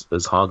price as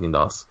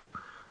Haagen-Dazs.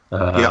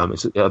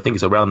 I think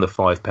it's around the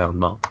 £5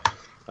 mark.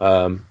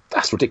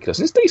 That's ridiculous.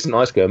 It's decent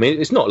ice cream. I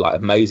mean, it's not like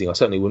amazing. I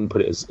certainly wouldn't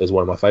put it as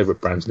one of my favourite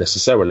brands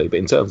necessarily, but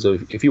in terms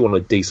of if you want a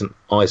decent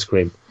ice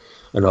cream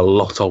and a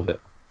lot of it,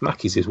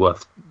 Mackey's is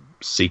worth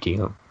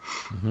seeking out.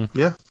 Mm-hmm.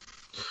 Yeah.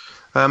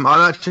 I'm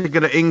actually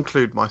going to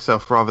include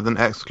myself rather than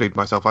exclude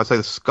myself. I'd say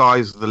the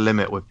sky's the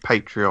limit with your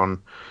Patreon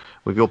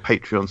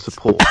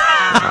support.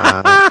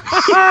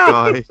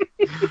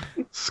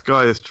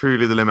 Sky is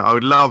truly the limit. I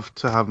would love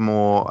to have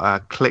more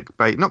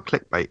clickbait, not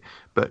clickbait,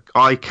 but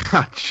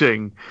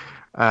eye-catching.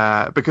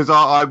 Because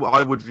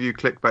I would view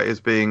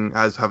clickbait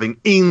as having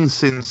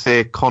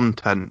insincere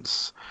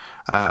contents,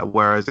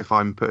 whereas if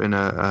I'm putting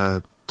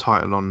a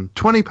title on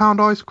 £20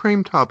 ice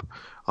cream tub,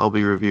 I'll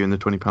be reviewing the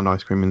 £20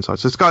 ice cream inside.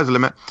 So sky's the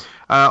limit.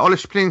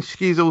 Olish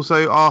Plinsky's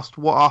also asked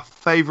what our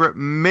favourite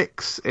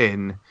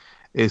mix-in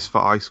is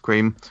for ice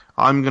cream.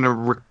 I'm going to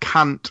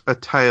recant a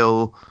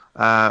tale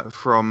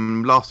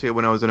from last year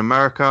when I was in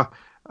America.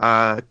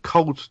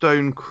 Cold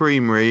Stone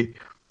Creamery,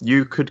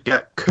 you could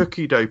get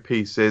cookie dough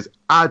pieces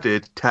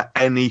added to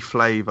any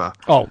flavour.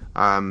 Oh,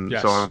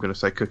 yes. So I'm going to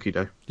say cookie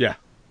dough. Yeah.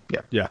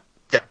 Yeah. Yeah.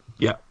 Yeah.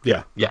 Yeah.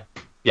 Yeah. Yeah.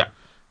 Yeah.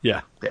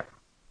 Yeah. Yeah.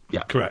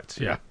 Yeah. Correct.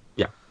 Yeah.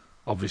 Yeah.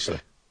 Obviously.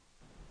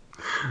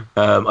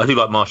 I do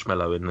like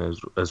marshmallow in there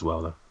as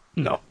well, though.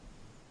 No.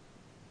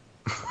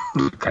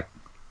 Okay.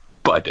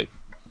 But I do.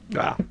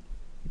 Ah.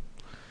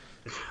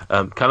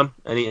 Callum,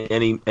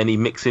 any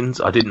mix-ins?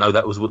 I didn't know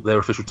that was what their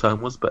official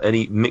term was, but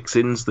any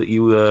mix-ins that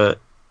you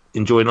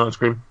enjoy in ice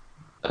cream?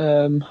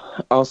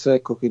 I'll say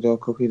cookie dough.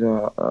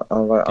 I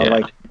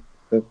like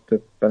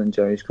the Ben and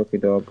Jerry's cookie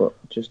dough, but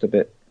just a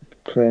bit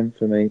plain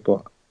for me.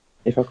 But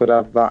if I could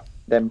have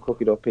them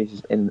cookie dough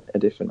pieces in a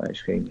different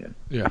ice cream, yeah.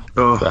 Yeah.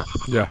 Oh,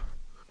 Yeah.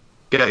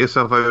 get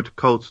yourself over to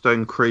Cold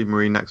Stone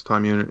Creamery next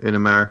time you're in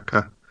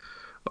America.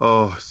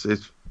 Oh,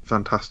 it's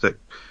fantastic.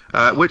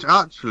 Which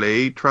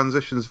actually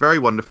transitions very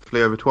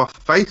wonderfully over to our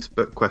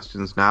Facebook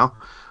questions now.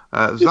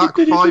 Zach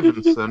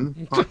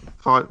Fivenson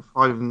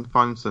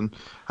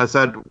has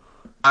said,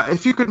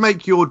 if you could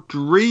make your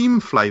dream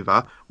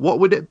flavour, what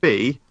would it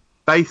be?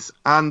 Base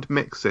and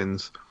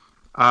mix-ins.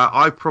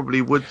 I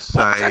probably would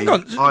say. Hang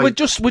on, we're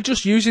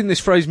just using this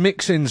phrase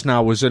mix-ins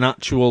now as an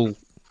actual.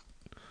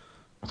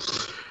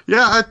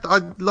 Yeah,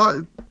 I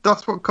like.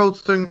 That's what Cold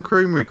Stone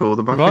Creamery call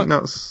them. I think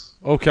that's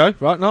okay.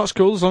 Right, no, that's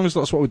cool. As long as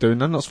that's what we're doing,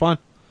 then that's fine.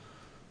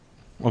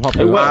 I'm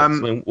happy with What that. else? I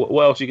mean,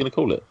 what else are you going to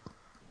call it?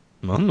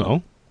 I don't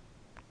know.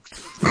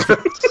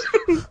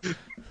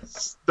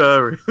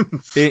 stirring.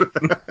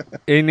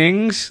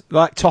 Innings,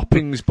 like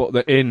toppings, but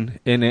the in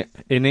it.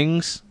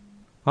 Innings.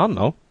 I don't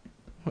know.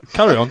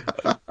 Carry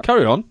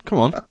on. Come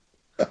on.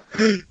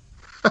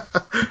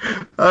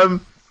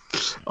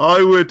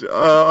 I would.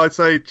 I'd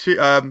say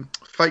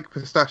fake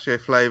pistachio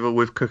flavour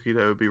with cookie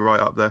dough would be right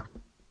up there.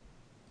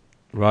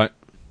 Right.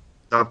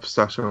 Love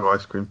pistachio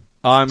ice cream.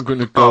 I'm going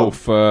to go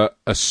for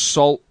a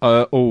salt.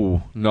 I'm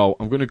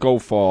going to go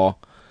for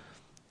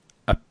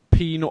a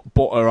peanut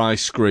butter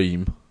ice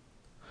cream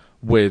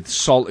with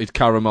salted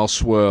caramel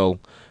swirl,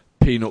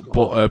 peanut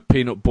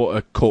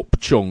butter cup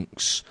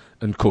chunks,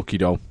 and cookie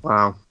dough.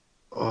 Wow.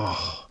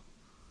 Oh.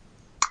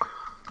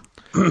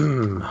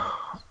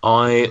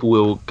 I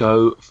will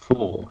go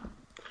for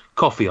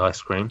coffee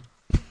ice cream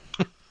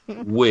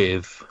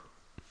with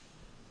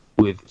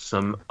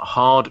some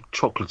hard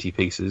chocolatey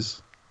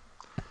pieces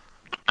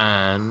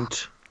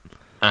and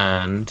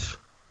yeah,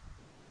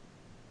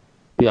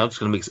 I'm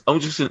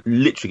just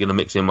literally gonna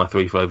mix in my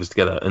three flavours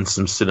together and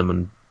some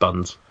cinnamon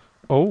buns.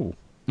 Oh,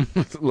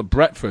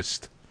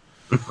 breakfast.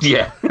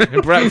 Yeah.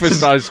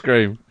 Breakfast ice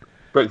cream.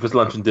 Breakfast,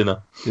 lunch and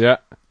dinner. Yeah.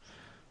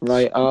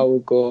 Right, I will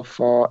go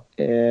for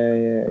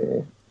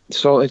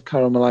salted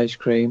caramel ice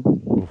cream.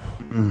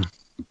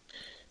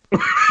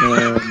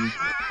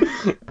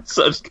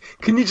 So,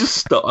 can you just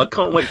stop? I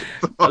can't wait.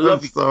 I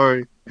love you.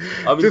 Sorry.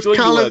 I'm enjoying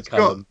your work,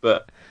 Callum,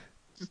 but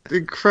just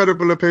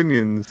incredible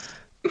opinions.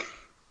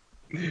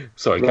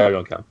 Sorry, carry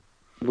on, Callum.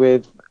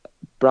 With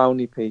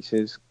brownie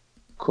pieces,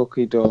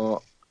 cookie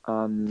dough,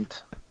 and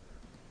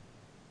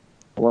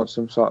I want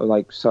some sort of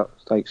like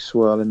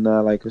swirl in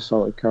there, like a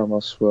salted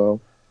caramel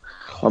swirl.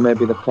 Or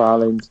maybe the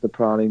pralines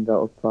out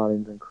of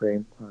pralines and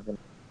cream.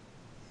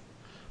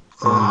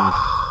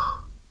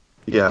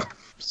 Yeah,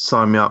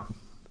 sign me up.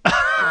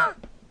 I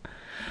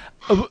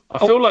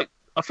feel like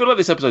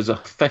this episode's a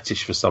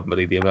fetish for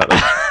somebody. The amount of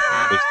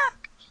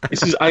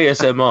this is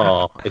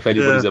ASMR. If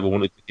anybody's ever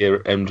wanted to hear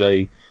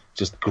MJ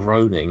just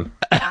groaning,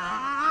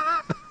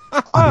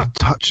 I'm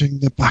touching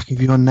the back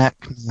of your neck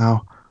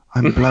now.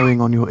 I'm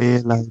blowing on your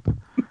earlobe.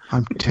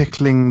 I'm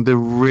tickling the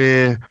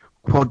rear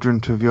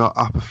quadrant of your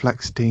upper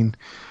flextine.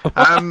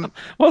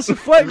 What's a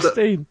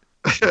flextine?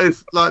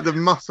 It's like the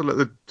muscle at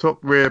the top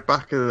rear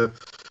back of the.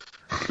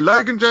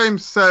 Logan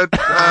James said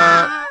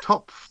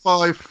top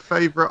 5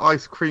 favourite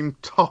ice cream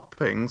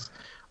toppings.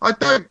 I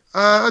don't.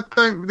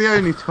 The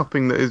only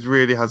topping that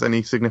really has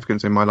any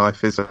significance in my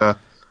life is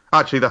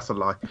actually that's a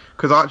lie,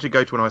 because I actually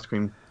go to an ice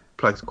cream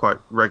place quite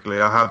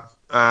regularly. I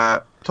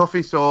have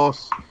toffee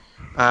sauce,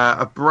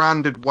 a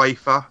branded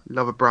wafer.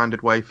 Love a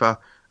branded wafer,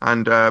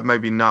 and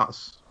maybe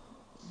nuts.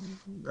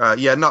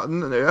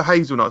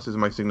 Hazelnuts is the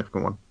most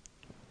significant one.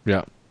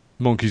 Yeah,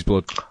 monkey's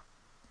blood,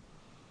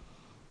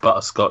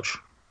 butterscotch,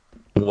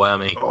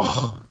 whammy.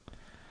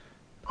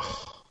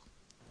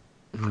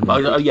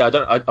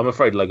 I'm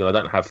afraid, Logan, I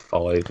don't have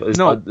 5. There's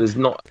not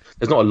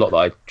a lot that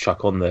I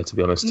chuck on there, to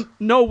be honest.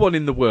 No one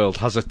in the world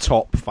has a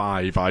top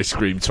 5 ice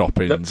cream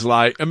toppings.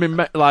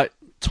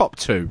 Top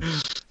 2.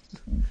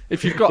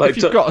 If you've got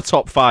a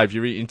top 5,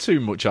 you're eating too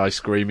much ice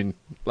cream.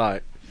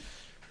 But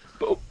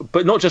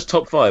not just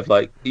top 5.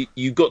 Like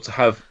you've got to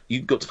have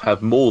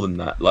more than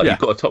that. Like you've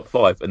got a top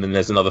 5, and then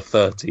there's another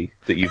 30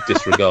 that you've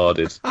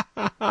disregarded.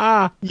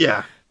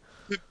 Yeah.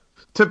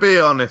 To be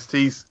honest,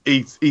 he's.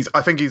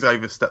 I think he's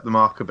overstepped the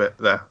mark a bit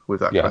there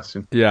with that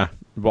question. Yeah,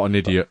 what an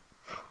idiot.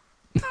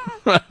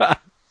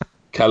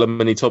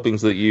 Callum, any toppings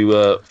that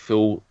you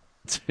feel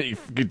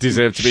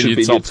deserve to be in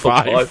your top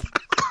 5?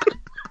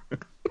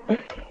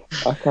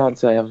 I can't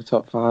say I have a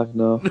top 5.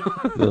 No.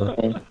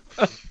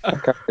 I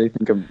can't really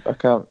think of. I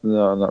can't.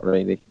 No, not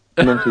really.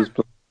 Monkey's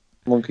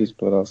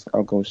blood.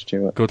 I'll go with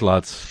Stuart. Good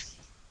lads.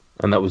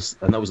 And that was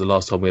the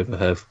last time we ever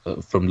heard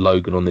from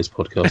Logan on this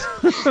podcast.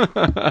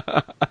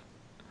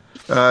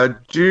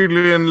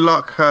 Julian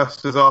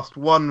Luckhurst has asked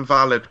one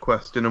valid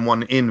question and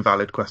one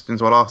invalid question,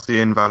 so I'll ask the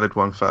invalid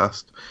one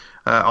first.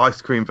 Ice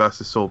cream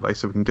versus sorbet,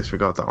 so we can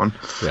disregard that one.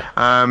 Yeah.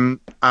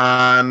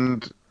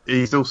 And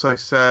he's also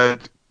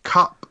said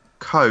cup,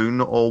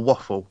 cone, or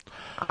waffle.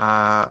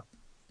 Hang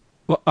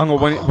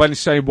on, when you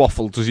say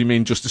waffle, does he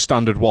mean just a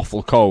standard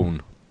waffle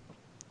cone?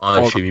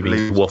 I assume he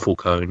means waffle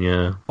cone,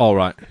 yeah. All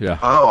right, yeah.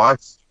 Oh, I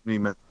assume he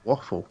meant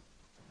waffle.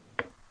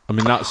 I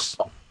mean, that's...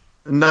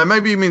 No,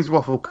 maybe he means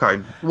waffle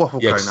cone.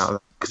 Waffle cone out of there.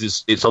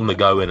 Because it's on the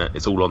go, innit?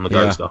 It's all on the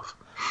go stuff.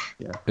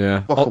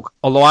 Yeah. Waffle.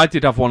 Although I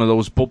did have one of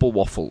those bubble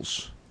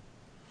waffles.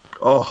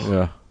 Oh.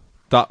 Yeah.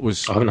 That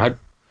was... I haven't had...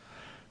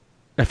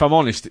 If I'm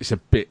honest, it's a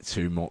bit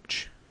too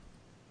much.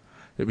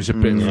 It was a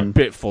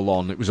bit full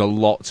on. It was a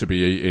lot to be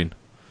eating.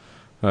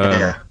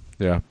 Yeah,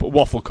 but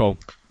waffle cone.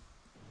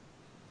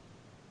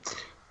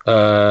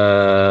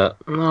 No,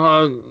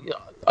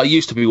 I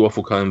used to be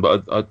waffle cone,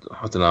 but I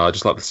don't know. I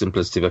just like the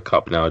simplicity of a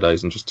cup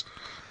nowadays and just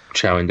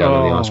chowing down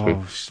on the ice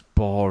cream. It's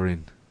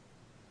boring.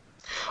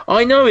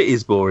 I know it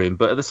is boring,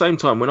 but at the same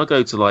time, when I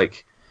go to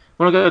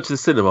the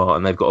cinema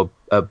and they've got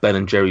a Ben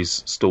and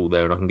Jerry's stall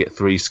there and I can get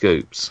 3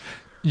 scoops.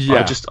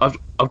 Yeah,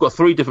 I've got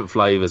 3 different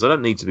flavours. I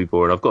don't need to be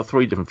boring. I've got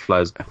 3 different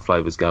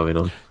flavours going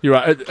on. You're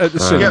right. At the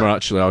cinema,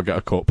 actually, I'll get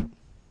a cup.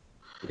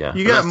 Yeah,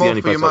 you get more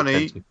for your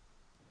money.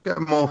 Get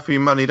more for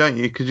your money, don't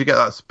you? Because you get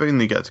that spoon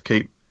that you get to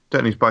keep.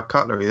 Don't need to buy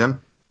cutlery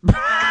then.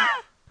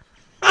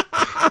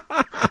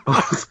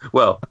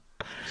 Well,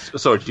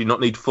 sorry. Do you not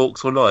need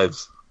forks or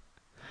knives?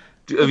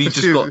 Have you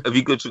just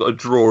got a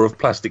drawer of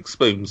plastic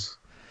spoons?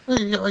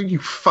 You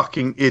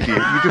fucking idiot!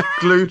 You just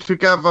glue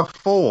together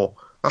 4.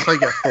 That's how you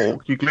get a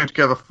fork. You glue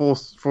together 4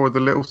 of the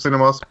little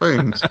cinema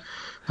spoons.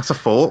 That's a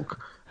fork.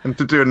 And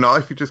to do a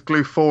knife, you just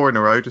glue 4 in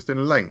a row, just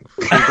in length.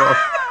 So you've got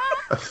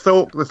a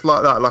fork that's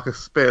like that, like a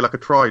spear, like a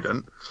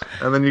trident,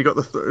 and then you got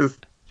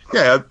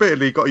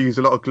admittedly you've got to use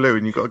a lot of glue,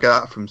 and you've got to get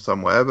that from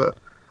somewhere. But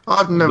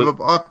after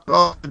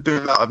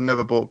doing that, I've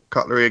never bought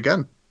cutlery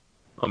again.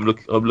 I'm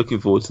looking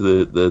forward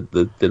to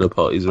the dinner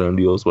parties around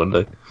yours one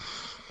day.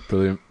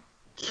 Brilliant.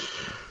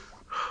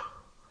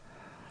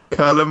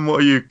 Callum,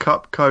 what are you,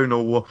 cup, cone,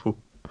 or waffle?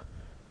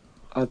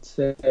 I'd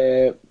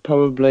say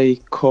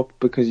probably cup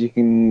because you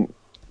can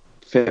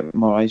get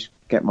more ice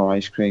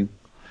cream.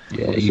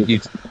 Yeah, you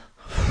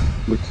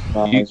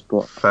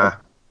but fair.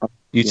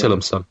 You tell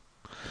him, son.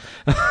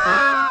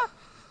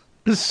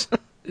 It's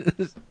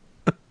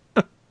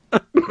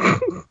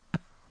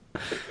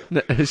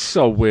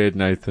so weird,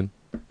 Nathan.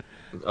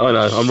 I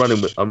know.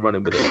 I'm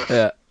running with it.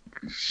 Yeah.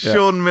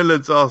 Sean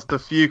Millard's asked a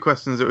few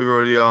questions that we've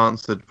already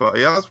answered, but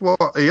he has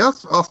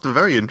asked a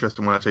very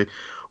interesting one actually.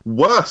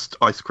 Worst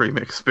ice cream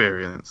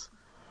experience.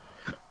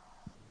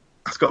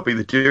 That's got to be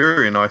the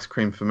durian ice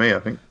cream for me, I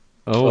think.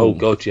 Oh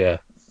God, yeah.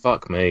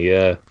 Fuck me,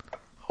 yeah.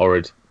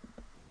 Horrid.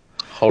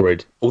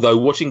 Although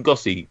watching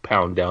Gossie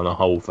pound down a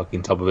whole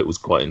fucking tub of it was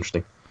quite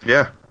interesting.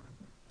 Yeah.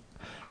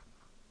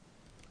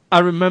 I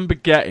remember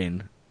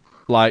getting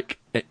like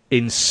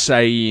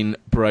insane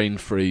brain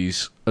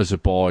freeze as a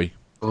boy.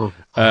 Oh.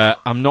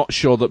 I'm not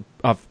sure that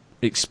I've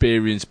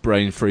experienced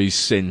brain freeze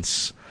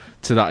since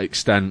to that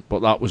extent,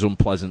 but that was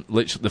unpleasant.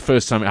 Literally, the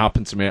first time it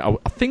happened to me, I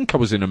think I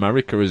was in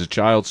America as a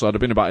child, so I'd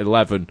have been about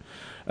 11,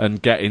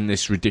 and getting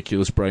this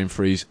ridiculous brain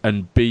freeze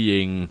and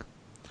being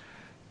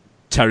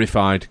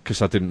terrified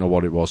because I didn't know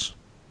what it was.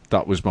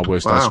 That was my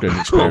worst ice cream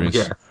experience.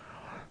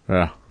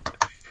 Yeah.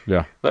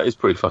 That is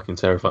pretty fucking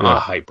terrifying. Yeah. I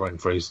hate brain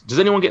freeze. Does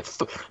anyone get...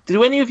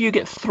 Do any of you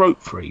get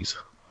throat freeze?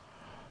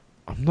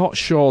 I'm not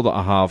sure that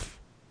I have.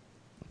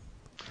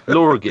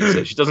 Laura gets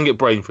it. She doesn't get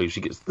brain freeze.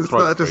 She gets throat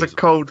freeze. Is that just a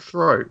cold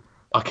throat?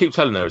 I keep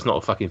telling her it's not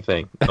a fucking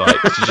thing. Like,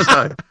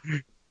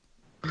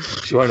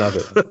 she won't have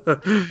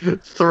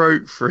it.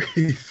 Throat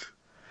freeze.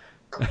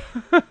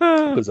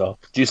 Bizarre.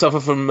 Do you suffer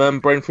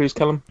from brain freeze,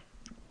 Callum?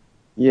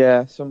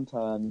 Yeah,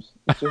 sometimes.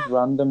 It's just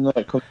random.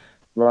 It comes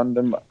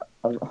random.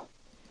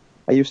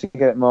 I used to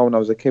get it more when I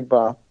was a kid,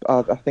 but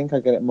I think I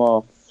get it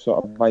more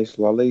sort of ice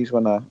lollies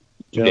when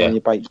when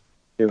you bite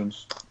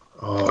tunes.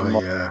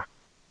 Oh, yeah.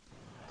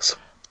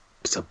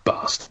 It's a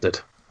bastard.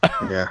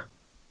 Yeah.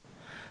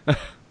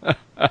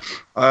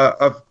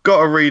 I've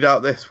got to read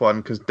out this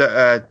one because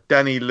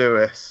Denny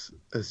Lewis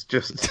has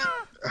just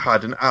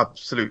had an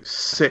absolute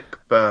sick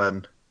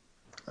burn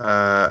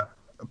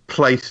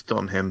placed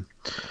on him.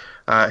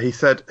 He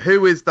said,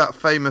 "Who is that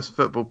famous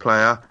football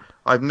player?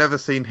 I've never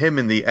seen him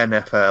in the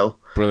NFL."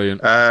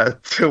 Brilliant.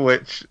 To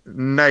which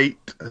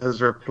Nate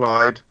has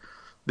replied,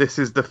 "This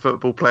is the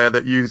football player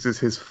that uses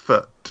his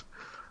foot,"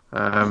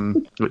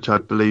 which I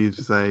believe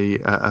is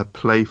a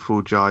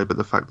playful jibe at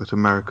the fact that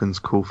Americans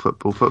call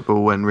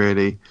football when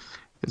really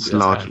it's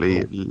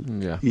largely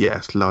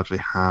it's largely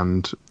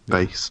hand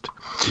based.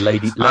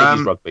 Ladies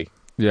rugby.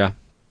 Yeah.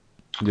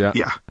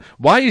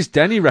 Why is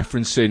Denny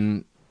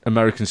referencing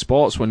American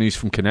sports when he's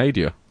from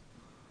Canada?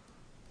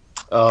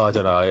 Oh, I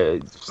don't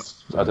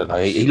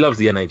know. He loves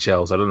the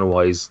NHLs. I don't know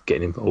why he's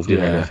getting involved in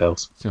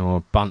NFLs.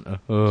 Oh, banter.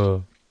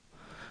 Oh.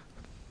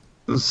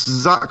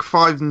 Zach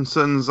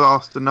Fidenson's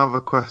asked another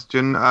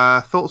question.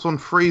 Thoughts on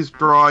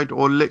freeze-dried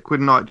or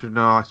liquid nitrogen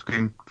ice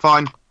cream?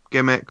 Fine,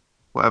 gimmick,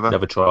 whatever.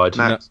 Never tried.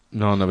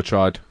 No, never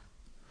tried.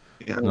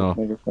 Yeah.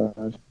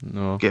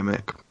 No.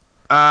 Gimmick.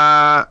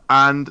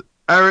 And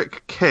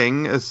Eric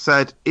King has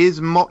said, "Is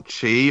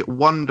mochi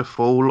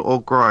wonderful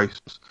or gross?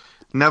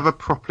 Never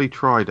properly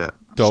tried it."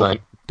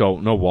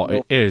 Don't know what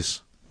it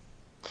is.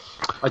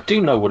 I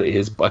do know what it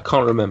is, but I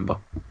can't remember.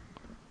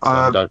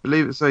 I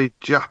believe it's a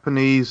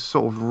Japanese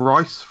sort of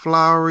rice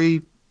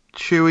floury,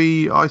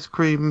 chewy ice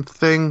cream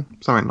thing,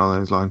 something along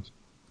those lines.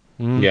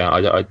 Yeah,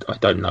 I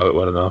don't know it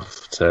well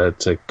enough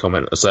to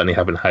comment. I certainly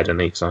haven't had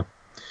any, so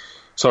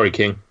sorry,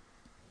 King.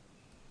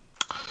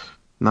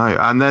 No,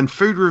 and then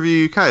Food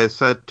Review UK has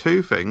said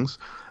two things.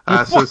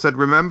 So it said,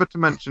 remember to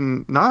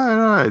mention...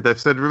 No. They've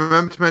said,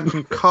 remember to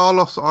mention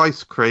Carlos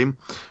Ice Cream.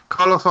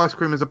 Carlos Ice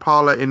Cream is a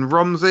parlour in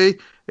Romsey.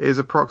 It is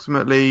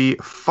approximately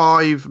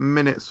 5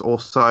 minutes or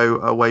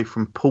so away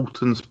from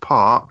Poulton's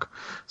Park.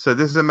 So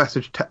this is a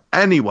message to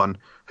anyone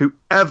who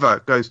ever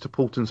goes to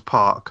Poulton's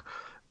Park.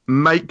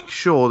 Make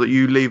sure that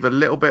you leave a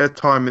little bit of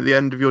time at the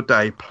end of your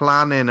day.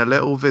 Plan in a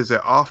little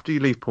visit after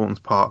you leave Poulton's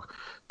Park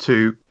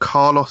to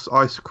Carlos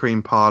Ice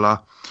Cream Parlour.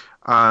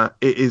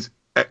 It is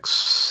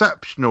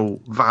exceptional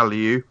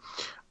value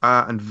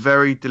and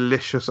very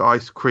delicious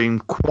ice cream,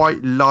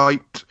 quite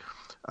light,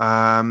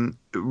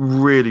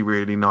 really,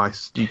 really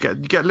nice. You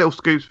get little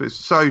scoops, but it's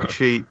so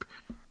cheap.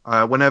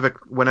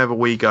 Whenever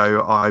we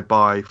go, I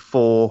buy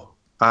 4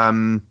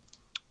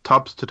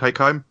 tubs to take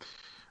home.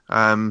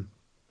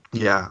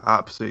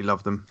 Absolutely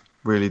love them.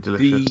 Really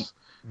delicious.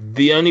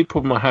 The only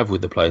problem I have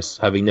with the place,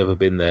 having never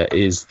been there,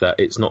 is that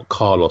it's not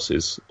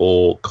Carlos's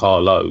or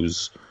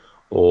Carlo's,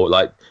 or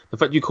like the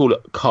fact you call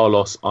it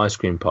Carlos Ice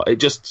Cream Parlour.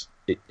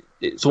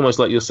 It's almost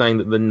like you're saying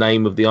that the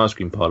name of the ice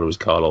cream parlour is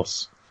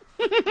Carlos,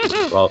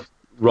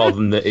 rather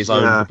than that it's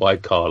owned by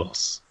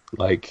Carlos.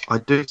 Like, I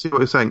do see what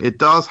you're saying. It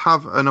does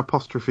have an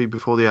apostrophe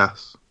before the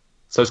S,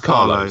 so it's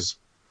Carlos.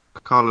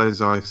 Carlos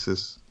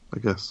Ices, I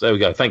guess. There we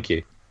go. Thank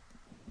you.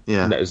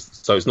 Yeah.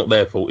 So it's not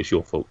their fault, it's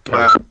your fault.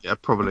 Yeah,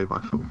 probably my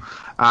fault.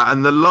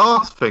 And the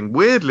last thing,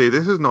 weirdly,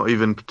 this is not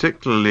even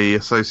particularly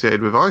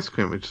associated with ice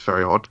cream, which is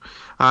very odd.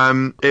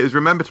 It is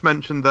remember to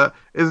mention that,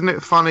 isn't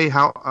it funny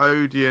how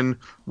Odeon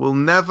will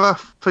never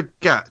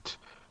forget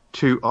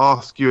to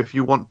ask you if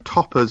you want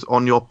toppers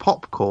on your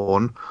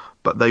popcorn,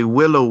 but they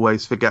will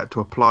always forget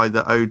to apply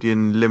the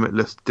Odeon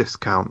limitless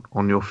discount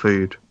on your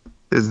food.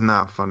 Isn't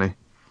that funny?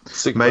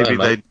 Maybe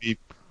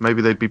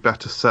they'd be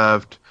better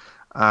served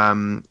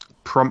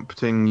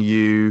prompting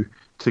you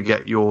to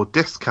get your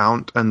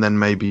discount, and then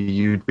maybe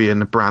you'd be a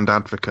brand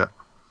advocate.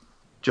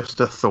 Just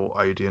a thought,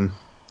 Odeon.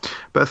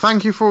 But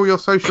thank you for all your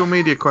social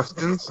media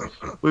questions.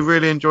 We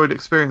really enjoyed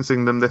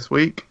experiencing them this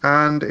week,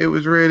 and it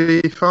was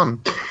really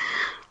fun.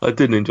 I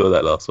didn't enjoy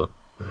that last one.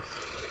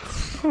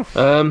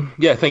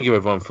 Thank you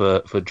everyone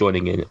for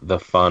joining in the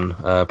fun.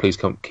 Please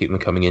keep them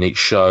coming in each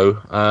show.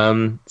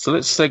 So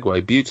let's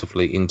segue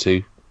beautifully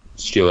into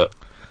Stuart.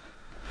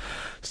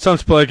 It's time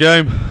to play a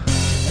game.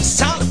 It's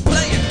time to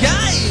play a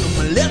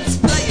game. Let's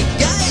play a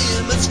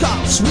game. It's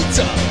called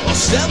Sweeter or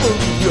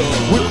Severio.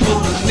 We'll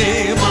pull the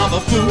name of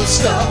a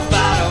foodstuff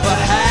out of a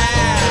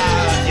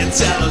hat. You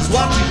tell us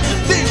what you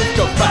think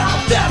about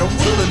that.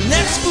 Will the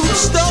next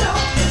foodstuff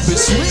be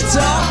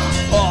sweeter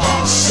or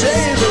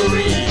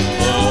savory?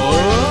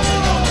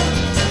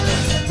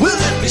 Will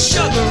it be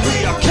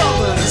sugary or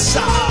covered in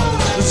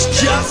salt? There's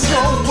just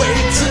no way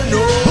to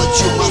know. But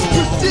you must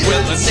predict.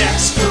 Will the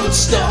next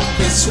foodstuff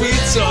be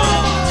sweeter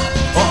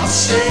or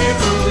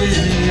savory?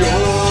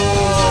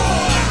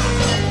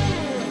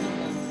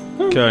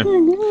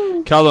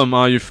 Okay. Callum,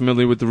 are you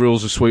familiar with the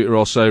rules of sweeter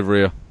or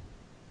savoury?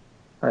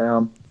 I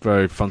am.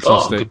 Very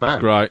fantastic. Good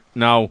man. Right.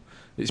 Now,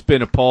 it's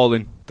been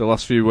appalling the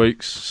last few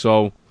weeks,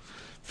 so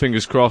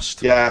fingers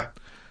crossed. Yeah.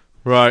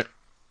 Right.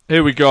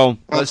 Here we go.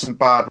 That's some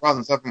bad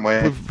runs, haven't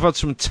we? We've had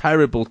some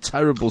terrible,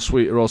 terrible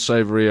sweeter or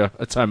savoury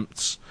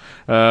attempts.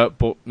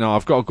 But no,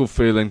 I've got a good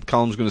feeling.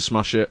 Callum's going to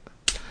smash it.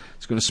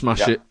 He's going to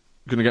smash it.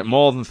 Going to get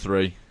more than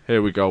 3.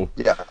 Here we go.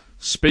 Yeah.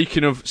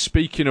 Speaking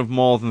of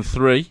more than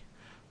 3,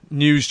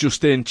 news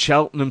just in: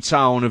 Cheltenham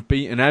Town have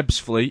beaten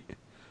Ebbsfleet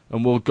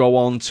and will go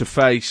on to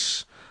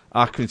face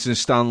Accrington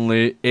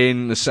Stanley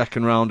in the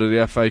second round of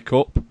the FA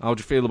Cup. How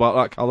do you feel about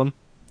that, Callum?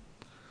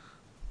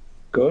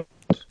 Good.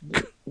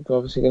 It's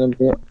obviously going to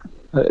be.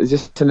 Is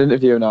this an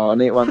interview now? I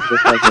need one to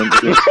this like an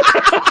interview.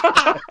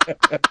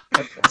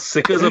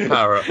 Sick as a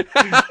parrot.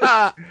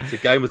 It's a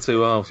game of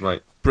two halves,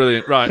 mate.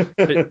 Brilliant. Right.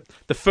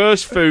 The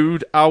first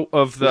food out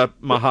of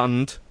my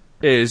hand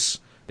is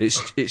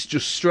it's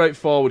just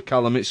straightforward,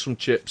 Callum. It's some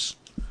chips.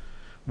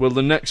 Will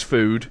the next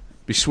food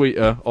be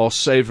sweeter or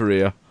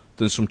savourier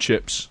than some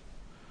chips?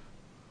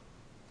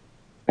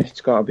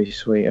 It's got to be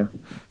sweeter.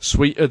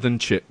 Sweeter than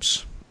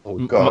chips.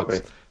 Oh, gotta be.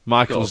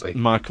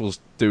 Michael's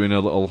doing a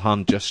little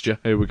hand gesture.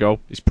 Here we go.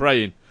 He's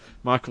praying.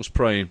 Michael's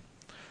praying.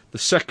 The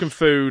second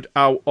food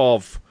out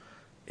of...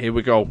 Here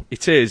we go.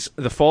 It is,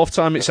 the fourth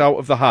time it's out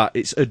of the hat,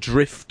 it's a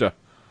drifter,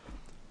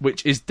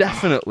 which is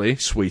definitely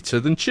sweeter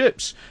than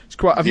chips. It's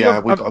quite... Have you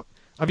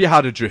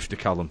had a drifter,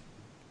 Callum?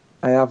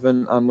 I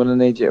haven't. I'm going to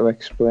need you to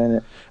explain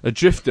it. A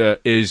drifter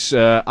is...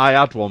 I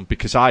had one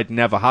because I'd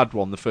never had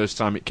one the first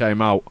time it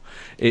came out.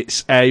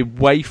 It's a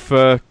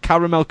wafer,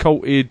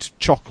 caramel-coated,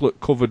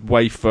 chocolate-covered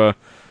wafer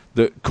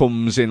that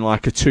comes in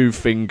like a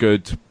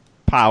two-fingered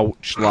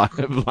pouch,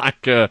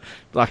 like a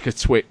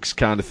Twix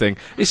kind of thing.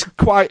 It's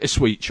quite a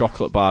sweet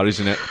chocolate bar,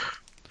 isn't it?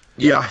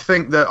 Yeah, I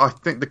think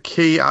the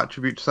key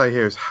attribute to say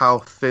here is how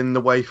thin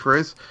the wafer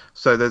is.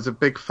 So there's a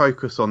big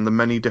focus on the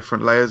many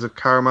different layers of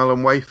caramel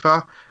and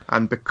wafer,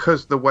 and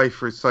because the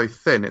wafer is so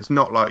thin, it's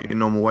not like your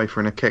normal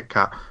wafer in a Kit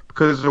Kat.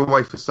 Because the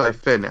wafer's so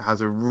thin, it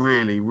has a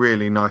really,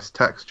 really nice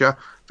texture,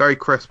 very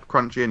crisp,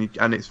 crunchy,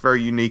 and it's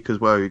very unique as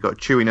well. You've got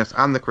chewiness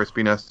and the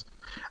crispiness.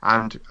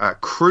 And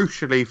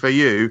crucially for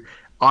you,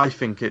 I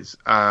think it's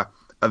a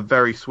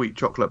very sweet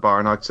chocolate bar,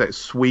 and I'd say it's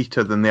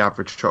sweeter than the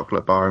average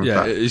chocolate bar.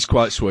 Yeah, it is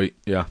quite sweet,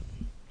 yeah.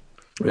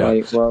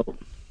 Right, well,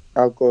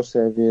 I'll go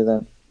savoury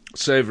then.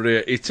 Savoury,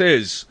 it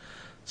is.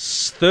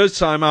 Third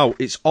time out,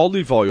 it's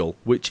olive oil,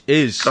 which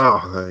is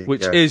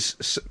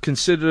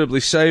considerably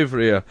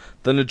savourier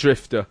than a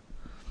drifter.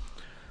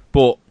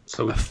 But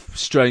a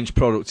strange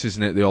product,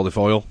 isn't it, the olive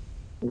oil?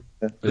 Who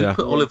put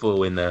olive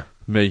oil in there?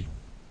 Me.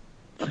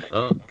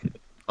 Oh, okay.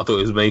 I thought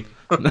it was me.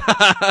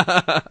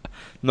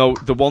 No,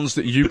 the ones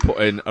that you put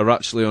in are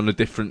actually on a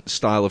different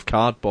style of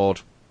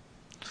cardboard.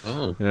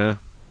 Oh. Yeah.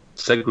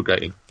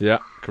 Segregating. Yeah,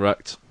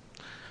 correct.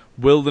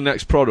 Will the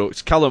next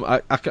product, Callum?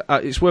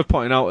 It's worth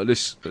pointing out at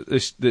this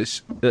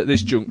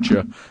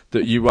juncture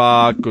that you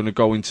are going to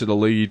go into the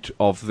lead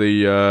of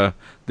the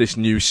this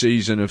new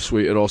season of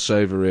Sweeter or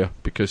Savourier,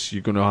 because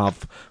you're going to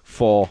have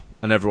 4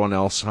 and everyone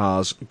else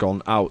has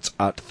gone out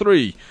at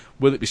 3.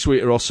 Will it be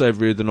sweeter or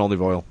savourier than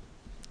olive oil?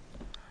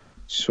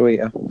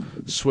 Sweeter.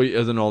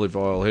 Sweeter than olive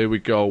oil. Here we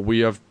go. We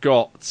have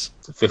got...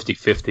 It's a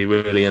 50-50,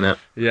 really, isn't it?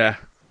 Yeah.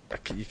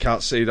 You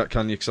can't see that,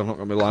 can you? Because I've not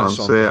got my lights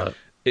on. Can't see it.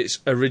 It's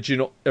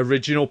original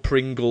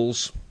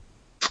Pringles.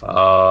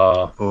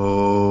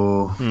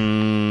 Oh.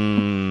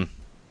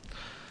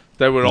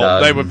 They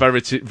were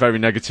very very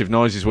negative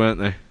noises, weren't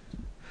they?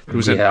 There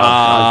was an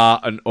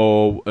an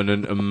O, and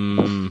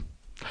an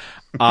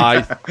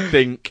I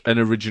think an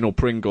original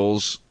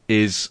Pringles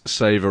is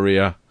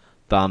savourier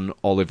than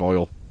olive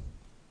oil.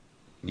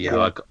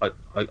 Yeah,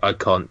 I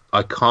can't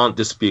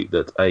dispute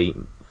that a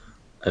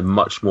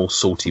much more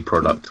salty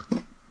product.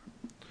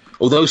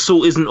 Although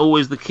salt isn't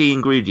always the key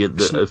ingredient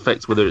that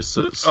affects whether it's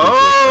sweet or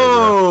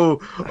savory.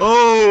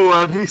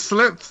 And he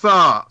slips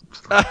up.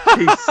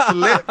 He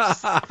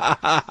slips.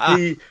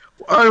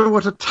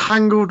 What a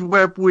tangled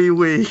web we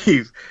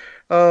weave.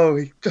 Oh,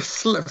 he just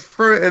slipped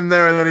through it in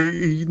there, and then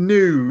he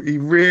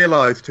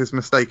realised his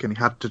mistake, and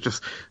he had to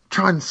just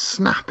try and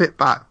snap it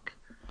back,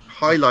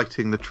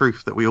 highlighting the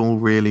truth that we all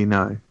really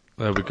know.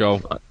 There we go.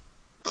 4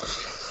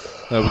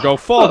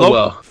 though.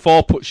 Well.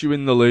 4 puts you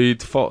in the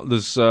lead. 4,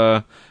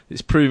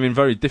 it's proving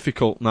very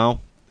difficult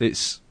now. I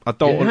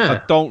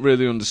don't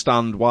really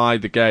understand why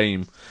the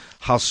game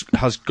has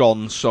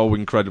gone so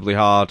incredibly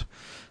hard.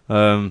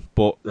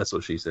 But that's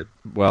what she said.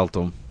 Well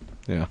done.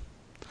 Yeah.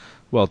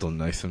 Well done,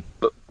 Nathan.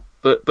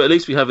 But at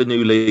least we have a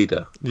new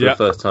leader for the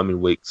first time in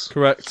weeks.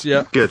 Correct,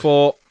 yeah. Good.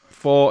 4,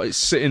 it's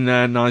sitting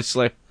there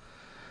nicely.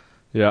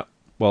 Yeah,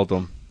 well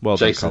done. Well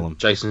done, Callum.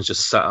 Jason's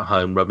just sat at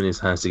home rubbing his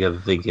hands together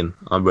thinking,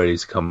 I'm ready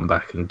to come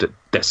back and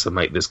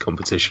decimate this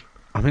competition.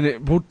 I mean,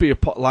 it would be if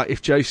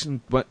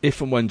and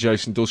when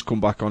Jason does come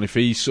back on, if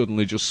he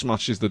suddenly just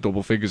smashes the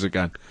double figures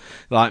again.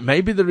 Like,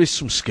 maybe there is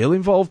some skill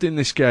involved in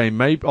this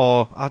game,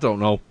 or I don't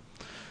know.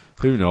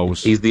 Who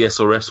knows? He's the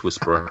SRS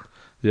whisperer.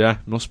 Yeah,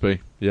 must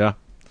be. Yeah.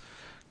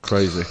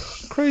 Crazy.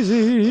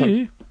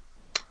 Crazy.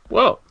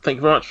 Well, thank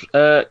you very much,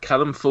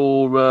 Callum,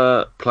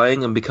 for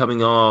playing and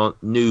becoming our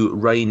new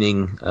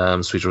reigning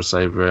Sweeter or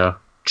Savoury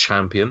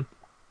champion.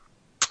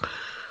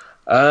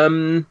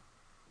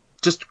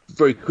 Just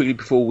very quickly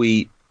before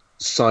we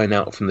sign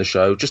out from the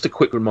show, just a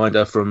quick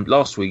reminder from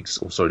last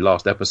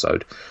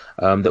episode,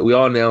 that we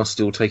are now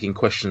still taking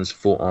questions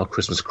for our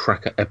Christmas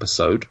Cracker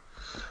episode.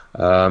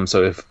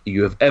 So if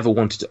you have ever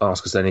wanted to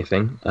ask us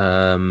anything,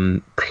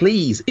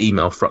 please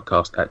email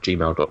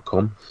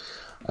frutcast@gmail.com.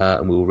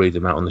 and we'll read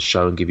them out on the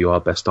show and give you our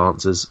best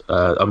answers.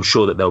 I'm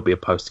sure that there'll be a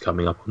post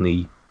coming up on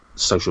the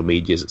social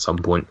medias at some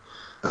point.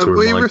 Have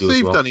we remind you as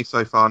received well. any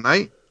so far,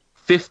 Nate?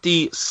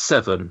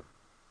 57.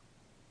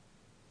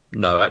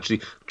 No,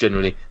 actually,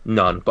 generally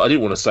none. But I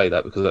didn't want to say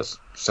that because that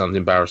sounds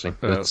embarrassing.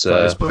 Yeah,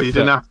 But, But you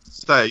didn't have to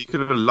say it. You could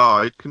have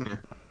lied, couldn't you?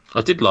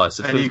 I did lie.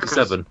 So And you could-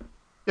 57.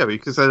 Yeah, but you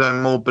could say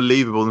that more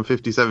believable than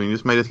 57. You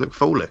just made us look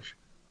foolish.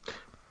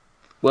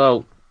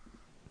 Well,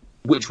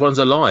 which one's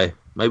a lie?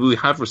 Maybe we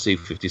have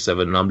received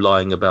 57 and I'm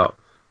lying about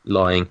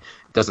lying.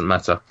 It doesn't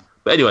matter.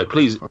 But anyway,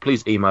 please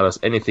email us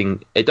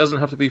anything. It doesn't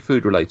have to be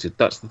food related.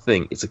 That's the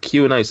thing. It's a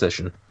Q&A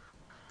session.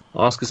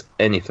 Ask us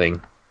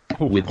anything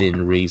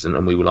within reason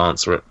and we will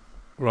answer it.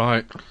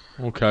 Right.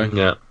 Okay.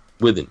 Yeah,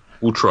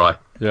 we'll try.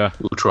 Yeah.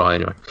 We'll try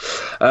anyway.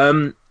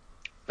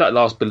 That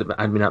last bit of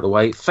admin out of the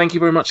way. Thank you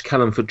very much,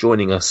 Callum, for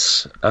joining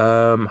us.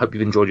 Hope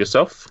you've enjoyed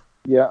yourself.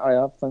 Yeah, I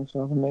have. Thanks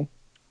for having me.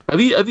 Have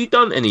you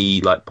done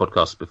any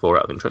podcasts before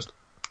out of interest?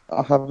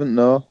 I haven't.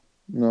 No.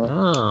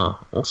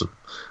 Ah, awesome.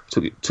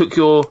 Took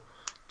your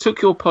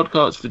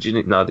podcast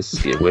virginity. No, this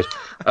is getting weird.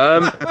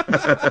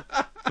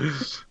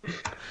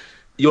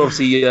 You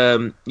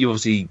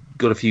obviously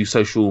got a few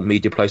social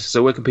media places.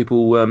 So where can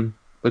people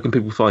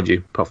find you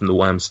apart from the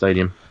Wham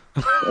Stadium?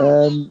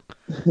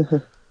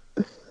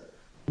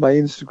 My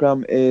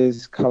Instagram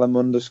is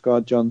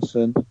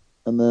Callum_Johnson,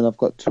 and then I've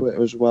got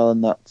Twitter as well,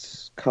 and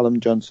that's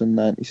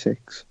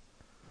CallumJohnson96.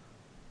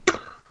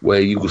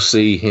 Where you will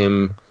see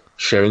him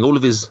sharing all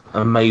of his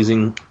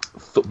amazing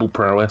football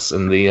prowess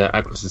and the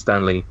Accrington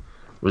Stanley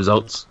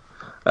results.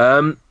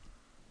 Thank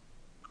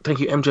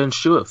you, MJ and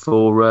Stuart,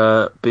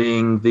 for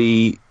being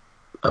the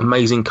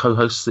amazing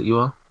co-hosts that you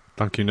are.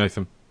 Thank you,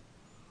 Nathan.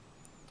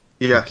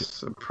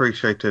 Yes,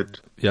 appreciated.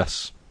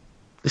 Yes.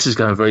 This is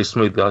going very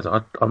smoothly.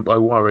 I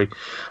worry.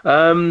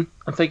 And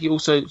thank you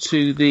also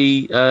to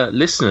the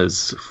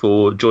listeners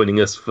for joining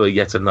us for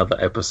yet another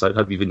episode.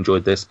 Hope you've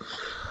enjoyed this.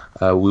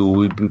 We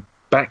will be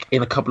back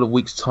in a couple of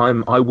weeks'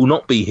 time. I will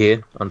not be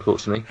here,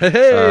 unfortunately.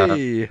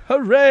 Hey!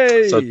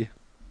 Hooray! So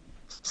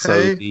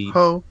Hey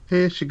ho,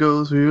 here she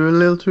goes. We were a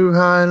little too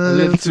high and a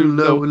little too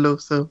low. Low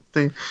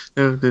something.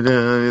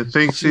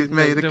 Think she's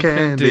made of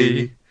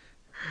candy.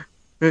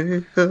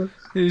 Hey, ho.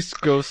 Here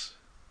goes.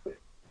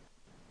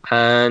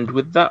 And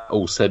with that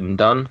all said and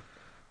done,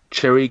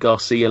 Cherry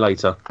Garcia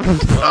later.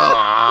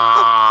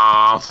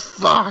 Ah,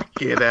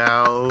 fucking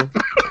hell.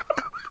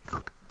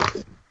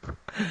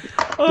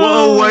 What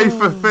a way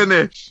for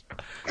finish.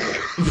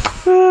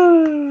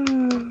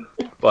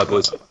 Bye,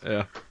 boys.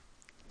 Yeah.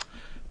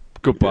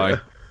 Goodbye.